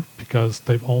there, because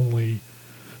they've only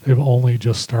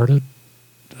just started,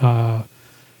 and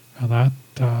that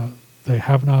they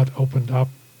have not opened up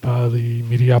the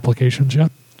media applications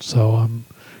yet. So I'm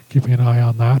keeping an eye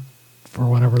on that for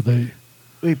whenever they.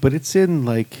 Wait, but it's in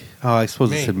I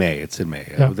suppose it's in May. It's in May.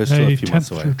 Yeah, There's still May a few 10th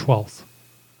months away. through 12th.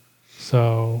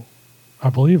 So I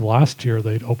believe last year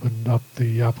they'd opened up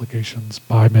the applications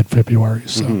by mid-February.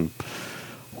 So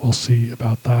we'll see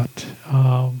about that.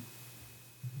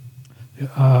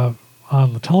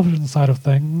 On the television side of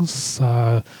things,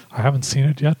 I haven't seen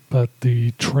it yet, but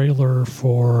the trailer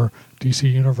for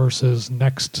DC Universe's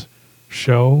next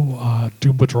show,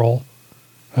 Doom Patrol,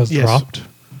 has dropped.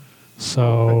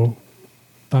 So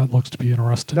that looks to be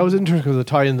interesting. That was interesting because the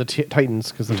tie in the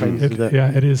Titans, because the Titans did that.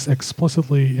 Yeah, it is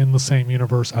explicitly in the same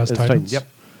universe as Titans. Yep.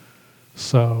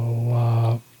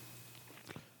 So,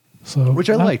 Which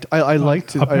I liked. I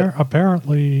liked it.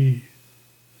 Apparently,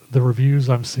 the reviews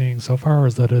I'm seeing so far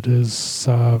is that it is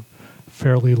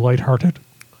fairly lighthearted,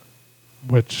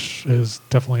 which is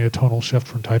definitely a tonal shift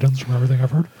from Titans, from everything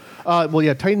I've heard. Well,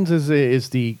 yeah, Titans is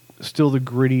still the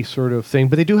gritty sort of thing,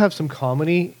 but they do have some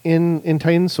comedy in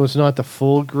Titans, so it's not the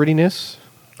full grittiness.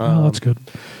 Well, that's good.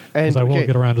 And Because I will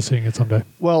get around to seeing it someday.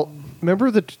 Well, remember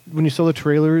when you saw the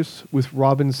trailers with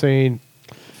Robin saying,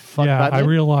 "Fuck Yeah, Batman"? I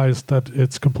realized that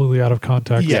it's completely out of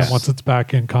context. Yes. And once it's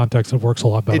back in context, it works a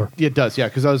lot better. It does, yeah.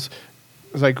 Because I was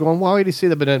like, well, why would he say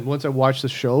that? But then once I watched the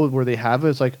show where they have it,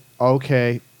 it's like,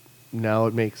 okay, now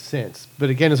it makes sense. But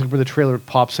again, it's like when the trailer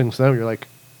pops in, so now you're like,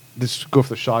 just go for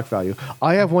the shock value.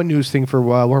 I have one news thing for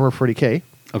Warhammer 40K.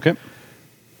 Okay.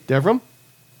 Devram,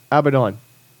 Abaddon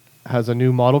has a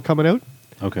new model coming out.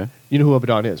 Okay. You know who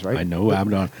Abaddon is, right? I know who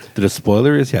Abaddon. The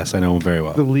spoiler is yes, I know him very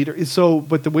well. The leader. So,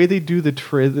 but the way they do the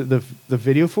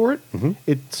video for it,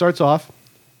 it starts off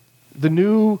the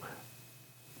new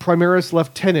Primaris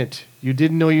Lieutenant you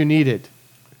didn't know you needed,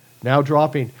 now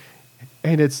dropping,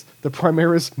 and it's the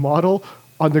Primaris model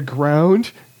on the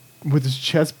ground with his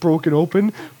chest broken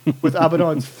open, with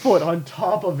Abaddon's foot on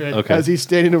top of it as he's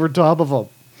standing over top of him.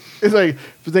 It's like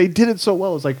they did it so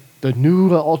well. It's like the new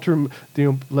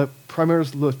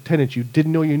Primaris Lieutenant you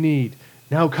didn't know you need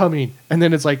now coming, and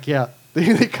then it's like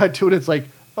they cut to it. It's like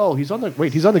he's on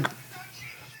the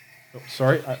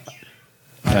sorry.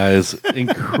 That is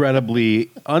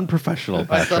incredibly unprofessional, I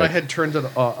Patrick. thought I had turned it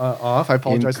off. I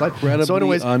apologize. for that. Incredibly So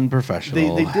anyways,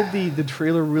 unprofessional. they did the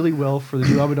trailer really well for the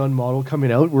new Abaddon model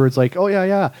coming out, where it's like,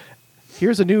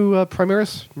 here's a new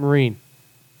Primaris Marine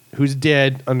who's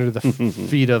dead under the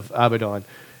feet of Abaddon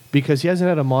because he hasn't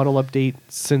had a model update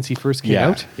since he first came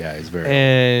out. Yeah, he's very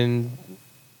And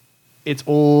it's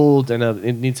old and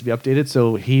it needs to be updated,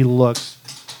 so he looks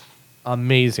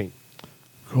amazing.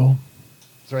 Cool.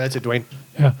 Sorry, that's it, Dwayne.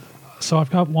 Yeah. So I've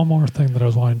got one more thing that I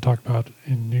was wanting to talk about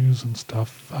in news and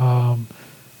stuff.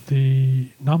 The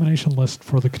nomination list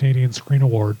for the Canadian Screen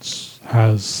Awards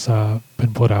has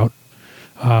been put out.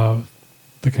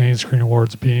 The Canadian Screen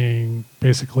Awards being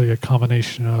basically a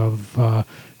combination of,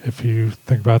 if you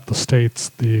think about the States,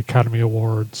 the Academy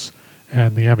Awards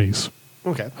and the Emmys.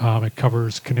 Okay. It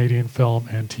covers Canadian film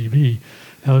and TV.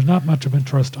 Now, there's not much of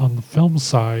interest on the film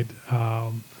side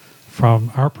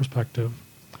from our perspective,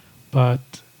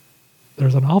 but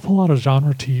there's an awful lot of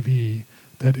genre TV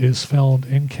that is filmed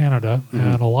in Canada,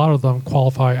 and a lot of them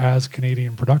qualify as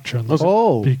Canadian productions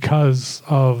because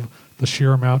of the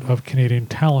sheer amount of Canadian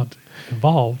talent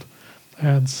involved.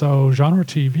 And so genre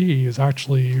TV is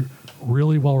actually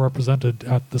really well represented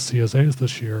at the CSAs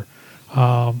this year.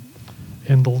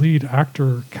 In the lead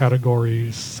actor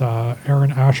categories,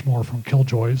 Aaron Ashmore from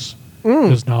Killjoys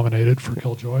is nominated for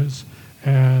Killjoys,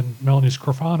 and Melanie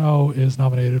Scrofano is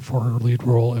nominated for her lead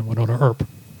role in Winona Earp.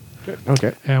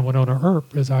 Okay. And Winona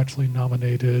Earp is actually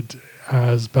nominated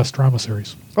as Best Drama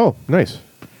Series. Oh, nice.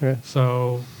 Yeah.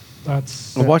 So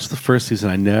that's... I watched the first season.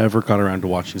 I never got around to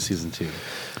watching season 2.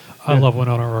 I love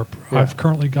Winona Earp. Yeah. I've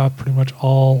currently got pretty much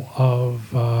all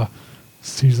of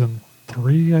season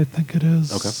 3, I think it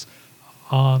is,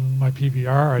 on my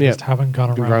PVR. I just haven't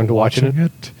gone around to watching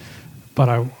it. But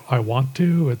I want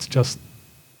to. It's just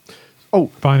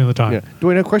finding the time. Yeah.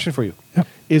 Dwayne, I have a question for you. Yep.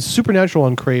 Is Supernatural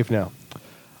on Crave now?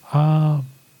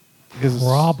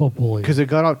 Probably. Because it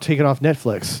got taken off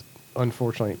Netflix,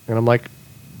 unfortunately. And I'm like,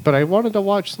 but I wanted to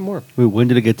watch some more. Wait, when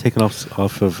did it get taken off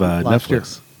of Last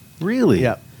Netflix? Really?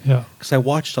 Yeah. Yeah. Because I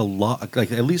watched a lot,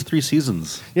 like at least 3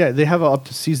 seasons. Yeah, they have up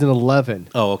to season 11.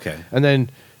 Oh, okay. And then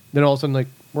all of a sudden, like,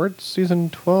 where'd season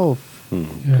 12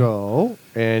 Yeah. go?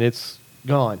 And it's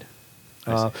gone.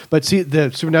 I see. But see,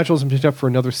 the Supernatural's been picked up for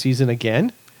another season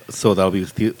again. So that'll be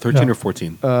 13 or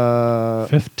 14.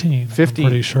 15. 15. I'm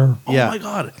pretty sure. Oh yeah. my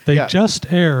God. They Yeah.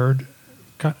 just aired,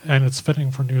 and it's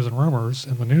fitting for news and rumors,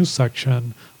 in the news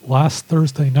section. Last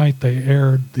Thursday night, they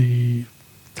aired the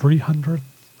 300th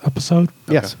episode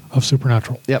Yes. of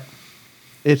Supernatural. Yep.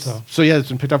 It's it's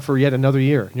been picked up for yet another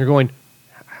year. And you're going,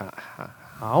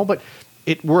 how? But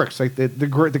it works. Like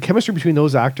the chemistry between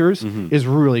those actors is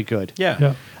really good.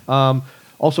 Yeah. Yeah.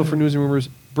 Also for news and rumors,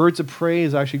 Birds of Prey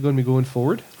is actually going to be going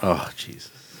forward. Oh,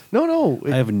 Jesus. No.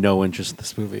 I have no interest in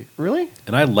this movie. Really?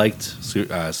 And I liked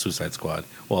Suicide Squad.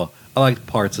 Well, I liked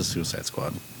parts of Suicide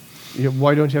Squad. Yeah,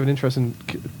 why don't you have an interest in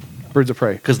Birds of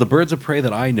Prey? Because the Birds of Prey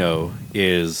that I know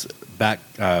is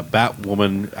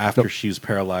Batwoman after she's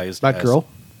paralyzed. Batgirl?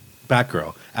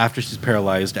 Batgirl. After she's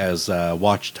paralyzed as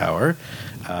Watchtower.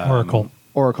 Oracle.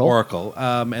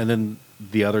 And then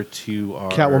the other two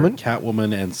are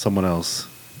Catwoman and someone else.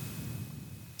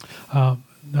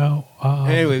 No.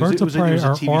 Anyway, Birds it of was Prey a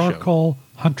are TV show. Oracle,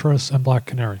 Huntress, and Black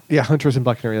Canary. Yeah, Huntress and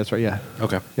Black Canary. That's right. Yeah.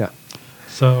 Okay. Yeah.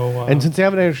 So, And since they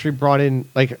haven't actually brought in,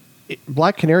 like,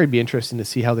 Black Canary would be interesting to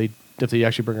see if they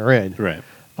actually bring her in. Right.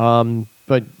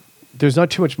 But there's not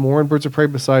too much more in Birds of Prey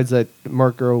besides that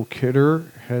Margot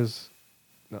Kidder has...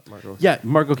 Not Margot. Yeah,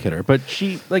 Margot Kidder. But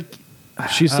she, like...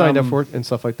 She's signed up for it and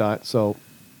stuff like that, so...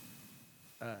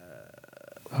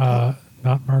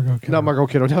 not Margot Kidder. Not Margot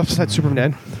Kidder. No, that's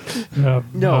Superman. Yeah,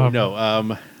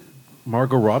 No.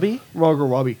 Margot Robbie? Margot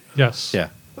Robbie. Yes. Yeah.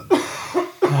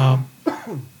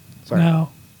 Sorry.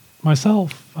 Now,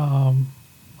 myself,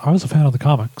 I was a fan of the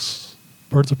comics.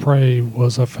 Birds of Prey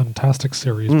was a fantastic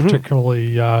series,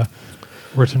 particularly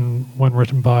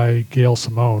written by Gail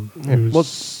Simone,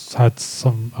 who's had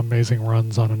some amazing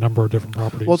runs on a number of different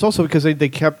properties. Well, it's also because they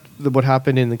kept what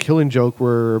happened in The Killing Joke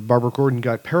where Barbara Gordon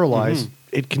got paralyzed.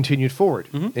 It continued forward.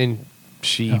 And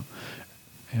she...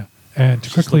 Yeah. And to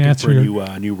She's quickly looking answer for your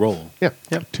a new role. Yeah.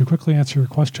 to quickly answer your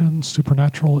question,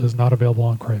 Supernatural is not available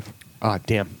on Crave. Ah,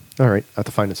 damn. All right. I have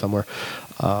to find it somewhere.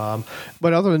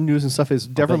 But other than news and stuff is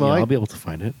Deborah and I... I'll be able to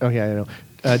find it. Oh, yeah, I know.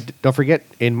 Don't forget,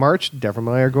 in March, Deborah and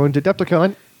I are going to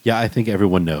Depticon Yeah, I think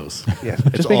everyone knows. Yeah,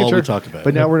 It's all we talk about.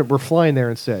 But now we're flying there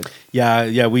instead.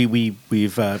 Yeah. We've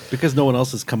because no one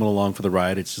else is coming along for the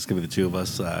ride. It's just going to be the two of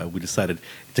us. We decided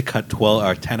to cut 12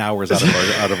 or 10 hours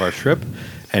out of our trip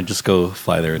and just go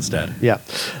fly there instead. Yeah,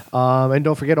 and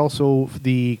don't forget also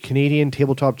the Canadian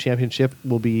Tabletop Championship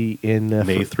will be in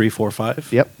May 3, 4, 5.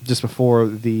 Yep, just before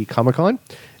the Comic-Con,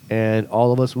 and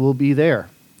all of us will be there.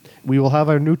 We will have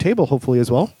our new table hopefully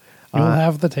as well. You'll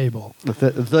have the table.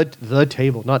 The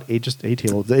table, not just a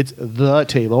table. It's the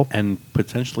table. And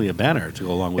potentially a banner to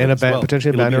go along with And it. a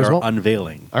potentially a It'll banner be as our well.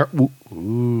 Unveiling. I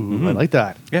like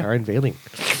that. Yeah. Our unveiling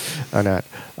on that.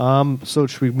 So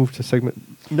should we move to segment?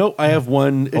 No, I have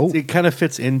one. Oh. It kind of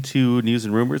fits into news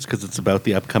and rumors because it's about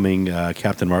the upcoming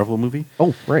Captain Marvel movie.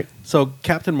 Oh, right. So,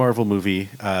 Captain Marvel movie,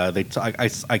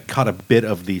 I caught a bit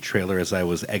of the trailer as I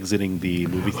was exiting the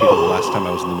movie theater the last time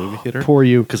I was in the movie theater. Poor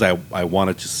you. Because I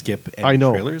wanted to skip any I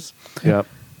know. trailers. Yeah.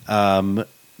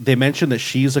 They mentioned that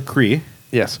she's a Kree.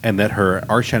 Yes. And that her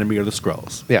arch enemy are the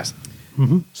Skrulls. Yes.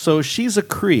 So she's a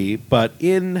Kree, but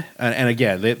and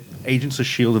again, the Agents of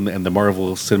S.H.I.E.L.D. and the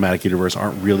Marvel Cinematic Universe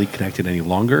aren't really connected any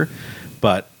longer,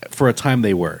 but for a time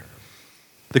they were.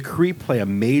 The Kree play a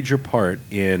major part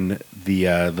in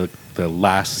the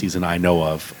last season I know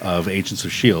of Agents of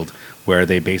S.H.I.E.L.D., where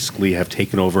they basically have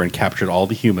taken over and captured all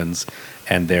the humans,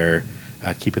 and they're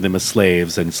keeping them as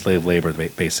slaves and slave labor,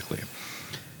 basically.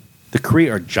 The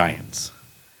Kree are giants.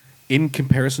 In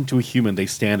comparison to a human, they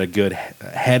stand a good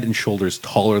head and shoulders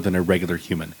taller than a regular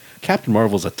human. Captain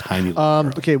Marvel's a tiny little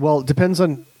girl. Okay. Well, it depends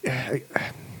on. I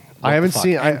haven't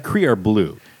seen. And Kree are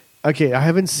blue. Okay, I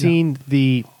haven't seen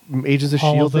the Agents of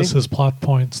All S.H.I.E.L.D. of this thing. is plot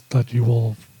points that you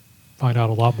will find out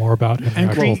a lot more about in the And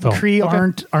actual film.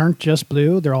 Kree aren't just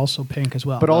blue; they're also pink as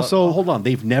well. But also, hold on,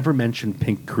 they've never mentioned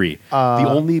pink Kree. The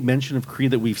only mention of Kree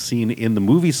that we've seen in the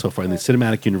movie so far, in the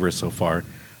cinematic universe so far,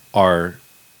 or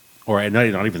not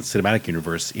even cinematic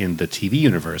universe, in the TV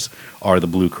universe, are the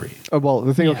blue Kree. well,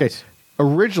 the thing. Yes. Okay,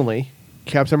 originally,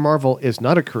 Captain Marvel is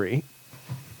not a Kree.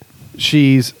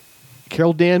 She's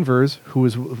Carol Danvers, who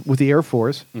was with the Air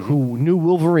Force, who knew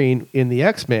Wolverine in the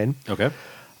X-Men, Okay.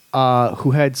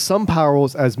 who had some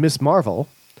powers as Miss Marvel,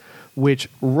 which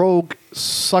Rogue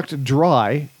sucked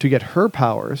dry to get her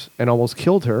powers and almost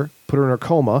killed her, put her in a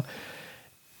coma.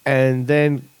 And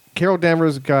then Carol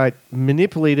Danvers got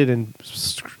manipulated and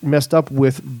messed up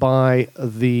with by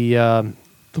the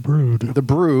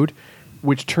Brood,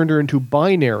 which turned her into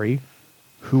Binary,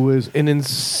 who was an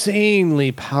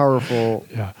insanely powerful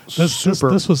Yeah, this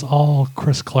was all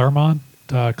Chris Claremont.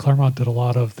 Claremont did a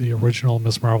lot of the original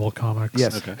Ms. Marvel comics.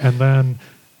 Yes. Okay. And then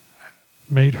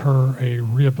made her a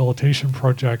rehabilitation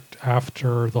project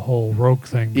after the whole Rogue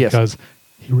thing Yes. because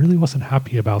he really wasn't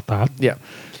happy about that. Yeah.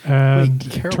 And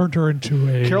Wait, Carol- turned her into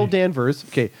a Carol Danvers.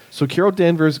 Okay, so Carol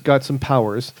Danvers got some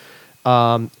powers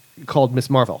called Miss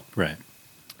Marvel. Right.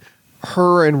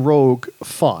 Her and Rogue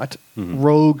fought.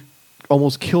 Rogue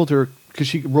almost killed her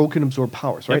because Rogue can absorb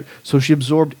powers, right? Yep. So she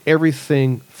absorbed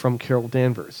everything from Carol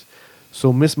Danvers.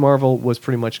 So Miss Marvel was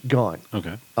pretty much gone.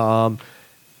 Okay.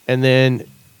 And then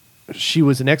she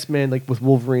was an X-Men, like with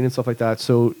Wolverine and stuff like that.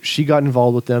 So she got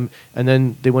involved with them, and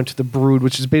then they went to the Brood,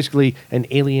 which is basically an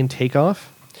alien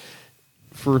takeoff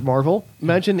for Marvel.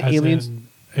 Imagine as aliens. in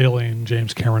Alien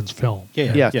James Cameron's film.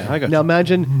 Yeah. I got now you.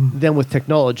 imagine them with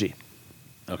technology.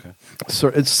 Okay. So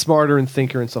it's smarter and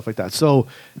thinker and stuff like that. So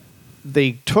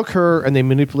they took her and they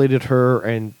manipulated her,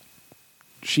 and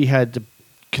she had to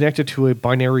connect it to a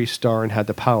binary star and had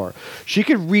the power. She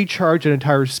could recharge an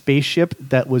entire spaceship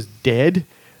that was dead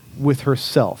with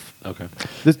herself. Okay.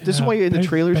 This is why in the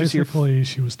trailers you see her. Basically,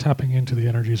 she was tapping into the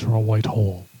energies from a white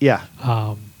hole. Yeah.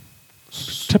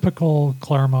 Typical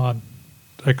Claremont,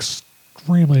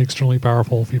 extremely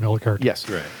powerful female character. Yes.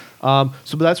 Right.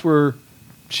 So that's where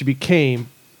she became,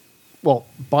 well,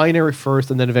 binary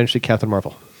first, and then eventually Captain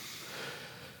Marvel.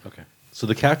 Okay. So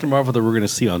the Captain Marvel that we're going to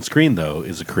see on screen, though,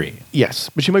 is a Kree. Yes,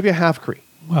 but she might be a half Kree.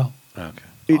 Well,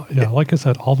 Okay. like I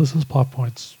said, all this is plot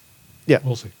points. Yeah.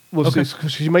 We'll see. Well, Okay. so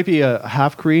she might be a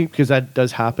half Kree because that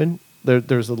does happen.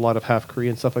 There's a lot of half Kree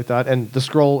and stuff like that. And the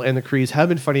Skrull and the Krees have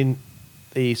been fighting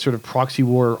a sort of proxy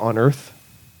war on Earth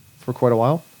for quite a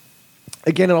while.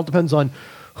 Again, it all depends on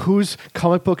whose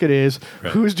comic book it is,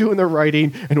 Right. who's doing the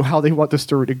writing, and how they want the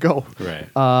story to go. Right.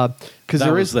 Because That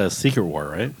there was is the Secret War,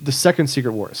 right? the second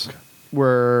Secret Wars,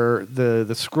 where the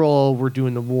Skrull were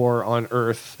doing the war on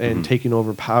Earth and taking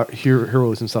over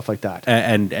heroes and stuff like that.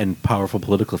 And powerful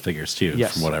political figures, too,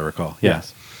 Yes. from what I recall.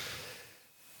 Yes.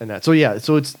 And that. So yeah.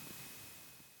 So it's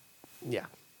yeah.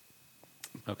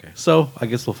 Okay. So I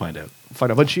guess we'll find out.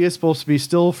 Find out. But she is supposed to be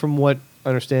still, from what I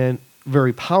understand,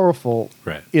 very powerful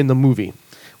Right. in the movie.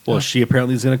 Well, she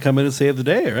apparently is going to come in and save the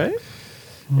day, right?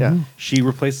 Yeah. She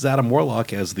replaces Adam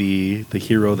Warlock as the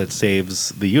hero that saves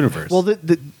the universe. Well,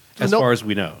 as far as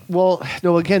we know. Well,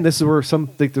 no. Again, this is where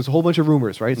there's a whole bunch of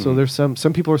rumors, right? So there's some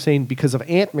people are saying because of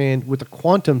Ant-Man with the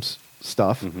quantum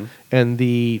stuff and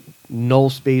the null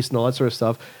space and all that sort of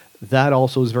stuff, that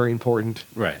also is very important,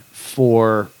 Right.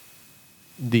 for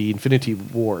the Infinity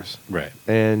Wars, Right.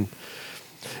 And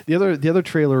the other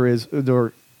trailer is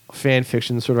or fan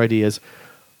fiction sort of ideas.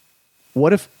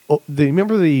 What if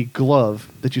remember the glove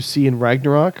that you see in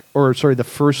Ragnarok, or sorry, the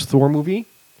first Thor movie,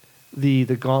 the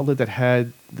gauntlet that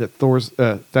had the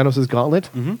Thanos' gauntlet?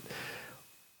 Mm-hmm.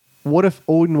 What if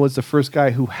Odin was the first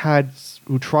guy who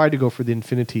tried to go for the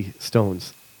Infinity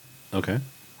Stones, Okay.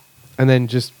 and then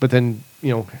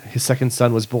his second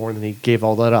son was born, and he gave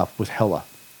all that up with Hela.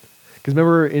 Because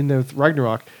remember in the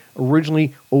Ragnarok,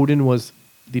 originally Odin was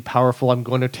the powerful, I'm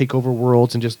going to take over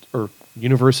worlds and or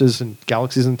universes and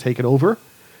galaxies and take it over.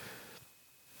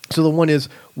 So the one is,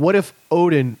 what if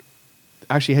Odin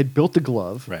actually had built the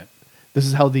glove? Right. This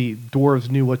is how the dwarves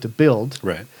knew what to build.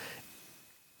 Right.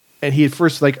 And he at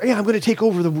first I'm going to take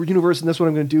over the universe and that's what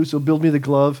I'm going to do. So build me the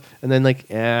glove. And then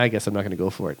I guess I'm not going to go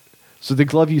for it. So the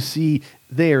glove you see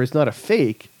there is not a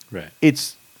fake. Right.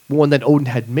 It's one that Odin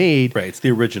had made. Right. It's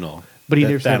the original. But he that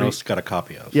never said Thanos got a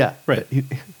copy of. Yeah. Right.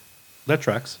 That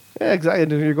tracks. Yeah, exactly.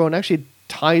 And you're going, actually, it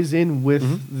ties in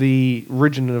with the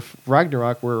origin of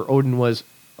Ragnarok, where Odin was,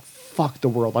 fuck the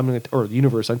world, or the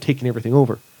universe, I'm taking everything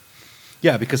over.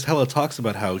 Yeah, because Hela talks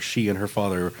about how she and her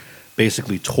father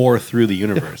basically tore through the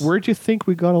universe. Where'd you think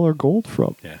we got all our gold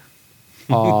from? Yeah.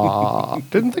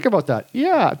 Didn't think about that.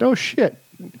 Yeah, no shit.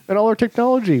 And all our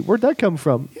technology, where'd that come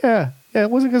from? Yeah, it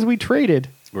wasn't because we traded.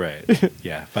 Right.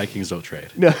 Yeah. Vikings don't trade.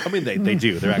 No. I mean, they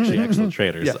do. They're actually excellent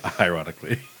traders, Yeah.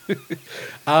 ironically.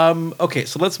 Okay,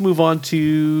 so let's move on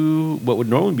to what would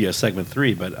normally be a segment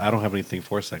 3, but I don't have anything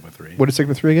for segment 3. What is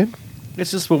segment 3 again?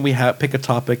 It's just when we pick a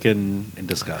topic and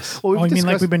discuss. Well, Oh, you mean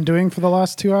like we've been doing for the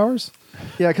last 2 hours?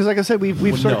 Yeah, because like I said, we've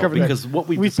Well, sort of no, covered because that. what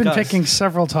we've We've been discussed, picking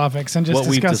several topics and just what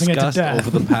we've discussing it to discussed death.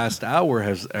 over the past hour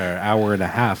hour and a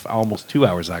half, almost 2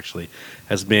 hours actually,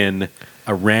 has been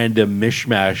a random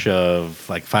mishmash of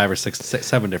like 5 or 6,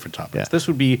 7 different topics. Yeah. This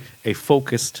would be a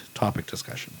focused topic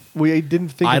discussion. We didn't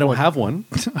think I of don't one. have one,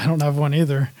 I don't have one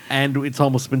either. and it's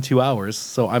almost been 2 hours,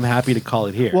 so I'm happy to call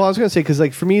it here. Well, I was going to say, because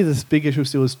like for me, this big issue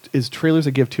still is trailers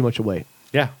that give too much away.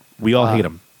 yeah, we all hate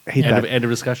them. hate end, that. of, end of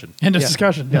discussion. End of Yeah.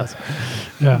 discussion. Yes.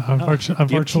 Yeah,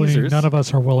 unfortunately, teasers. none of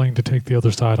us are willing to take the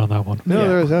other side on that one. No, Yeah.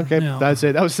 there is. Okay, No. that's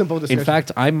it. That was simple discussion. In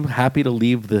fact, I'm happy to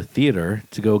leave the theater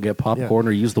to go get popcorn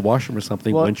or use the washroom or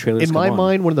something well, when trailers in come my on.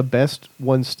 mind, one of the best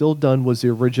ones still done was the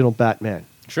original Batman.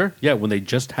 Sure. Yeah, when they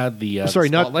just had the Sorry,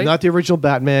 the spotlight. not the original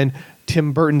Batman.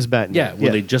 Tim Burton's Batman. Yeah,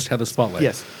 when they just had the spotlight.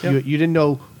 Yes, Yeah. you didn't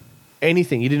know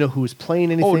anything. You didn't know who was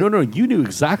playing anything. Oh no, you knew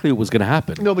exactly what was going to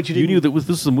happen. No, but you knew didn't- that this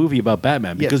was a movie about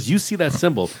Batman Yes. because you see that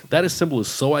symbol. That symbol is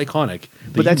so iconic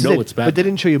that But that's you know it. it's Batman. But they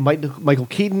didn't show you Michael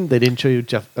Keaton. They didn't show you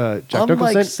Jack Unlike,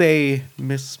 Nicholson. say,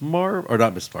 Miss Marvel, or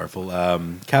not Miss Marvel,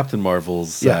 Captain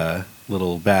Marvel's Yeah.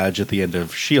 little badge at the end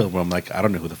of S.H.I.E.L.D., where I'm like, I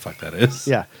don't know who the fuck that is.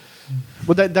 Yeah,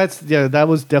 well, that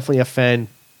was definitely a fan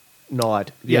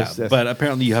nod. Yeah, Yes, yes. but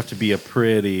apparently you have to be a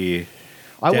pretty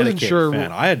I wasn't dedicated sure.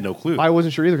 fan. I had no clue. I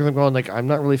wasn't sure either because I'm going like I'm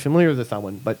not really familiar with that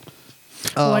one. But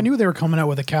Well, I knew they were coming out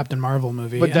with a Captain Marvel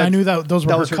movie, But and I that's- knew that those were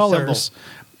that her was her colors.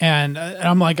 And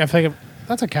I'm like, I think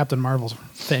that's a Captain Marvel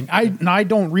thing. I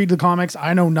don't read the comics.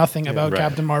 I know nothing about right.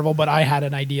 Captain Marvel, but I had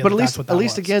an idea. but that at that's least what that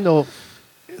was. again though,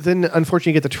 then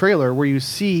unfortunately you get the trailer where you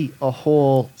see a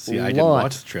whole See, lot. I didn't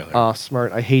watch the trailer.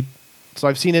 Smart. I hate. So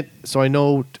I've seen it. So I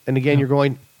know. And again, you're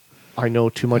going. I know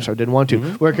too much. I didn't want to.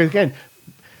 Mm-hmm. Where again,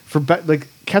 like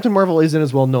Captain Marvel isn't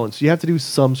as well known, so you have to do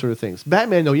some sort of things.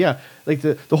 Batman, though, yeah, like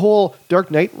the whole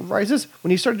Dark Knight Rises.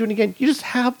 When you start doing it again, you just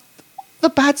have the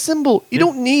bat symbol. You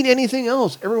don't need anything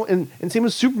else. Everyone and same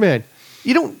with Superman.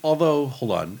 You don't. Although,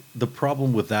 hold on. The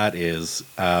problem with that is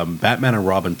Batman and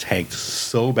Robin tanked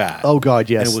so bad. Oh, God,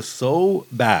 yes. And it was so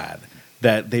bad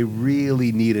that they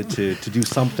really needed to do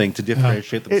something to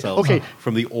differentiate themselves okay.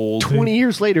 from the old. 20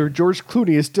 years later, George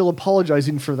Clooney is still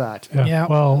apologizing for that. Yeah. Yeah.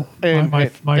 Well, And-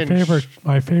 my and-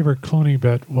 favorite Clooney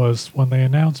bit was when they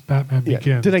announced Batman Yeah.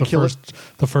 Begins. Did I kill it?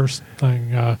 The first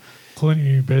thing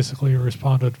Clooney basically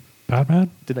responded, "Batman,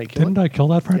 Did I kill Didn't it?" I kill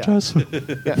that franchise?"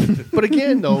 Yeah. But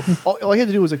again, though, all he had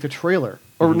to do was like the trailer,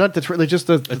 or not the trailer, just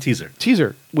A the teaser.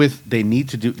 teaser with They need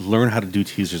to learn how to do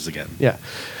teasers again. yeah.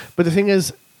 But the thing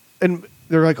is, and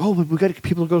they're like, oh, we got to get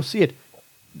people to go see it.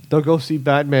 They'll go see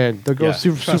Batman. They'll go Yeah, see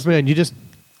trust Superman. You just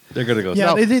They're gonna go.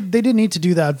 Yeah, "No." they did need to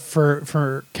do that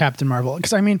for Captain Marvel,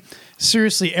 because I mean,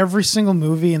 seriously, every single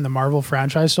movie in the Marvel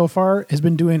franchise so far has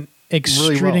been doing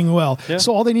extremely well. Yeah.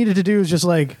 So all they needed to do is just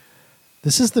like,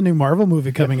 this is the new Marvel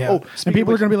movie coming out, and speaking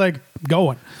people of are going to be like,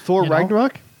 going. Thor you know?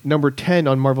 Ragnarok, number 10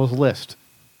 on Marvel's list,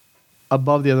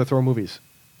 above the other Thor movies.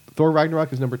 Thor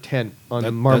Ragnarok is number 10 on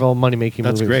the Marvel money-making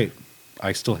movies. That's great.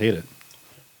 I still hate it.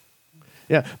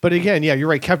 Yeah, but again, yeah, you're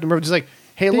right. Captain Marvel just like,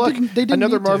 hey, look, they didn't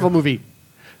another need to. Marvel movie.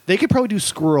 They could probably do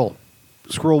Squirrel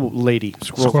Lady.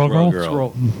 Squirrel Girl? Girl.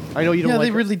 Squirrel. I know you don't Yeah, like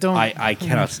they her. really don't. I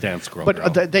cannot stand Squirrel But,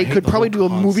 Girl. they I hate could the probably whole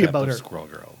do a movie concept about of her. Squirrel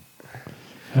Girl.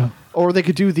 Yeah. Or they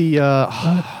could do the...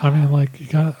 I mean, like you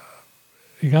got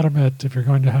to admit, if you're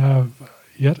going to have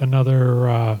yet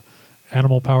another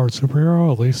animal-powered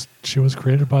superhero, at least she was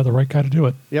created by the right guy to do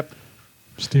it, yep.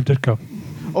 Steve Ditko.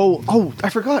 Oh, I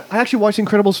forgot. I actually watched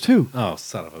Incredibles 2. Oh,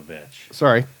 son of a bitch!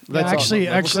 Sorry. Yeah, actually,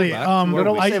 We'll go back to where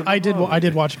we I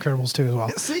did watch Incredibles 2 as well.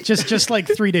 Just like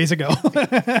 3 days ago.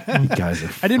 You guys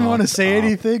are. I didn't want to fucked say up.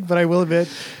 anything, but I will admit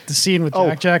the scene with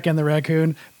Oh. Jack and the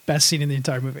raccoon, best scene in the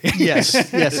entire movie. Yes.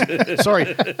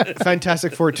 Sorry.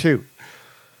 Fantastic Four 2.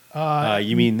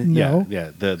 You mean no.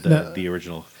 the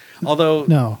original? Although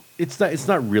No. it's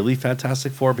not really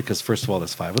Fantastic Four because first of all,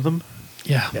 there's 5 of them.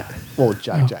 Yeah. Yeah. Well,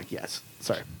 Jack, yes.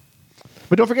 Sorry.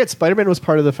 But don't forget, Spider-Man was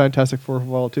part of the Fantastic Four for a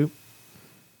while, too.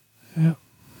 Yeah.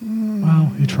 Well,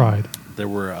 he tried. There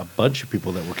were a bunch of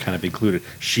people that were kind of included.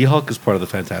 She-Hulk is part of the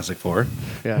Fantastic Four.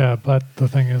 Yeah, but the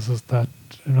thing is that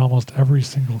in almost every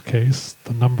single case,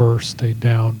 the number stayed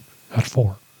down at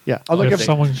 4. Yeah. Unlike,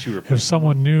 If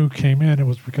someone new came in, it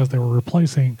was because they were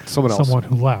replacing Someone else.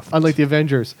 who left. unlike the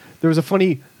Avengers, there was a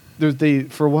funny...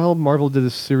 for a while, Marvel did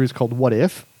this series called What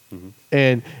If?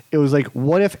 And it was like,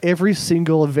 what if every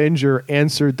single Avenger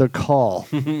answered the call?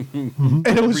 And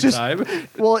it was Every just... time?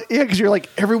 Well, yeah, because you're like,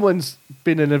 everyone's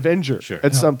been an Avenger Sure.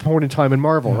 at some point in time in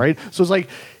Marvel, right? So it's like,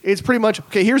 it's pretty much,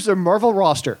 okay, here's the Marvel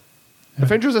roster.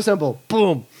 Avengers Assemble.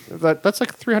 Boom. That's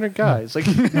like 300 guys. Like,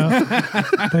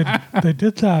 They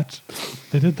did that.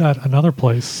 They did that another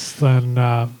place than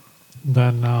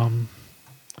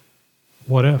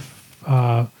What If.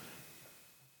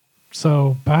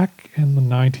 So back in the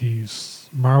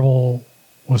 90s, Marvel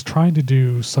was trying to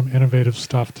do some innovative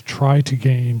stuff to try to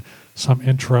gain some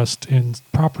interest in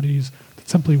properties that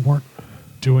simply weren't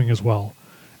doing as well.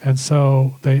 And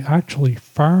so they actually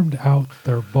farmed out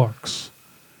their books.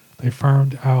 They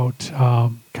farmed out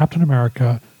Captain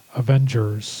America,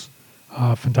 Avengers,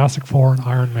 Fantastic Four, and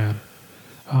Iron Man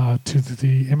to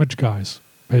the Image guys,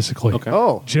 basically. Okay.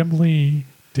 oh, Jim Lee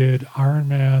did Iron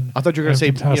Man. I thought you were going to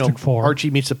and say, Fantastic Four. Archie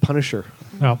meets the Punisher.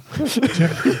 No.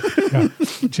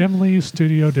 Jim Lee's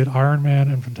studio did Iron Man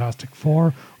and Fantastic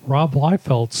Four. Rob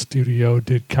Liefeld's studio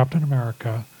did Captain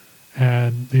America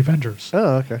and the Avengers.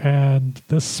 Oh, okay. And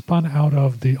this spun out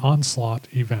of the Onslaught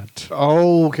event.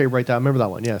 Oh, okay, right. I remember that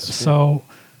one, yes. So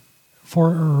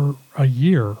for a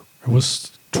year, it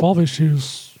was 12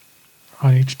 issues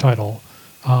on each title.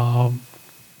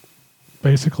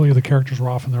 Basically, the characters were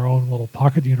off in their own little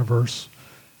pocket universe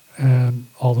and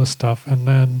all this stuff. And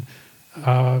then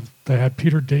they had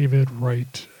Peter David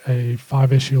write a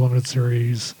 5-issue limited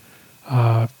series,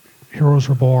 Heroes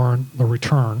Reborn, The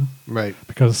Return, Right.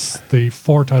 because the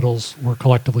 4 titles were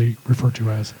collectively referred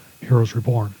to as Heroes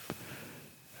Reborn.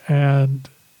 And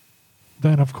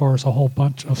then, of course, a whole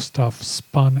bunch of stuff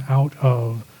spun out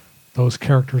of those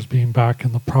characters being back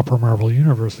in the proper Marvel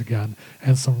Universe again.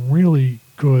 And some really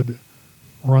good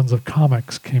runs of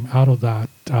comics came out of that.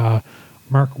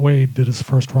 Mark Waid did his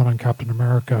first run on Captain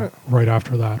America right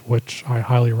after that, which I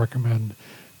highly recommend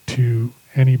to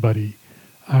anybody.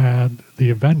 And the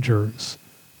Avengers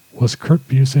was Kurt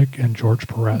Busiek and George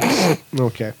Perez.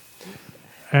 Okay.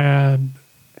 And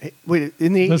Hey, wait,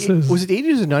 in the This is- was it the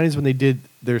 80s or 90s when they did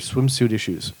their swimsuit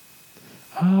issues?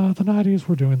 the 90s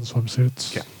were doing the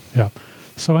swimsuits. Okay. Yeah.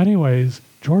 So anyways,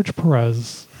 George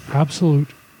Perez, absolute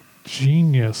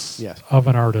genius Yes. of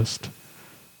an artist,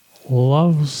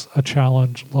 loves a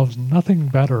challenge, loves nothing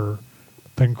better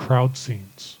than crowd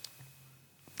scenes.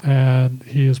 And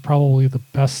he is probably the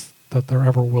best that there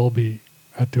ever will be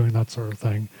at doing that sort of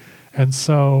thing. And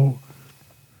so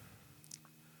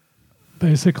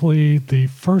basically the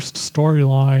first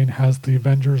storyline has the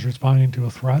Avengers responding to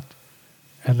a threat,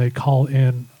 and they call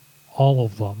in all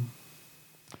of them.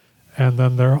 And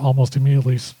then they're almost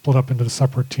immediately split up into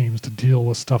separate teams to deal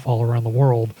with stuff all around the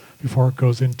world before it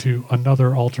goes into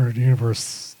another alternate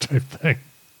universe type thing.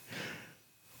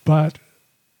 But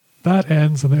that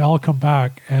ends and they all come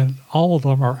back, and all of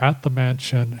them are at the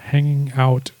mansion hanging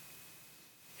out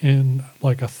in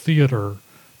like a theater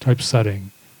type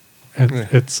setting. and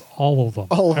it's all of them.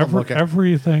 All of them, okay.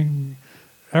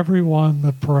 Everyone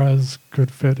that Perez could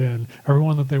fit in,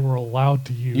 everyone that they were allowed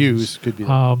to use. Could be.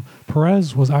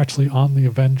 Perez was actually on the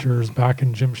Avengers back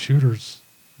in Jim Shooter's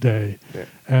day,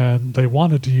 and they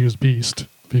wanted to use Beast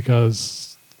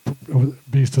because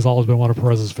Beast has always been one of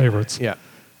Perez's favorites. Yeah.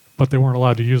 But they weren't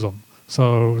allowed to use him,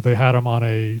 so they had him on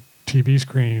a TV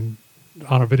screen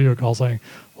on a video call saying,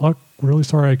 "Look, really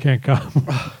sorry I can't come,"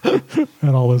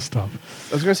 and all this stuff.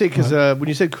 I was going to say, because when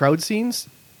you said crowd scenes,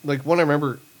 like one I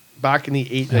remember back in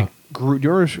the like Gru. Do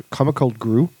you remember a comic called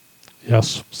Gru?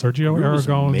 Yes, Sergio Gru was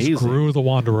Aragon's amazing. Gru the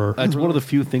Wanderer. That's one of the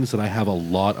few things that I have a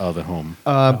lot of at home.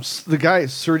 The guy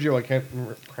Sergio, I can't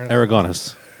remember.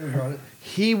 Aragonus.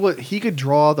 He could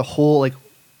draw the whole like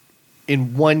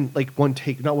in one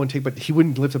take, not one take, but he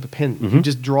wouldn't lift up a pen. He'd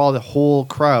just draw the whole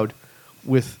crowd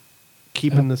with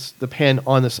keeping the pen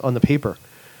on the paper.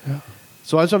 Yeah.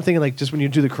 So that's what I'm thinking. Like just when you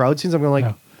do the crowd scenes, I'm going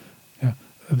like,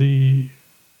 The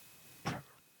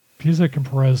Busiek and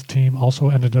Perez team also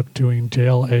ended up doing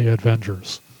JLA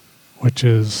Avengers, which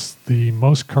is the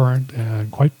most current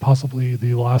and quite possibly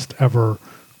the last ever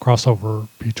crossover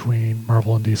between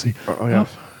Marvel and DC. Oh, yeah.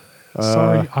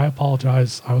 Sorry, I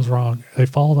apologize. I was wrong. They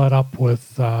followed that up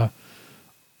with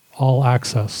All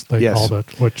Access, they called it,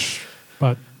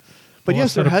 but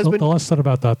yes, there has been the less said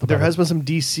about that, the there better. has been some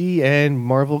DC and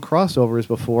Marvel crossovers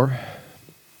before,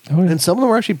 Oh, yeah. and some of them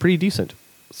were actually pretty decent.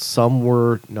 Some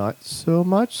were not so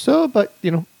much so, but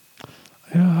you know.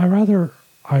 Yeah,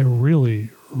 I really,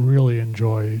 really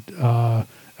enjoyed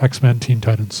X-Men Teen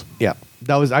Titans. Yeah,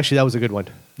 that was a good one.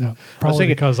 Yeah, probably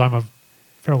thinking- because I'm a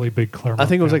fairly big Claremont I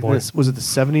think it was like fanboy. this. Was it the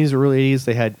 70s or early 80s?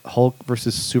 They had Hulk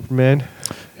versus Superman.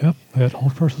 Yep, they had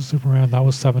Hulk versus Superman. That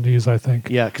was 70s, I think.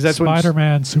 Yeah, 'cause that's when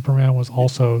Spider-Man, Superman was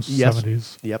also Yes.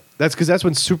 70s. Yep, that's because that's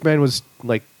when Superman was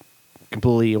like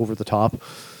completely over the top.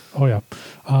 Oh, yeah.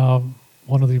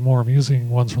 One of the more amusing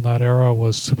ones from that era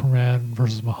was Superman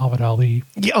versus Muhammad Ali.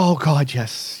 Yeah. Oh God,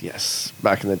 yes.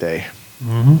 Back in the day,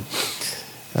 Mm-hmm.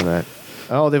 and that.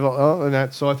 Oh, and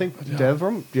that. So I think Yeah.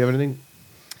 Devram, do you have anything?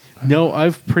 No,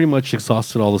 I've pretty much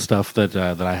exhausted all the stuff that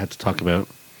I had to talk about.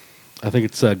 I think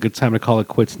it's a good time to call it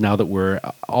quits now that we're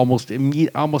almost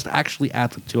actually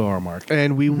at the 2-hour mark.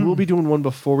 And we will be doing one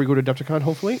before we go to Adepticon,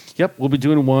 hopefully. Yep, we'll be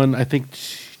doing one. I think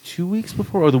 2 weeks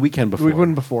before or the weekend before. We're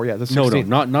going before, yeah. The 16th.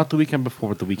 No, not the weekend before,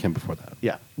 but the weekend before that.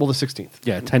 Yeah, well, the 16th.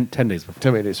 Yeah, 10 days before.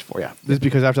 10 days before, yeah. This is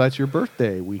because after that's your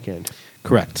birthday weekend.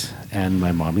 Correct. And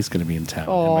my mommy's going to be in town.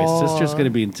 And my sister's going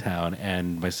to be in town.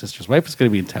 And my sister's wife is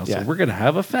going to be in town. Yeah. So we're going to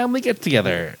have a family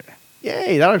get-together.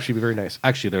 Yay, that'll actually be very nice.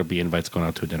 Actually, there'll be invites going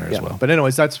out to a dinner as well. But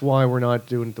anyways, that's why we're not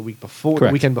doing it the week before, Correct.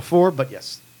 the weekend before, but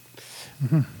yes.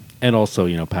 And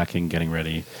also, packing, getting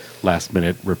ready,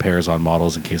 last-minute repairs on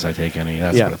models in case I take any,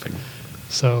 that sort of thing.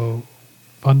 So,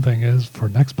 fun thing is, for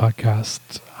next podcast,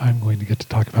 I'm going to get to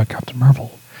talk about Captain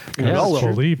Marvel. We all will.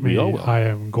 Believe me, We all will. I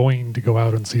am going to go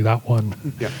out and see that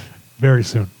one Yeah. very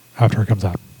soon after it comes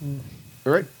out.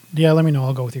 All right. Yeah, let me know.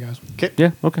 I'll go with you guys. Okay.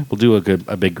 Yeah, okay. We'll do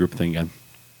a big group thing again.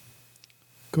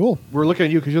 Cool. We're looking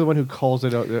at you because you're the one who calls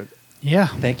it out. Yeah.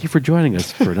 Thank you for joining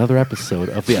us for another episode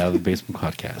of the Out of the Basement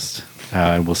podcast.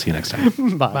 And we'll see you next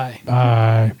time. Bye. Bye.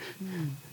 Bye.